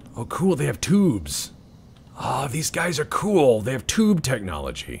 Oh, cool, they have tubes. Oh, these guys are cool. They have tube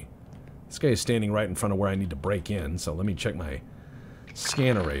technology. This guy is standing right in front of where I need to break in, so let me check my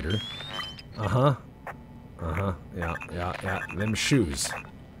scannerator. Uh-huh. Uh-huh. Yeah. Them shoes.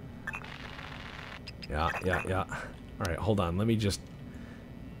 Yeah. Alright, hold on. Let me just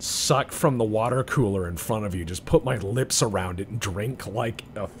suck from the water cooler in front of you. Just put my lips around it and drink like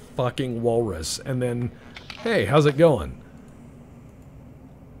a fucking walrus. And then, hey, how's it going?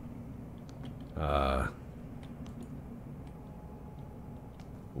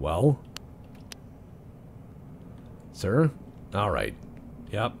 Well? Sir? Alright.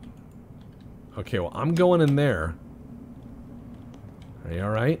 Yep. Okay, well, I'm going in there. Are you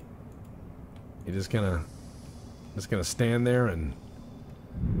alright? You just gonna stand there and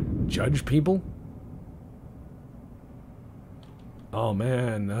judge people? Oh,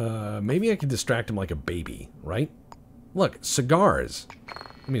 man, maybe I could distract him like a baby, right? Look, cigars.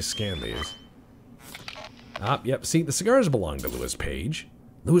 Let me scan these. Yep, see, the cigars belong to Louis Page.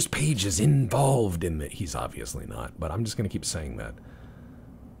 Louis Page is involved in the... He's obviously not, but I'm just gonna keep saying that.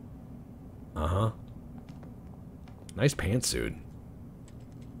 Uh-huh. Nice pantsuit.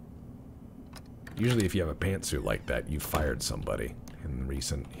 Usually if you have a pantsuit like that, you fired somebody in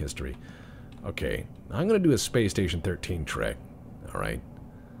recent history. Okay, I'm gonna do a Space Station 13 trick. Alright.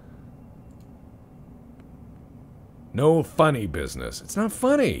 No funny business. It's not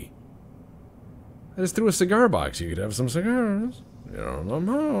funny. I just threw a cigar box. You could have some cigars. You don't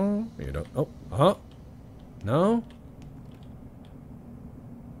know. You don't... Oh, no?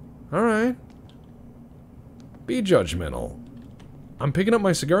 Alright. Be judgmental. I'm picking up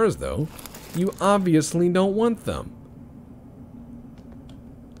my cigars, though. You obviously don't want them.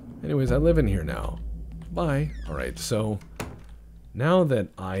 Anyways, I live in here now. Bye. Alright, so... now that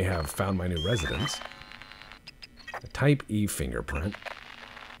I have found my new residence... a Type E fingerprint.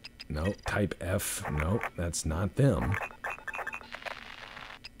 No, Type F. Nope, that's not them.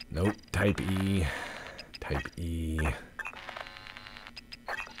 Nope, Type E. Type E.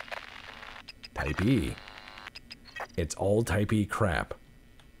 Type E. It's all Type E crap.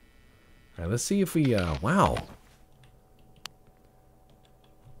 Alright, let's see if we, wow.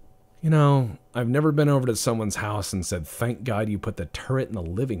 You know, I've never been over to someone's house and said, thank God you put the turret in the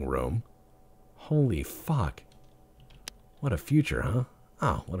living room. Holy fuck. What a future, huh?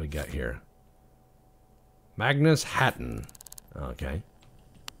 Oh, what do we got here? Magnus Hatton. Okay.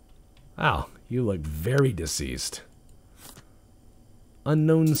 Wow, you look very deceased.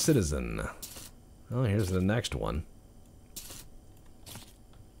 Unknown citizen. Oh, here's the next one.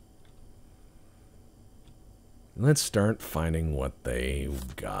 Let's start finding what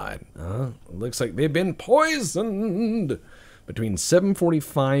they've got. Looks like they've been poisoned between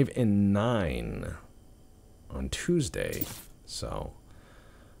 7:45 and 9 on Tuesday. So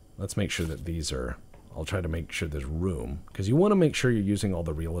let's make sure that these are... I'll try to make sure there's room. Because you want to make sure you're using all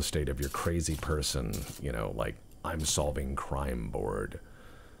the real estate of your crazy person, you know, like I'm solving crime board.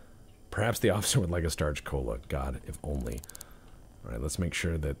 Perhaps the officer would like a starch cola. God, if only. All right, let's make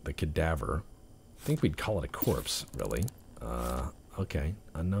sure that the cadaver... I think we'd call it a corpse, really. Okay.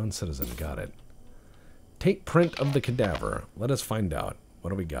 Unknown citizen. Got it. Take print of the cadaver. Let us find out.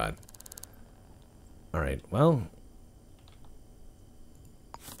 What do we got? Alright, well...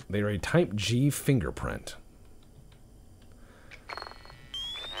 they're a Type G fingerprint.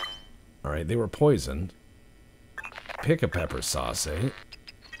 Alright, they were poisoned. Pick a pepper sauce, eh?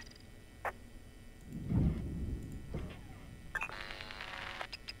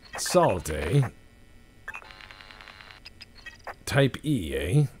 Salt, eh? Type E,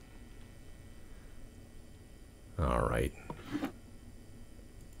 eh? Alright.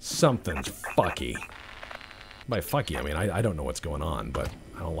 Something's fucky. By fucky, I mean, I don't know what's going on, but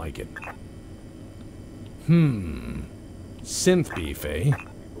I don't like it. Synth beef, eh?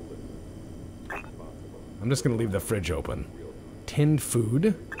 I'm just gonna leave the fridge open. Tinned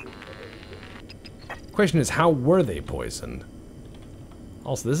food? Question is, how were they poisoned?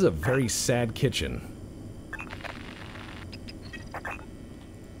 Also, this is a very sad kitchen.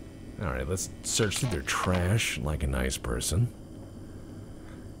 Alright, let's search through their trash like a nice person.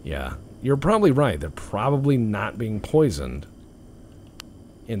 Yeah, you're probably right. They're probably not being poisoned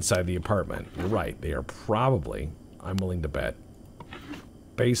inside the apartment. You're right. They are probably, I'm willing to bet,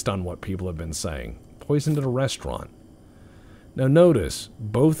 based on what people have been saying, poisoned at a restaurant. Now notice,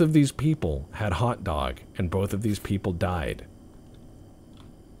 both of these people had hot dog, and both of these people died.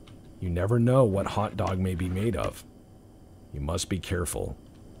 You never know what hot dog may be made of. You must be careful.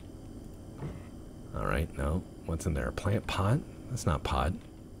 Alright, no. What's in there? Plant pot? That's not pot.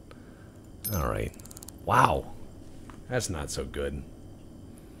 Alright. Wow. That's not so good.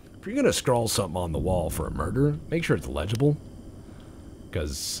 If you're gonna scrawl something on the wall for a murder, make sure it's legible.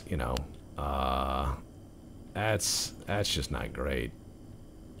 Because, you know, that's just not great.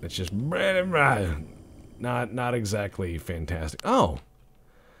 It's just not exactly fantastic. Oh.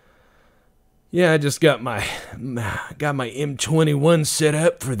 Yeah, I just got my M21 set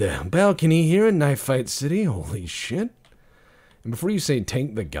up for the balcony here in Knife Fight City. Holy shit. And before you say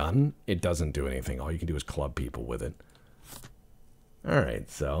take the gun, it doesn't do anything. All you can do is club people with it.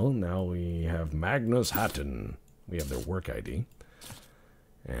 Alright, so now we have Magnus Hatton. We have their work ID.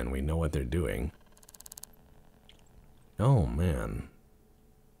 And we know what they're doing. Oh, man.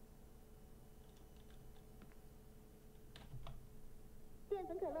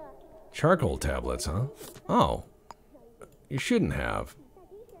 Charcoal tablets, huh? Oh. You shouldn't have.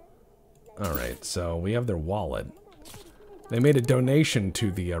 Alright, so we have their wallet. They made a donation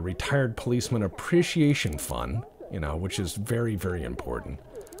to the Retired Policeman Appreciation Fund, you know, which is very, very important.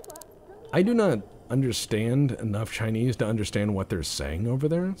 I do not understand enough Chinese to understand what they're saying over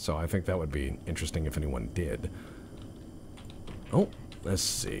there, so I think that would be interesting if anyone did. Oh, let's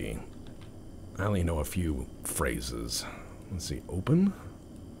see. I only know a few phrases. Let's see, open?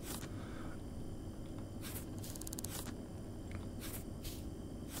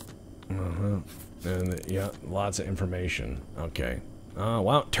 And yeah, lots of information. Okay.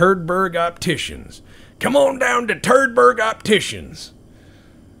 Wow, Turdberg Opticians. Come on down to Turdberg Opticians.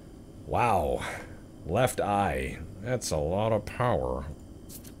 Wow. Left eye. That's a lot of power.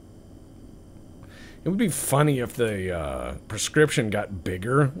 It would be funny if the prescription got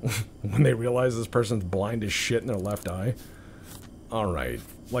bigger when they realize this person's blind as shit in their left eye. Alright.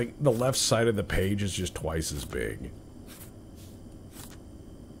 Like, the left side of the page is just twice as big.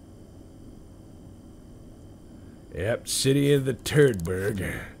 Yep, City of the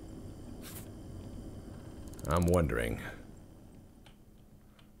Turdberg. I'm wondering.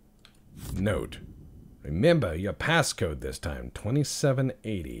 Note. Remember your passcode this time.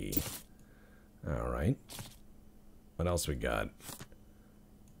 2780. Alright. What else we got?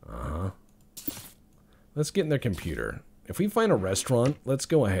 Let's get in their computer. If we find a restaurant, let's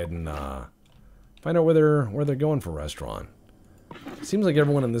go ahead and find out where they're going for a restaurant. Seems like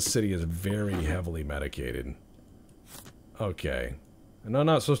everyone in this city is very heavily medicated. Okay. And I'm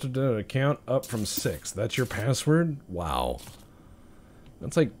not supposed to do an account up from 6. That's your password? Wow.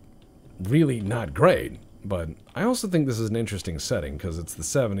 That's like really not great. But I also think this is an interesting setting because it's the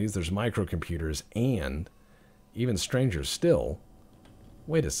 70s, there's microcomputers, and even stranger still.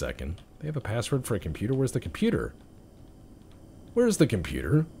 Wait a second. They have a password for a computer? Where's the computer? Where's the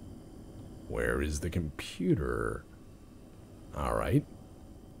computer? Where is the computer? Alright.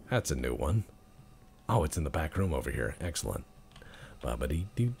 That's a new one. Oh, it's in the back room over here. Excellent.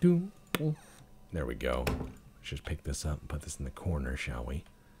 Ba-ba-dee-doo-doo. There we go. Let's just pick this up and put this in the corner, shall we?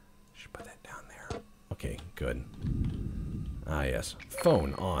 Should put that down there. Okay, good. Ah, yes.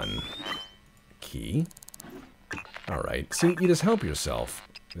 Phone on. Key. Alright. See, you just help yourself.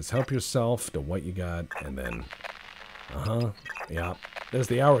 Just help yourself to what you got, and then... Yeah. There's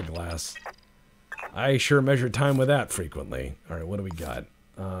the hourglass. I sure measure time with that frequently. Alright, what do we got?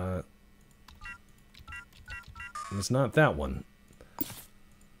 It's not that one.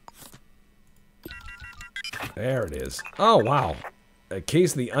 There it is. Oh, wow. A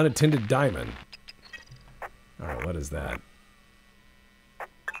case of the unattended diamond. Alright, what is that?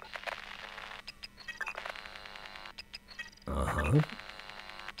 Uh-huh.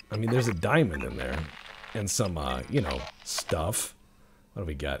 I mean, there's a diamond in there. And some, you know, stuff. What do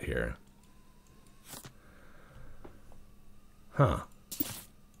we got here? Huh.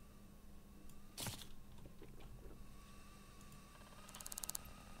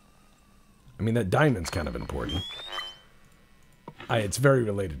 I mean, that diamond's kind of important. It's very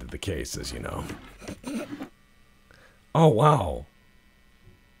related to the case, as you know. Oh, wow.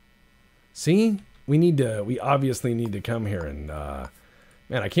 See? We obviously need to come here and,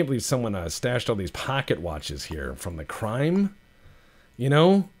 man, I can't believe someone stashed all these pocket watches here from the crime. You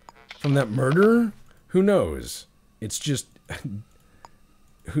know? From that murder? Who knows? It's just...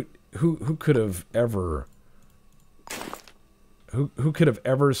 Who could have ever... Who could have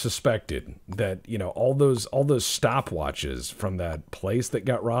ever suspected that, you know, all those stopwatches from that place that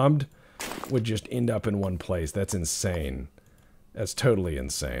got robbed would just end up in one place? That's insane. That's totally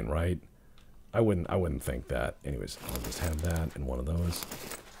insane, right? I wouldn't think that. Anyways, I'll just have that in one of those.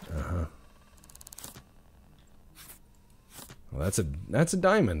 Uh-huh. Well, that's a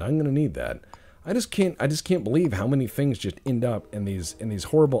diamond. I'm gonna need that. I just can't believe how many things just end up in these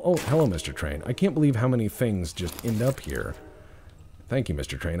horrible... Oh, hello, Mr. Train. I can't believe how many things just end up here. Thank you,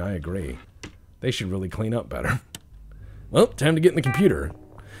 Mr. Train. I agree. They should really clean up better. Well, time to get in the computer.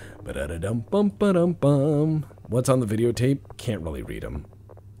 Ba-da-da-dum-bum-ba-dum-bum. What's on the videotape? Can't really read them,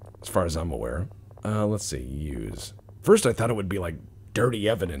 as far as I'm aware. Let's see. Use. First, I thought it would be like dirty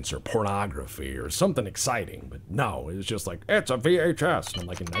evidence or pornography or something exciting, but no, it was just like, it's a VHS. And I'm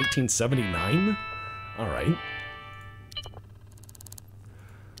like, in 1979? All right.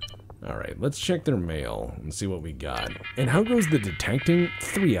 All right, let's check their mail and see what we got. And how goes the detecting?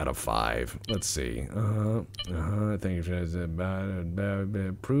 3 out of 5. Let's see. Thank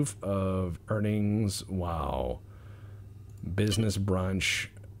you. Proof of earnings. Wow. Business brunch.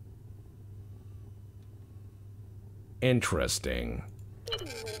 Interesting.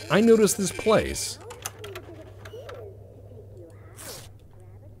 I noticed this place.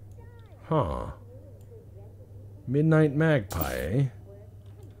 Huh. Midnight Magpie, eh?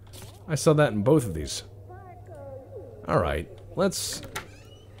 I saw that in both of these. Alright, let's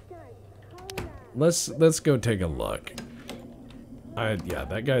go take a look. Yeah,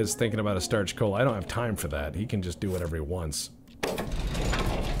 that guy's thinking about a starch cola. I don't have time for that. He can just do whatever he wants.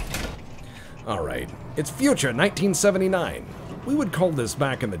 Alright, it's future 1979. We would call this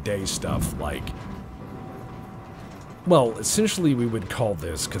back in the day stuff like... Well, essentially we would call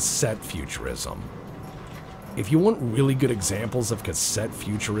this cassette futurism. If you want really good examples of cassette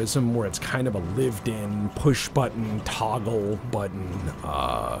futurism, where it's kind of a lived-in, push-button, toggle-button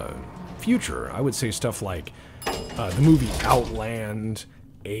future, I would say stuff like the movie Outland,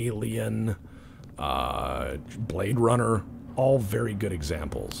 Alien, Blade Runner, all very good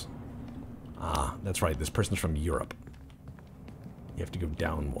examples. Ah, that's right, this person's from Europe. You have to go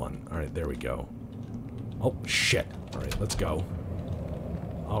down one. Alright, there we go. Oh, shit. Alright, let's go.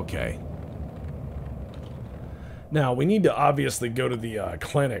 Okay. Now, we need to obviously go to the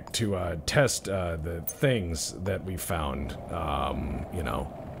clinic to test the things that we found, you know.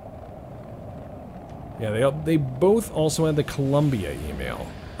 Yeah, they both also had the Columbia email.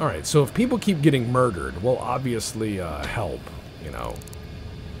 Alright, so if people keep getting murdered, we'll obviously help, you know.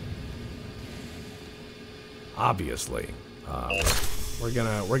 Obviously. We're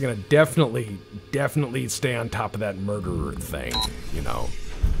gonna definitely stay on top of that murderer thing, you know.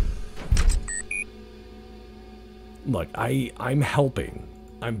 Look, I'm helping.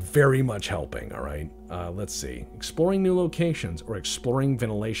 I'm very much helping, alright? Let's see. Exploring new locations or exploring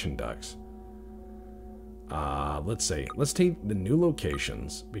ventilation ducts. Let's see. Let's take the new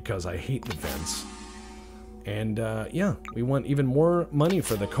locations because I hate the vents. And, yeah, we want even more money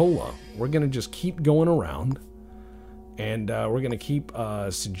for the cola. We're gonna just keep going around. And, we're gonna keep,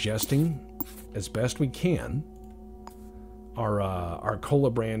 suggesting as best we can our cola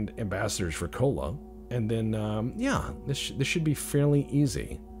brand ambassadors for cola. And then, yeah, this should be fairly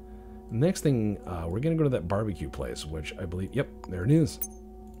easy. Next thing, we're gonna go to that barbecue place, which I believe, yep, there it is.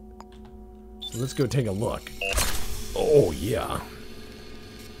 So let's go take a look. Oh, yeah.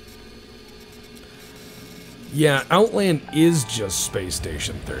 Yeah, Outland is just Space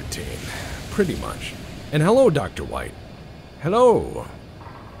Station 13. Pretty much. And hello, Dr. White. Hello.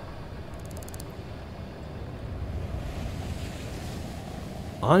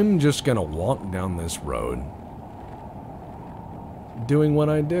 I'm just gonna walk down this road, doing what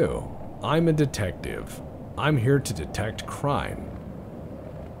I do. I'm a detective. I'm here to detect crime.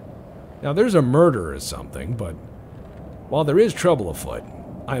 Now, there's a murder or something, but while there is trouble afoot,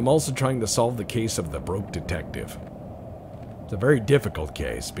 I am also trying to solve the case of the broke detective. It's a very difficult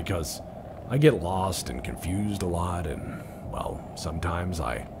case because I get lost and confused a lot, and, well, sometimes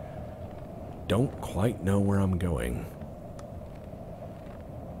I don't quite know where I'm going.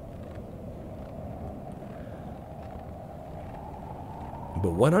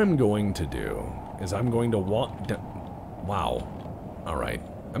 But what I'm going to do is I'm going to walk down... Wow. Alright.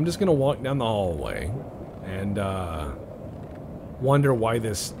 I'm just going to walk down the hallway and, wonder why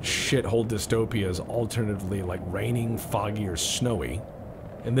this shithole dystopia is alternatively like raining, foggy, or snowy.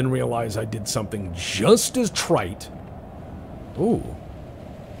 And then realize I did something just as trite. Ooh.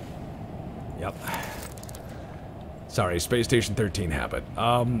 Yep. Sorry, Space Station 13 habit.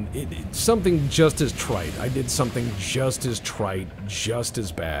 It's something just as trite. I did something just as trite, just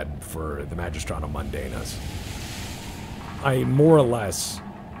as bad for the Magistrata Mundanus. I more or less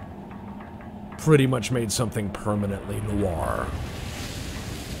pretty much made something permanently noir.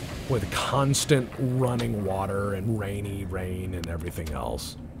 With constant running water and rainy rain and everything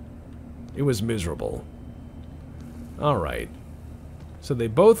else. It was miserable. Alright. So they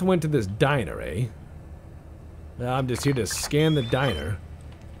both went to this diner, eh? I'm just here to scan the diner.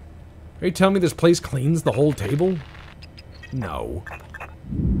 Are you telling me this place cleans the whole table? No.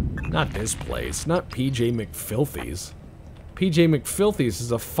 Not this place. Not PJ McFilthy's. PJ McFilthy's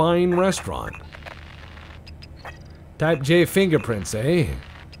is a fine restaurant. Type J fingerprints, eh?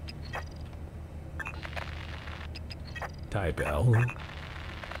 Type L.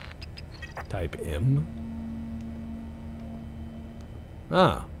 Type M.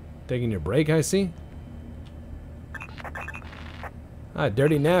 Ah, taking your break, I see. Ah,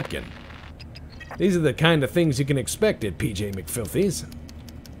 dirty napkin. These are the kind of things you can expect at PJ McFilthy's.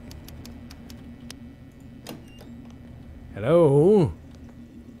 Hello?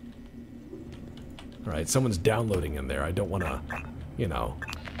 Alright, someone's downloading in there. I don't want to, you know,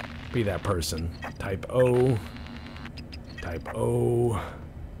 be that person. Type O. Type O.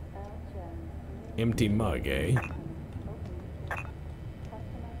 Empty mug, eh?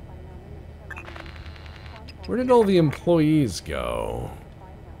 Where did all the employees go?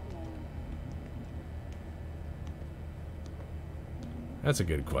 That's a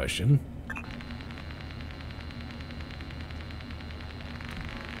good question.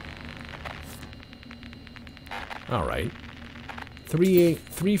 All right.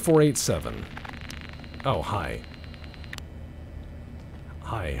 3487. Oh, hi.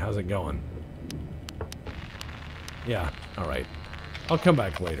 Hi, how's it going? Yeah, all right. I'll come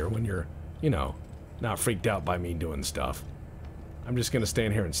back later when you're, you know, not freaked out by me doing stuff. I'm just gonna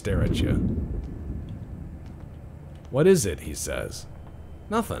stand here and stare at you. What is it, he says.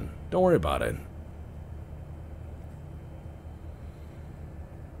 Nothing. Don't worry about it.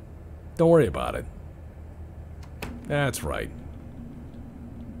 Don't worry about it. That's right.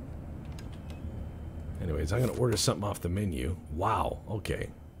 Anyways, I'm gonna order something off the menu. Wow, okay.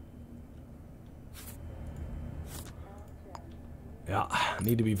 Yeah, I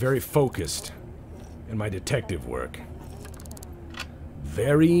need to be very focused in my detective work.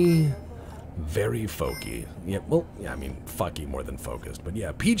 Very, very folky. Yeah, well, yeah, I mean, fucky more than focused. But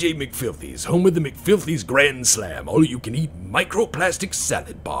yeah, PJ McFilthy's, home of the McFilthy's Grand Slam. All-you-can-eat microplastic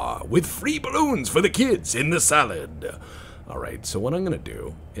salad bar with free balloons for the kids in the salad. Alright, so what I'm going to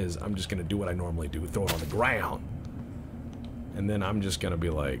do is I'm just going to do what I normally do, throw it on the ground. And then I'm just going to be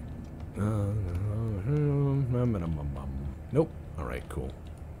like... Nope. Alright, cool.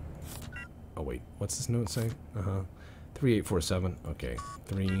 Oh, wait. What's this note say? 3847. Okay.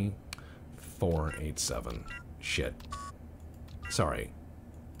 3487. Shit. Sorry.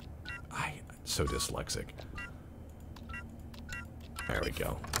 I'm so dyslexic. There we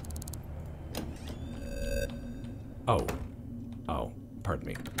go. Oh. Oh. Pardon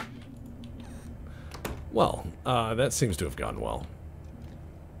me. Well, that seems to have gone well.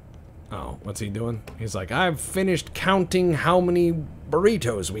 Oh, what's he doing? He's like, I've finished counting how many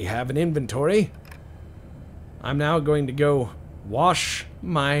burritos we have in inventory. I'm now going to go wash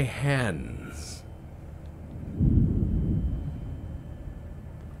my hands.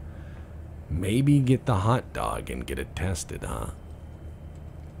 Maybe get the hot dog and get it tested, huh?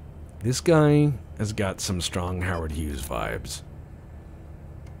 This guy has got some strong Howard Hughes vibes.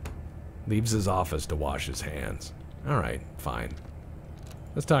 Leaves his office to wash his hands. Alright, fine.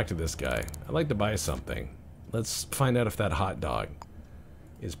 Let's talk to this guy. I'd like to buy something. Let's find out if that hot dog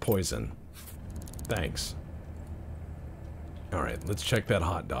is poison. Thanks. Alright, let's check that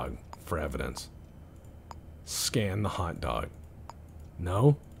hot dog for evidence. Scan the hot dog.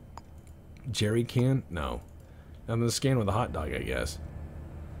 No? Jerry can? No. I'm gonna scan with a hot dog, I guess.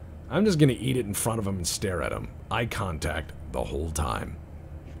 I'm just gonna eat it in front of him and stare at him. Eye contact the whole time.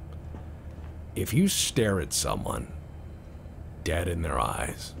 If you stare at someone dead in their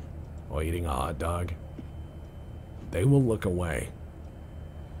eyes while eating a hot dog, They will look away.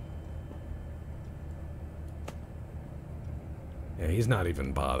 Yeah, he's not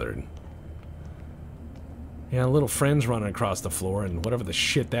even bothered. Yeah, little friends running across the floor and whatever the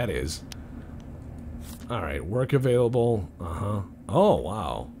shit that is. Alright, work available. Uh-huh. Oh,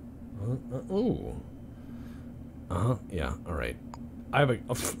 wow. Ooh. Uh-huh, yeah, alright. I have a...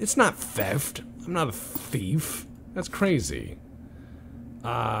 It's not theft. I'm not a thief. That's crazy.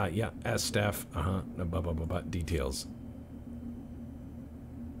 Yeah, as staff. Uh-huh. Details.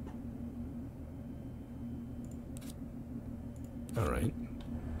 Alright.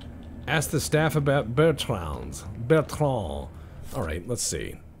 Ask the staff about Bertrand. Alright, let's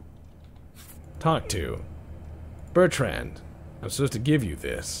see. Talk to. Bertrand. I'm supposed to give you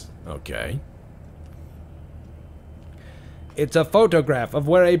this. Okay. It's a photograph of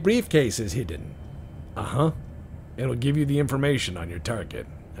where a briefcase is hidden. Uh-huh. It'll give you the information on your target.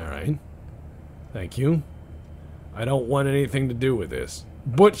 Alright. Thank you. I don't want anything to do with this.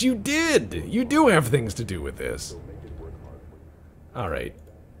 But you did! You do have things to do with this. Alright.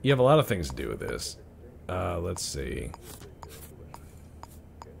 You have a lot of things to do with this. Let's see.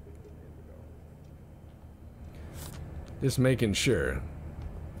 Just making sure.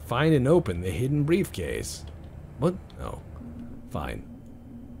 Find and open the hidden briefcase. What? Oh. Fine.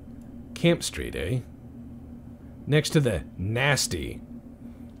 Camp Street, eh? Next to the nasty.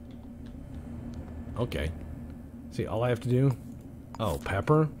 Okay. See, all I have to do? Oh,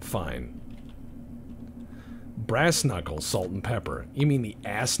 pepper? Fine. Brass knuckle, salt and pepper. You mean the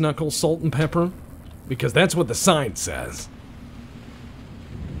ass knuckle, salt and pepper? Because that's what the sign says.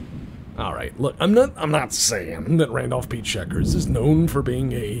 Alright, look, I'm not saying that Randolph P. Checkers is known for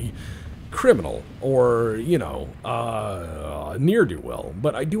being a criminal or, you know, ne'er-do-well,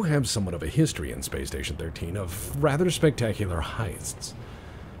 but I do have somewhat of a history in Space Station 13 of rather spectacular heists.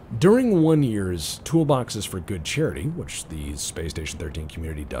 During one year's Toolboxes for Good Charity, which the Space Station 13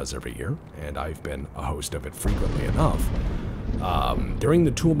 community does every year, and I've been a host of it frequently enough, during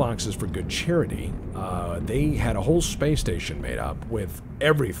the Toolboxes for Good Charity, they had a whole space station made up with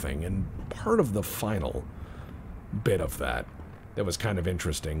everything, and part of the final bit of that was kind of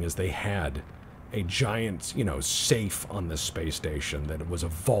interesting is they had a giant, you know, safe on the space station that it was a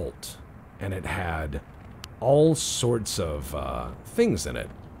vault, and it had all sorts of things in it.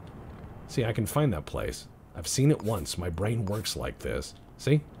 See, I can find that place. I've seen it once. My brain works like this.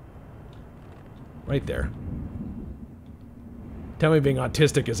 See? Right there. Tell me being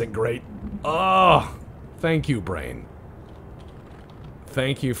autistic isn't great. Oh! Thank you, brain.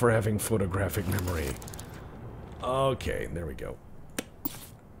 Thank you for having photographic memory. Okay, there we go.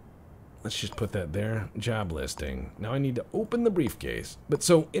 Let's just put that there. Job listing. Now I need to open the briefcase. But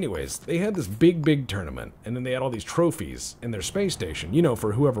so, anyways, they had this big tournament, and then they had all these trophies in their space station, you know,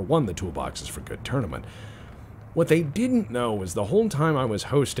 for whoever won the Toolboxes for Good tournament. What they didn't know is the whole time I was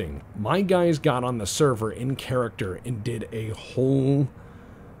hosting, my guys got on the server in character and did a whole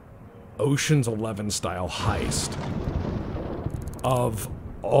Ocean's 11 style heist of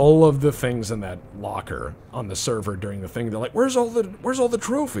all of the things in that locker on the server during the thing. They're like, where's all the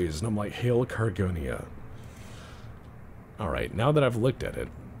trophies? And I'm like, Hail Cargonia. Alright, now that I've looked at it,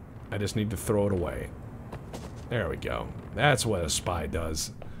 I just need to throw it away. There we go. That's what a spy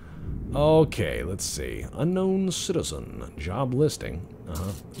does. Okay, let's see. Unknown citizen. Job listing.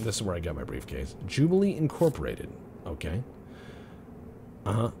 This is where I got my briefcase. Jubilee Incorporated. Okay.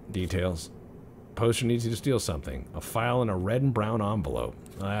 Details. Poster needs you to steal something. A file in a red and brown envelope.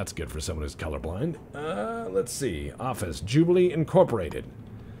 That's good for someone who's colorblind. Let's see. Office. Jubilee Incorporated.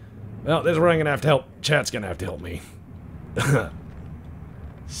 Well, this is where I'm going to have to help. Chat's going to have to help me.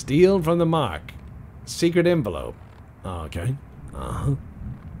 Steal from the mark. Secret envelope. Okay.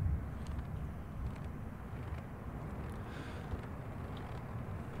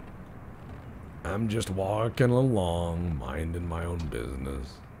 I'm just walking along, minding my own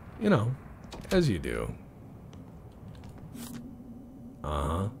business. You know, as you do.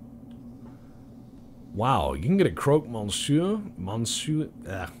 Wow, you can get a croque monsieur? Monsieur?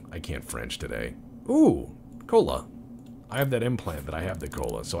 I can't French today. Ooh, cola. I have that implant that I have the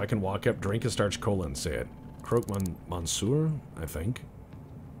cola, so I can walk up, drink a starch cola, and say it. Croque monsieur, I think.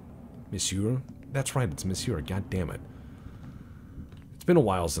 Monsieur? That's right, it's monsieur, god damn it. It's been a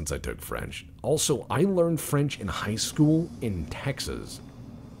while since I took French. Also, I learned French in high school in Texas.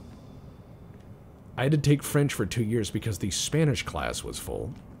 I had to take French for 2 years because the Spanish class was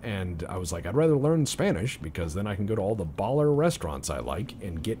full. And I was like, I'd rather learn Spanish because then I can go to all the baller restaurants I like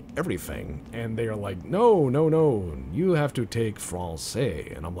and get everything. And they are like, no, you have to take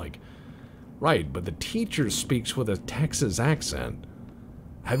Francais. And I'm like, right, but the teacher speaks with a Texas accent.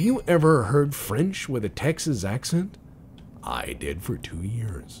 Have you ever heard French with a Texas accent? I did for 2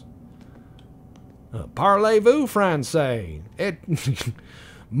 years. Parlez-vous français? It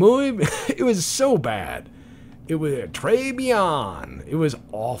was so bad. It was très bien. It was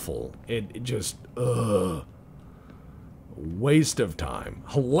awful. It just, waste of time.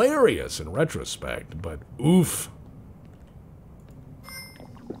 Hilarious in retrospect, but oof.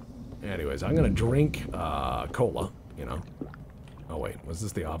 Anyways, I'm gonna drink cola, you know. Oh wait, was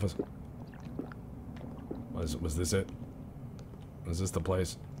this the office? Was this it? Was this the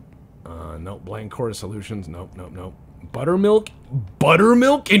place? Nope. Blancor Solutions. Nope, nope, nope. Buttermilk?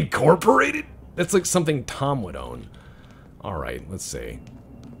 Buttermilk Incorporated? That's like something Tom would own. Alright, let's see.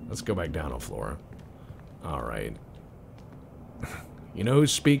 Let's go back down a floor. Alright. You know who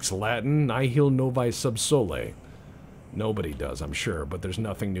speaks Latin? Nihil novae sub sole. Nobody does, I'm sure, but there's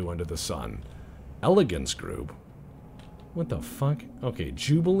nothing new under the sun. Elegance Group? What the fuck? Okay,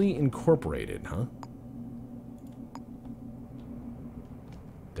 Jubilee Incorporated, huh?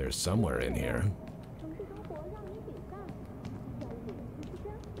 There's somewhere in here.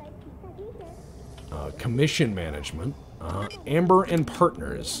 Commission management. Amber and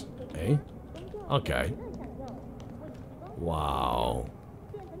Partners. Eh? Okay. Wow.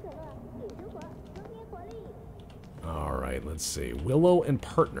 Alright, let's see. Willow and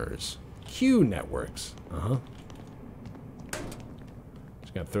Partners. Q Networks.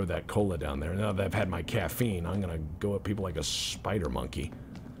 Just gotta throw that cola down there. Now that I've had my caffeine, I'm gonna go at people like a spider monkey.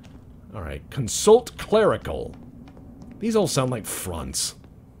 Alright, Consult Clerical. These all sound like fronts.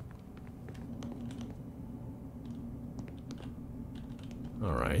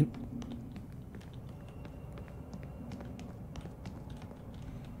 Alright.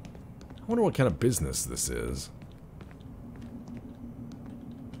 I wonder what kind of business this is.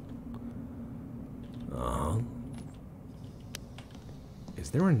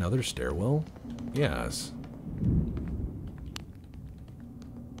 Is there another stairwell? Yes.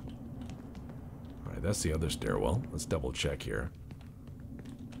 Alright, that's the other stairwell. Let's double check here.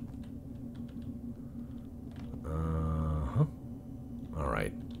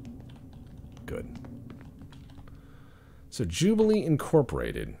 Alright. Good. So, Jubilee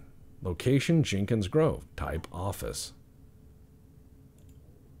Incorporated. Location, Jenkins Grove. Type, office.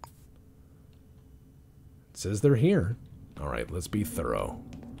 It says they're here. Alright, let's be thorough.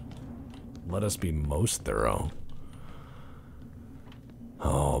 Let us be most thorough.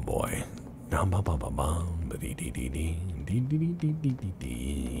 Oh boy.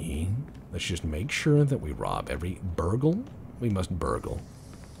 Let's just make sure that we rob every burgle. We must burgle.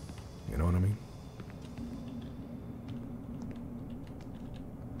 You know what I mean?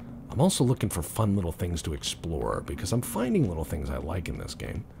 I'm also looking for fun little things to explore, because I'm finding little things I like in this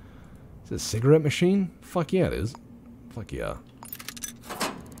game. Is it a cigarette machine? Fuck yeah, it is. Fuck yeah.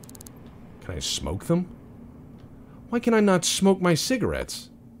 Can I smoke them? Why can I not smoke my cigarettes?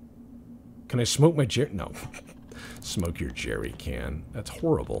 Can I smoke my No. Smoke your jerry can. That's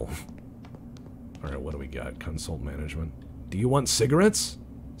horrible. Alright, what do we got? Consult management. Do you want cigarettes?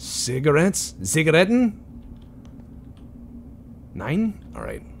 Cigarettes? Zigaretten? 9?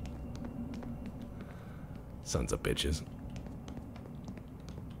 Alright. Sons of bitches.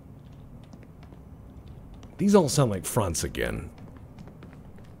 These all sound like fronts again.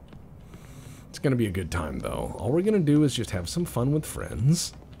 It's gonna be a good time, though. All we're gonna do is just have some fun with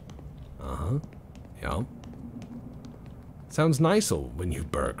friends. Yeah. Sounds nice when you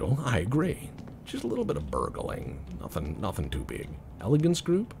burgle. I agree. Just a little bit of burgling. Nothing too big. Elegance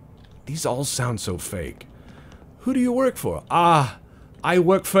Group? These all sound so fake. Who do you work for? Ah, I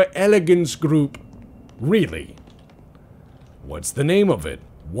work for Elegance Group. Really? What's the name of it?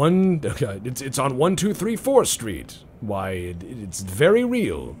 It's on 1234 Street. Why, it's very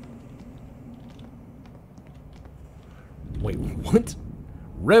real. Wait, what?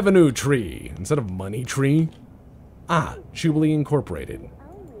 Revenue Tree instead of Money Tree? Ah, Jubilee Incorporated.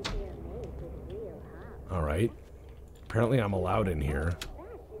 Alright. Apparently I'm allowed in here.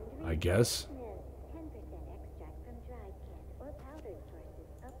 I guess.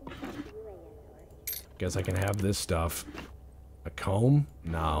 Guess I can have this stuff. A comb?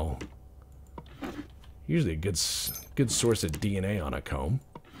 No. Usually a good source of DNA on a comb.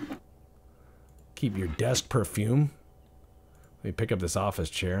 Keep your desk perfume. Let me pick up this office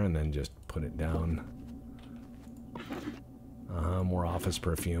chair and then just put it down. More office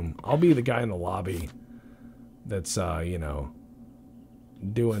perfume. I'll be the guy in the lobby that's, you know,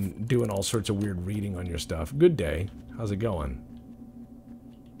 doing all sorts of weird reading on your stuff. Good day. How's it going?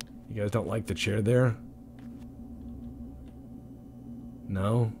 You guys don't like the chair there?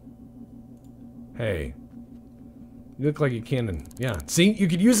 No? Hey. You look like you can. Yeah. See? You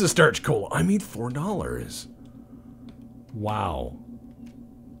could use the starch cola. I made $4. Wow.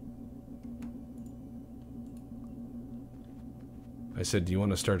 I said, do you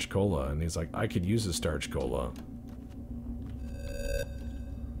want a starch cola? And he's like, I could use a starch cola.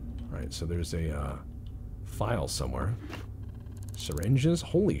 Alright, so there's a file somewhere. Syringes?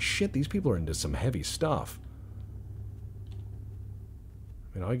 Holy shit, these people are into some heavy stuff.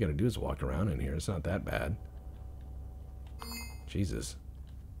 I mean, all you gotta do is walk around in here. It's not that bad. Jesus.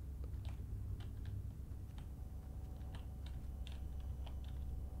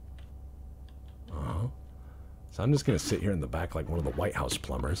 Uh-huh. So I'm just gonna sit here in the back like one of the White House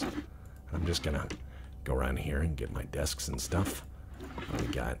plumbers. I'm just gonna go around here and get my desks and stuff. What do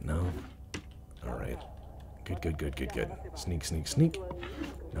we got? No? Alright. Good, good, good, good, good. Sneak, sneak, sneak.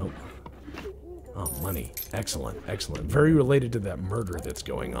 Nope. Oh, money. Excellent, excellent. Very related to that murder that's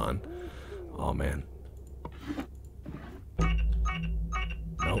going on. Oh, man.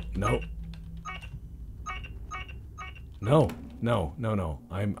 Nope, nope. No, no, no, no.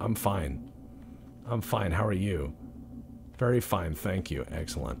 I'm fine. I'm fine. How are you? Very fine, thank you.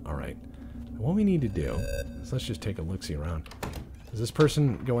 Excellent. Alright. What we need to do is let's just take a look-see around. Does this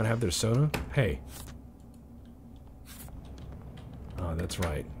person go and have their soda? Hey. Oh, that's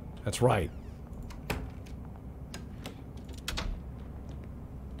right. That's right.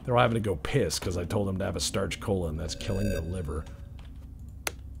 They're all having to go piss because I told them to have a starch cola and that's killing their liver.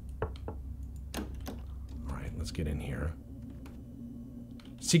 Alright, let's get in here.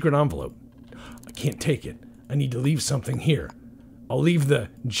 Secret envelope. I can't take it. I need to leave something here. I'll leave the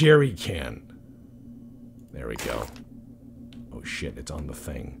jerry can. There we go. Oh shit, it's on the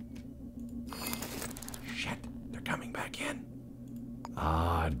thing. Shit, they're coming back in.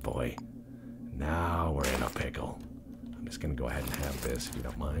 Odd boy. Now we're in a pickle. I'm just gonna go ahead and have this, if you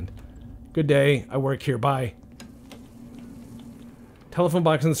don't mind. Good day, I work here, bye. Telephone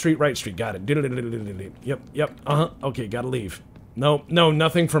box on the street, right street, got it. Yep, yep, okay, gotta leave. No, no,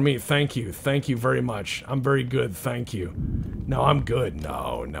 nothing for me, thank you very much. I'm very good, thank you. No, I'm good,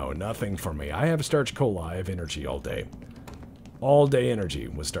 no, no, nothing for me. I have starch cola, I have energy all day. All day energy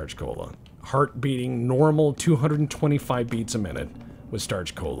with starch cola. Heart beating, normal 225 beats a minute with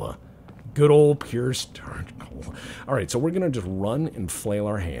starch cola. Good old pure starch cola. Alright, so we're gonna just run and flail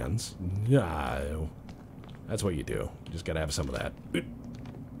our hands. No. That's what you do. You just gotta have some of that.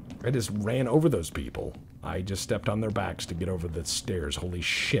 I just ran over those people. I just stepped on their backs to get over the stairs. Holy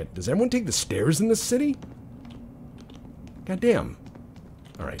shit. Does everyone take the stairs in this city? Goddamn.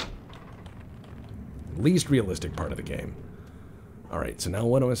 Alright. Least realistic part of the game. Alright, so now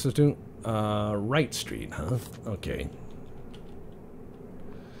what am I supposed to do? Right street, huh? Okay.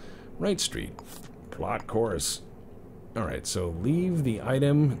 Right street. Plot course. Alright, so leave the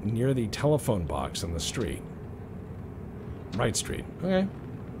item near the telephone box on the street. Right street. Okay.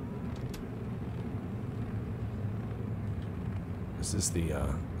 Is this the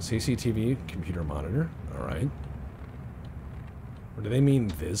CCTV computer monitor? Alright. Or do they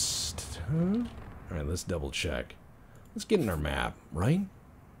mean this? Huh? Alright, let's double check. Let's get in our map, right?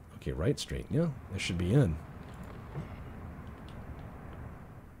 Okay, right street. Yeah, this should be in.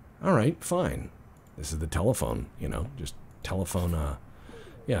 Alright, fine. This is the telephone, you know, just telephone,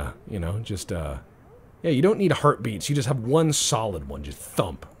 yeah, you know, just, yeah, you don't need heartbeats. You just have one solid one, just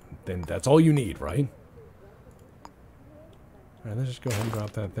thump. Then that's all you need, right? Alright, let's just go ahead and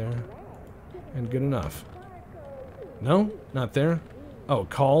drop that there. And good enough. No? Not there? Oh,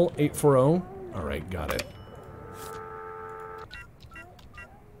 call 840? Alright, got it.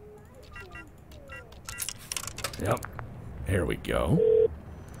 Yep. Here we go.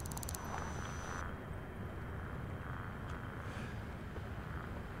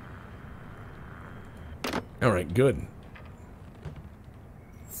 Alright, good.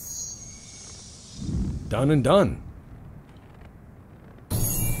 Done and done.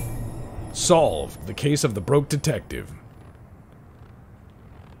 Solved. The case of the broke detective.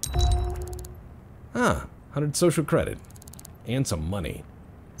 Ah, 100 social credit. And some money.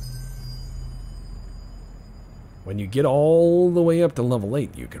 When you get all the way up to level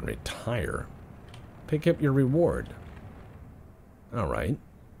 8, you can retire. Pick up your reward. Alright.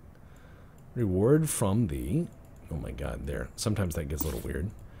 Reward from the... Oh my god, there. Sometimes that gets a little weird.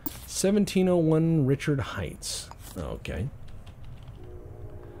 1701 Richard Heights. Okay.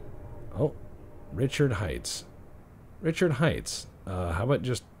 Oh. Richard Heights. Richard Heights. How about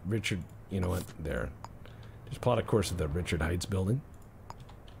just Richard... You know what? There. Just plot a course of the Richard Heights building.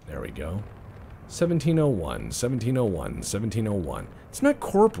 There we go. 1701, 1701, 1701. It's not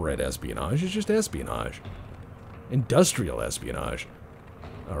corporate espionage, it's just espionage. Industrial espionage.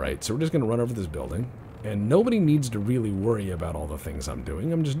 Alright, so we're just going to run over this building. And nobody needs to really worry about all the things I'm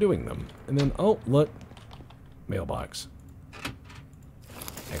doing. I'm just doing them. And then, oh, look. Mailbox.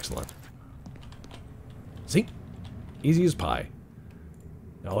 Excellent. See? Easy as pie.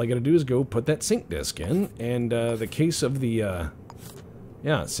 All I gotta do is go put that sync disk in, and the case of the,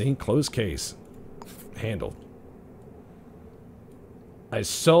 yeah, see? Closed case. Handled. I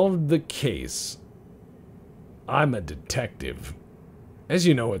solved the case. I'm a detective. As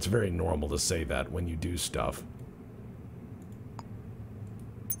you know, it's very normal to say that when you do stuff.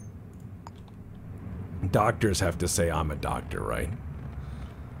 Doctors have to say I'm a doctor, right?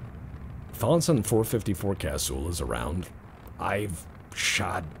 Thonson 454 Cazul is around. I've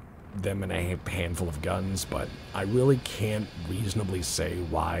shot them in a handful of guns, but I really can't reasonably say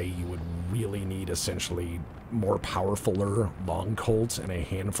why you would really need essentially more powerfuler long Colts and a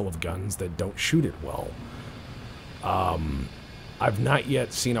handful of guns that don't shoot it well. I've not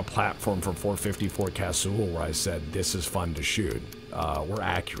yet seen a platform for 454 Cazul where I said this is fun to shoot, or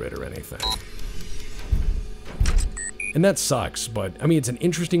accurate or anything. And that sucks, but I mean it's an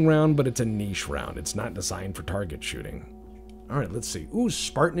interesting round, but it's a niche round. It's not designed for target shooting. Alright, let's see. Ooh,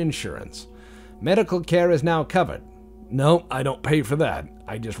 Spartan Insurance. Medical care is now covered. No, I don't pay for that.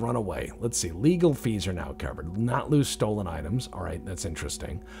 I just run away. Let's see. Legal fees are now covered. Not lose stolen items. Alright, that's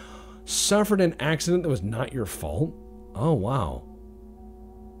interesting. Suffered an accident that was not your fault. Oh, wow.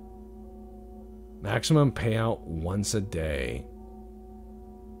 Maximum payout once a day.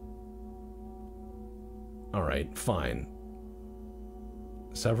 Alright, fine.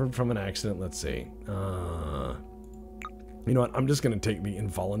 Suffered from an accident, let's see. You know what, I'm just gonna take the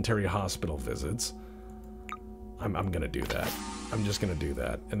involuntary hospital visits. I'm gonna do that. I'm just gonna do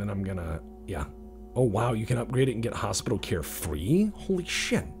that. And then I'm gonna, yeah. Oh wow, you can upgrade it and get hospital care free? Holy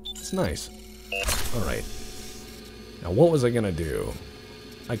shit, that's nice. Alright. Now what was I gonna do?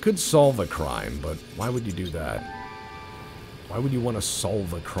 I could solve a crime, but why would you do that? Why would you want to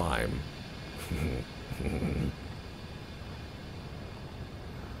solve a crime?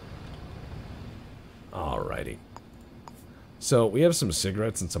 Alrighty. So we have some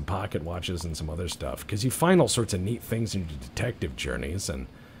cigarettes and some pocket watches and some other stuff, because you find all sorts of neat things in your detective journeys, and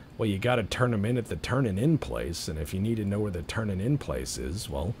well, you got to turn them in at the turning in place, and if you need to know where the turning in place is,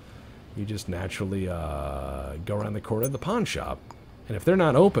 well, you just naturally go around the corner of the pawn shop, and if they're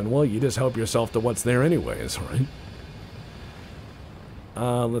not open, well, you just help yourself to what's there anyways, right?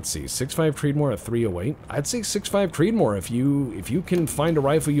 Let's see, 6.5 Creedmoor at 308. I'd say 6.5 Creedmoor if you can find a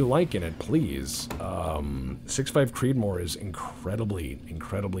rifle you like in it, please. 6.5 Creedmoor is incredibly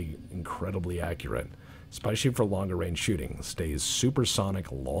accurate, especially for longer range shooting. Stays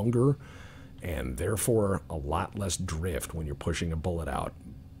supersonic longer, and therefore a lot less drift when you're pushing a bullet out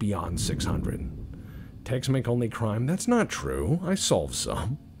beyond 600. Techs make only crime. That's not true. I solved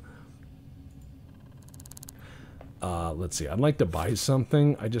some. Let's see. I'd like to buy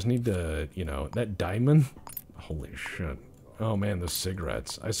something. I just need to, you know, that diamond. Holy shit. Oh man, the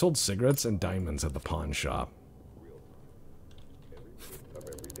cigarettes. I sold cigarettes and diamonds at the pawn shop.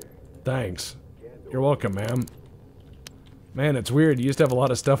 Thanks. You're welcome, ma'am. Man, it's weird. You used to have a lot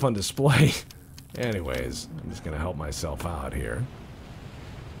of stuff on display. Anyways, I'm just gonna help myself out here.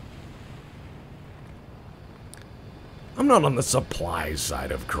 I'm not on the supply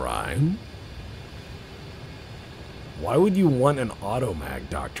side of crime. Why would you want an Automag,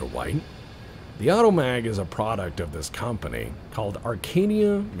 Dr. White? The Automag is a product of this company called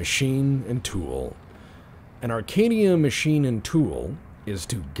Arcadia Machine and Tool. An Arcadia Machine and Tool is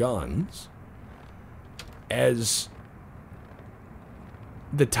to guns as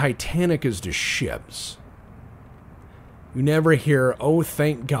the Titanic is to ships. You never hear, oh,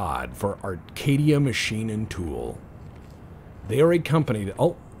 thank God for Arcadia Machine and Tool. They are a company that,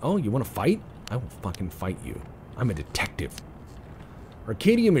 oh, you want to fight? I will fucking fight you. I'm a detective.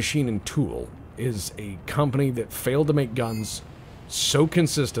 Arcadia Machine and Tool is a company that failed to make guns so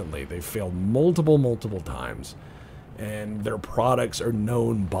consistently. They failed multiple times. And their products are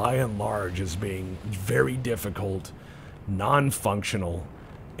known by and large as being very difficult, non-functional.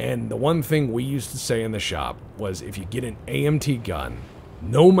 And the one thing we used to say in the shop was if you get an AMT gun,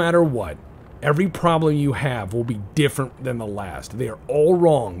 no matter what, every problem you have will be different than the last. They are all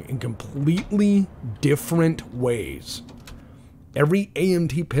wrong in completely different ways. Every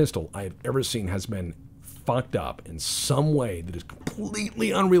AMT pistol I have ever seen has been fucked up in some way that is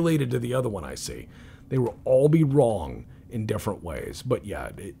completely unrelated to the other one I see. They will all be wrong in different ways. But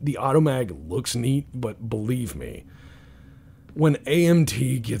yeah, the Automag looks neat, but believe me, when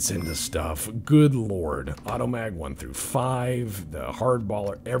AMT gets into stuff, good lord, Automag 1 through 5, the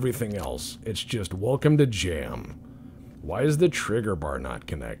hardballer, everything else, it's just welcome to jam. Why is the trigger bar not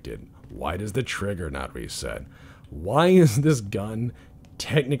connected? Why does the trigger not reset? Why is this gun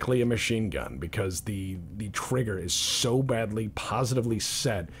technically a machine gun because the trigger is so badly positively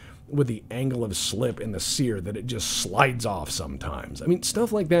set with the angle of slip in the sear that it just slides off sometimes. I mean,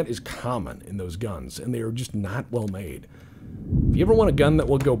 stuff like that is common in those guns, and they are just not well made. If you ever want a gun that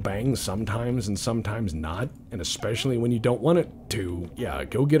will go bang sometimes and sometimes not, and especially when you don't want it to, yeah,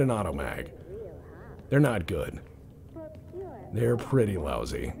 go get an automag. They're not good. They're pretty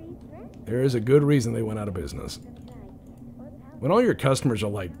lousy. There is a good reason they went out of business. When all your customers are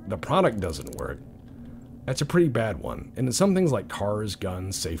like, the product doesn't work, that's a pretty bad one. And in some things like cars,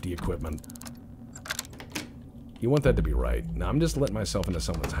 guns, safety equipment, you want that to be right. Now, I'm just letting myself into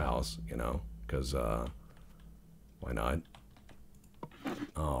someone's house, you know, because, why not?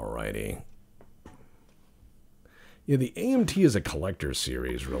 Alrighty. Yeah, the AMT is a collector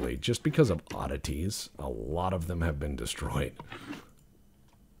series, really, just because of oddities. A lot of them have been destroyed.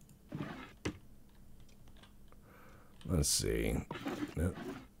 Let's see. No.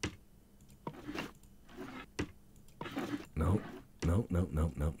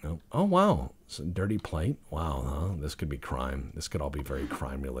 No. Oh, wow. It's a dirty plate. Wow, huh? This could be crime. This could all be very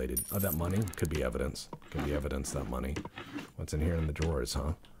crime-related. Oh, that money could be evidence. Could be evidence, that money. What's in here in the drawers,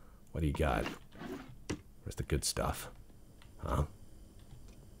 huh? What do you got? Where's the good stuff? Huh?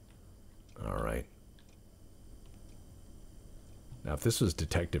 All right. Now, if this was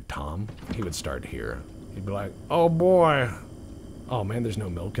Detective Tom, he would start here. He'd be like, oh, boy. Oh, man, there's no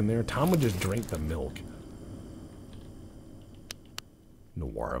milk in there. Tom would just drink the milk.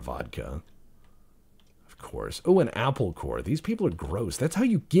 Noir vodka. Of course. Oh, an apple core. These people are gross. That's how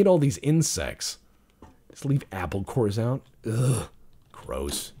you get all these insects. Just leave apple cores out. Ugh.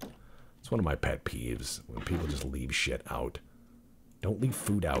 Gross. It's one of my pet peeves, when people just leave shit out. Don't leave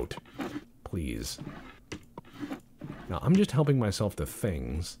food out. Please. Now, I'm just helping myself to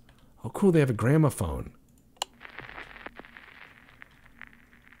things. Oh, cool, they have a gramophone.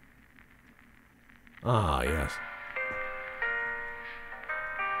 Ah, yes.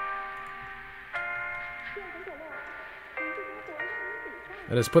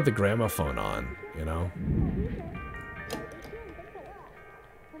 I just put the gramophone on, you know?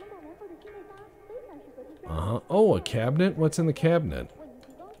 Uh-huh. Oh, a cabinet? What's in the cabinet?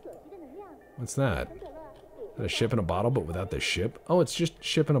 What's that? Is that a ship in a bottle, but without the ship? Oh, it's just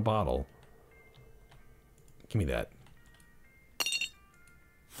ship in a bottle. Give me that.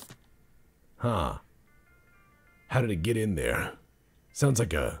 Huh. How did it get in there? Sounds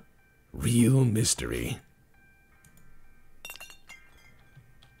like a real mystery.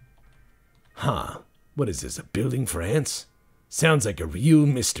 Huh. What is this, a building for ants? Sounds like a real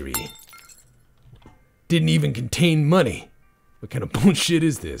mystery. Didn't even contain money. What kind of bullshit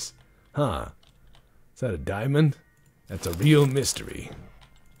is this? Huh. Is that a diamond? That's a real mystery.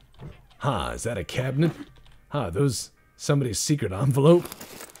 Huh, is that a cabinet? Huh, those somebody's secret envelope?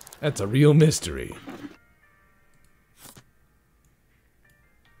 That's a real mystery.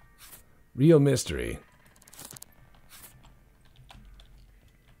 Real mystery.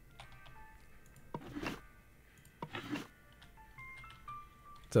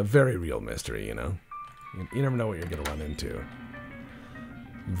 It's a very real mystery, you know? You never know what you're going to run into.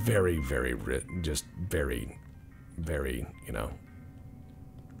 Very, very, just very, very, you know,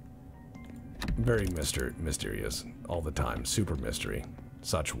 very mysterious all the time. Super mystery.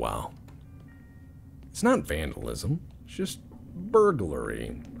 Such wow. It's not vandalism. It's just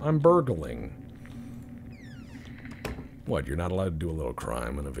burglary. I'm burgling. What, you're not allowed to do a little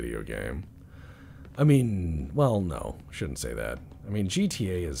crime in a video game? I mean, well, no. Shouldn't say that. I mean,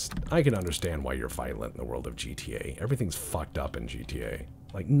 GTA is... I can understand why you're violent in the world of GTA. Everything's fucked up in GTA.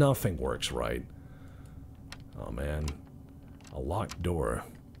 Like, nothing works right. Oh, man. A locked door.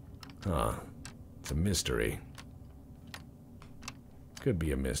 Huh. It's a mystery. Could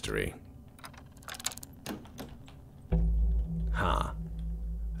be a mystery. Huh.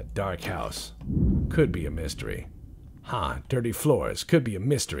 A dark house. Could be a mystery. Huh. Dirty floors. Could be a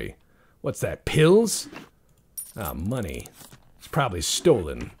mystery. What's that, pills? Ah, money. It's probably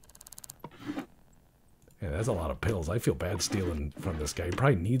stolen. Yeah, that's a lot of pills. I feel bad stealing from this guy. He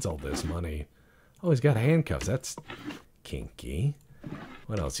probably needs all this money. Oh, he's got handcuffs. That's kinky.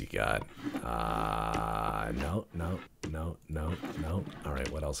 What else you got? No. All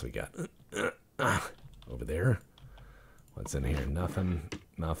right, what else we got? Over there. What's in here? Nothing.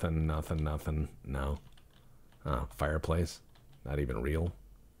 No. Oh, fireplace. Not even real.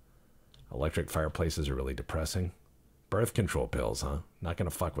 Electric fireplaces are really depressing. Birth control pills, huh? Not gonna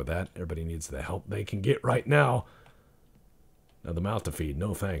fuck with that. Everybody needs the help they can get right now. Now the mouth to feed.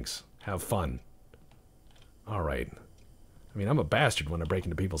 No thanks. Have fun. All right. I mean, I'm a bastard when I break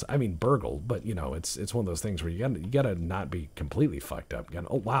into people's... I mean, burgle, but, you know, it's one of those things where you gotta not be completely fucked up.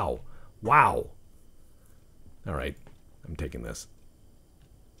 Oh, wow. Wow. All right. I'm taking this.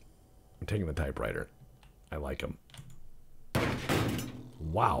 I'm taking the typewriter. I like him.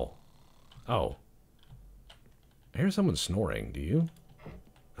 Wow. Oh. I hear someone snoring. Do you?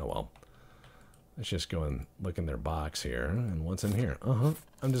 Oh, well. Let's just go and look in their box here. And what's in here? Uh-huh.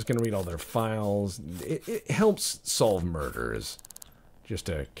 I'm just going to read all their files. It helps solve murders. Just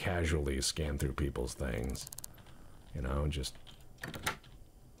to casually scan through people's things. You know, just...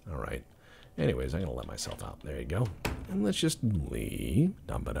 Alright. Anyways, I'm going to let myself out. There you go. And let's just leave.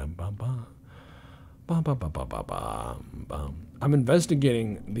 I'm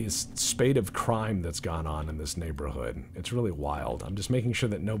investigating this spate of crime that's gone on in this neighborhood. It's really wild. I'm just making sure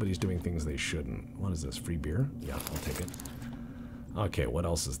that nobody's doing things they shouldn't. What is this? Free beer? Yeah, I'll take it. Okay, what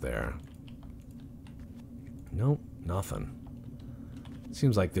else is there? Nope, nothing.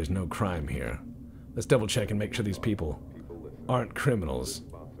 Seems like there's no crime here. Let's double check and make sure these people aren't criminals.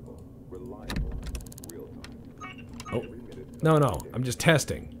 Oh, no, I'm just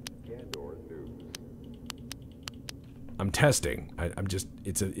testing. I'm testing. I'm just,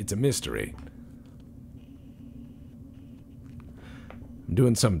 it's a mystery. I'm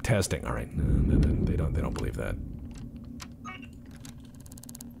doing some testing. All right, they don't believe that.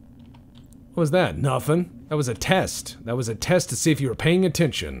 What was that? Nothing. That was a test. That was a test to see if you were paying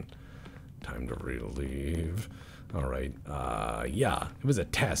attention. Time to relieve. All right. Yeah, it was a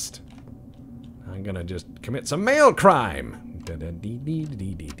test. I'm gonna just commit some mail crime.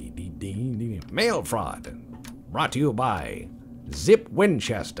 Mail fraud. Brought to you by Zip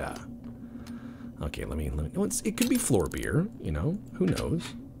Winchester. Okay, let me no, it could be floor beer, you know, who knows?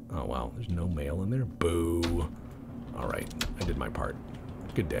 Oh wow, there's no mail in there. Boo. All right, I did my part.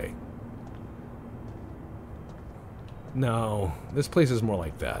 Good day. No, this place is more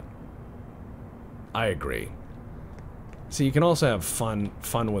like that. I agree. See, you can also have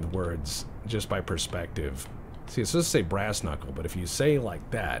fun with words just by perspective. See, it's supposed to say brass knuckle, but if you say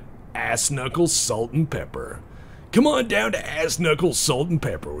like that, ass knuckle, salt and pepper. Come on down to Ass Knuckle Salt and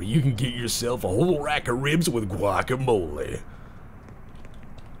Pepper, where you can get yourself a whole rack of ribs with guacamole.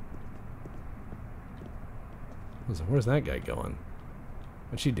 Where's that guy going?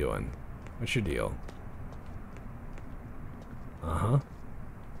 What's she doing? What's your deal? Uh-huh.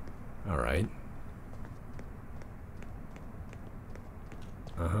 Alright.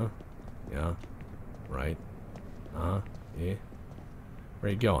 Uh-huh. Yeah. Right. Uh-huh. Yeah. Where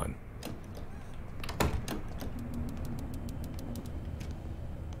are you going?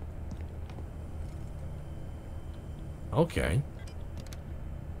 Okay.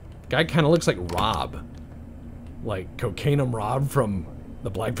 Guy kind of looks like Rob. Like Cocainum Rob from the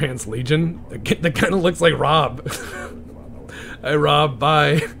Black Pants Legion. That kind of looks like Rob. Hi, Rob.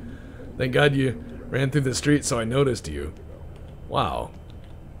 Bye. Thank God you ran through the street so I noticed you. Wow.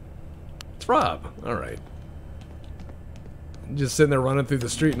 It's Rob. Alright. Just sitting there running through the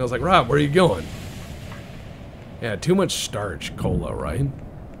street and I was like, Rob, where are you going? Yeah, too much starch cola, right?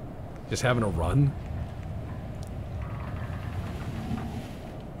 Just having a run?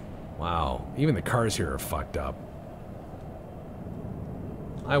 Wow, even the cars here are fucked up.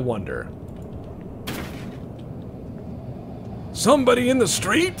 I wonder. Somebody in the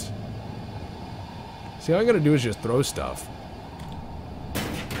street? See, all I gotta do is just throw stuff.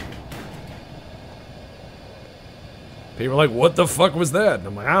 People are like, what the fuck was that? And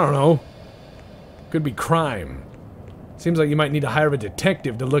I'm like, I don't know. Could be crime. Seems like you might need to hire a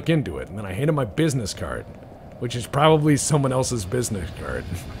detective to look into it. And then I hand him my business card, which is probably someone else's business card.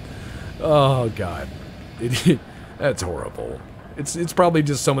 Oh, God. That's horrible. It's probably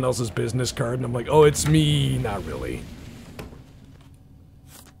just someone else's business card, and I'm like, oh, it's me. Not really.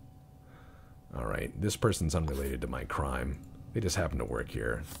 Alright, this person's unrelated to my crime. They just happen to work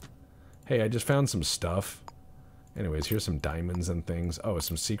here. Hey, I just found some stuff. Anyways, here's some diamonds and things. Oh,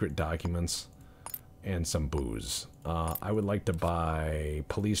 some secret documents. And some booze. I would like to buy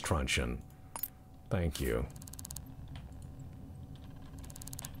police truncheon. Thank you.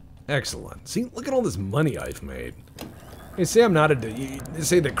 Excellent. See, look at all this money I've made. You say I'm not you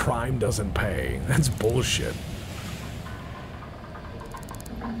say the crime doesn't pay. That's bullshit.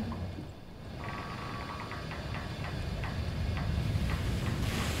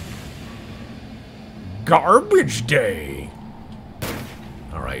 Garbage day!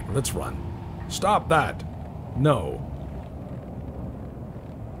 Alright, let's run. Stop that! No.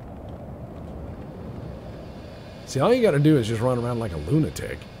 See, all you gotta do is just run around like a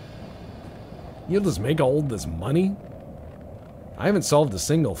lunatic. You'll just make all this money? I haven't solved a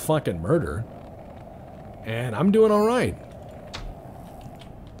single fucking murder. And I'm doing alright.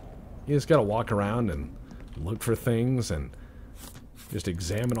 You just gotta walk around and look for things and just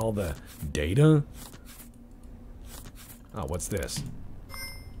examine all the data. Oh, what's this?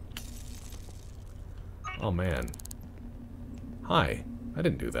 Oh, man. Hi. I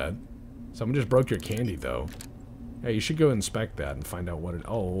didn't do that. Someone just broke your candy, though. Hey, you should go inspect that and find out what it...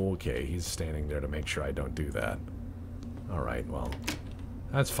 Oh, okay. He's standing there to make sure I don't do that. Alright, well.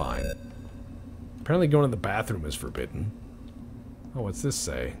 That's fine. Apparently going to the bathroom is forbidden. Oh, what's this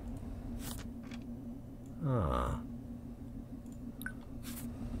say? Ah.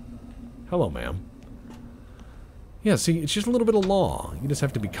 Hello, ma'am. Yeah, see, it's just a little bit of law. You just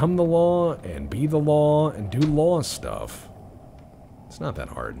have to become the law and be the law and do law stuff. It's not that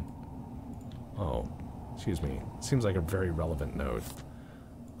hard. Oh, excuse me. Seems like a very relevant note.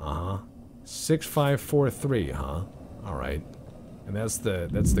 Uh-huh. 6543, huh? Alright. And that's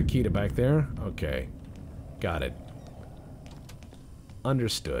the key to back there? Okay. Got it.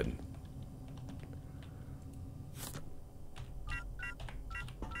 Understood.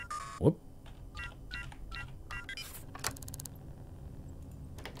 Whoop.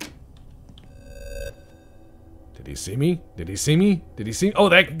 Did he see me? Did he see me? Did he see me? Oh,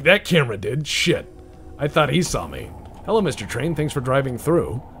 that camera did. Shit. I thought he saw me. Hello, Mr. Train. Thanks for driving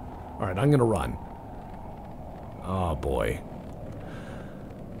through. Alright, I'm gonna run. Oh, boy.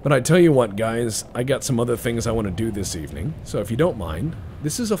 But I tell you what, guys. I got some other things I want to do this evening. So if you don't mind,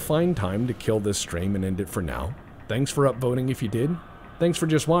 this is a fine time to kill this stream and end it for now. Thanks for upvoting if you did. Thanks for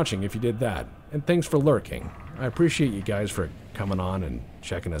just watching if you did that. And thanks for lurking. I appreciate you guys for coming on and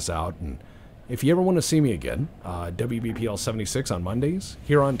checking us out. And if you ever want to see me again, WBPL 76 on Mondays,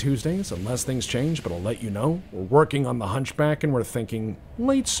 here on Tuesdays, unless things change, but I'll let you know. We're working on the Hunchback and we're thinking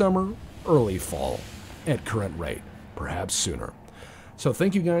late summer, early fall, at current rate, perhaps sooner. So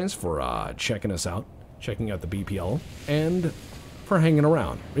thank you guys for checking us out, checking out the BPL, and for hanging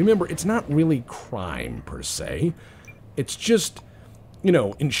around. Remember, it's not really crime per se. It's just, you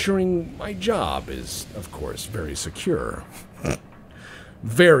know, ensuring my job is, of course, very secure.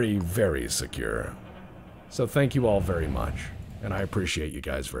 Very, very secure. So thank you all very much. And I appreciate you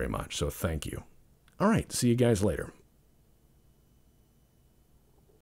guys very much. So thank you. All right, see you guys later.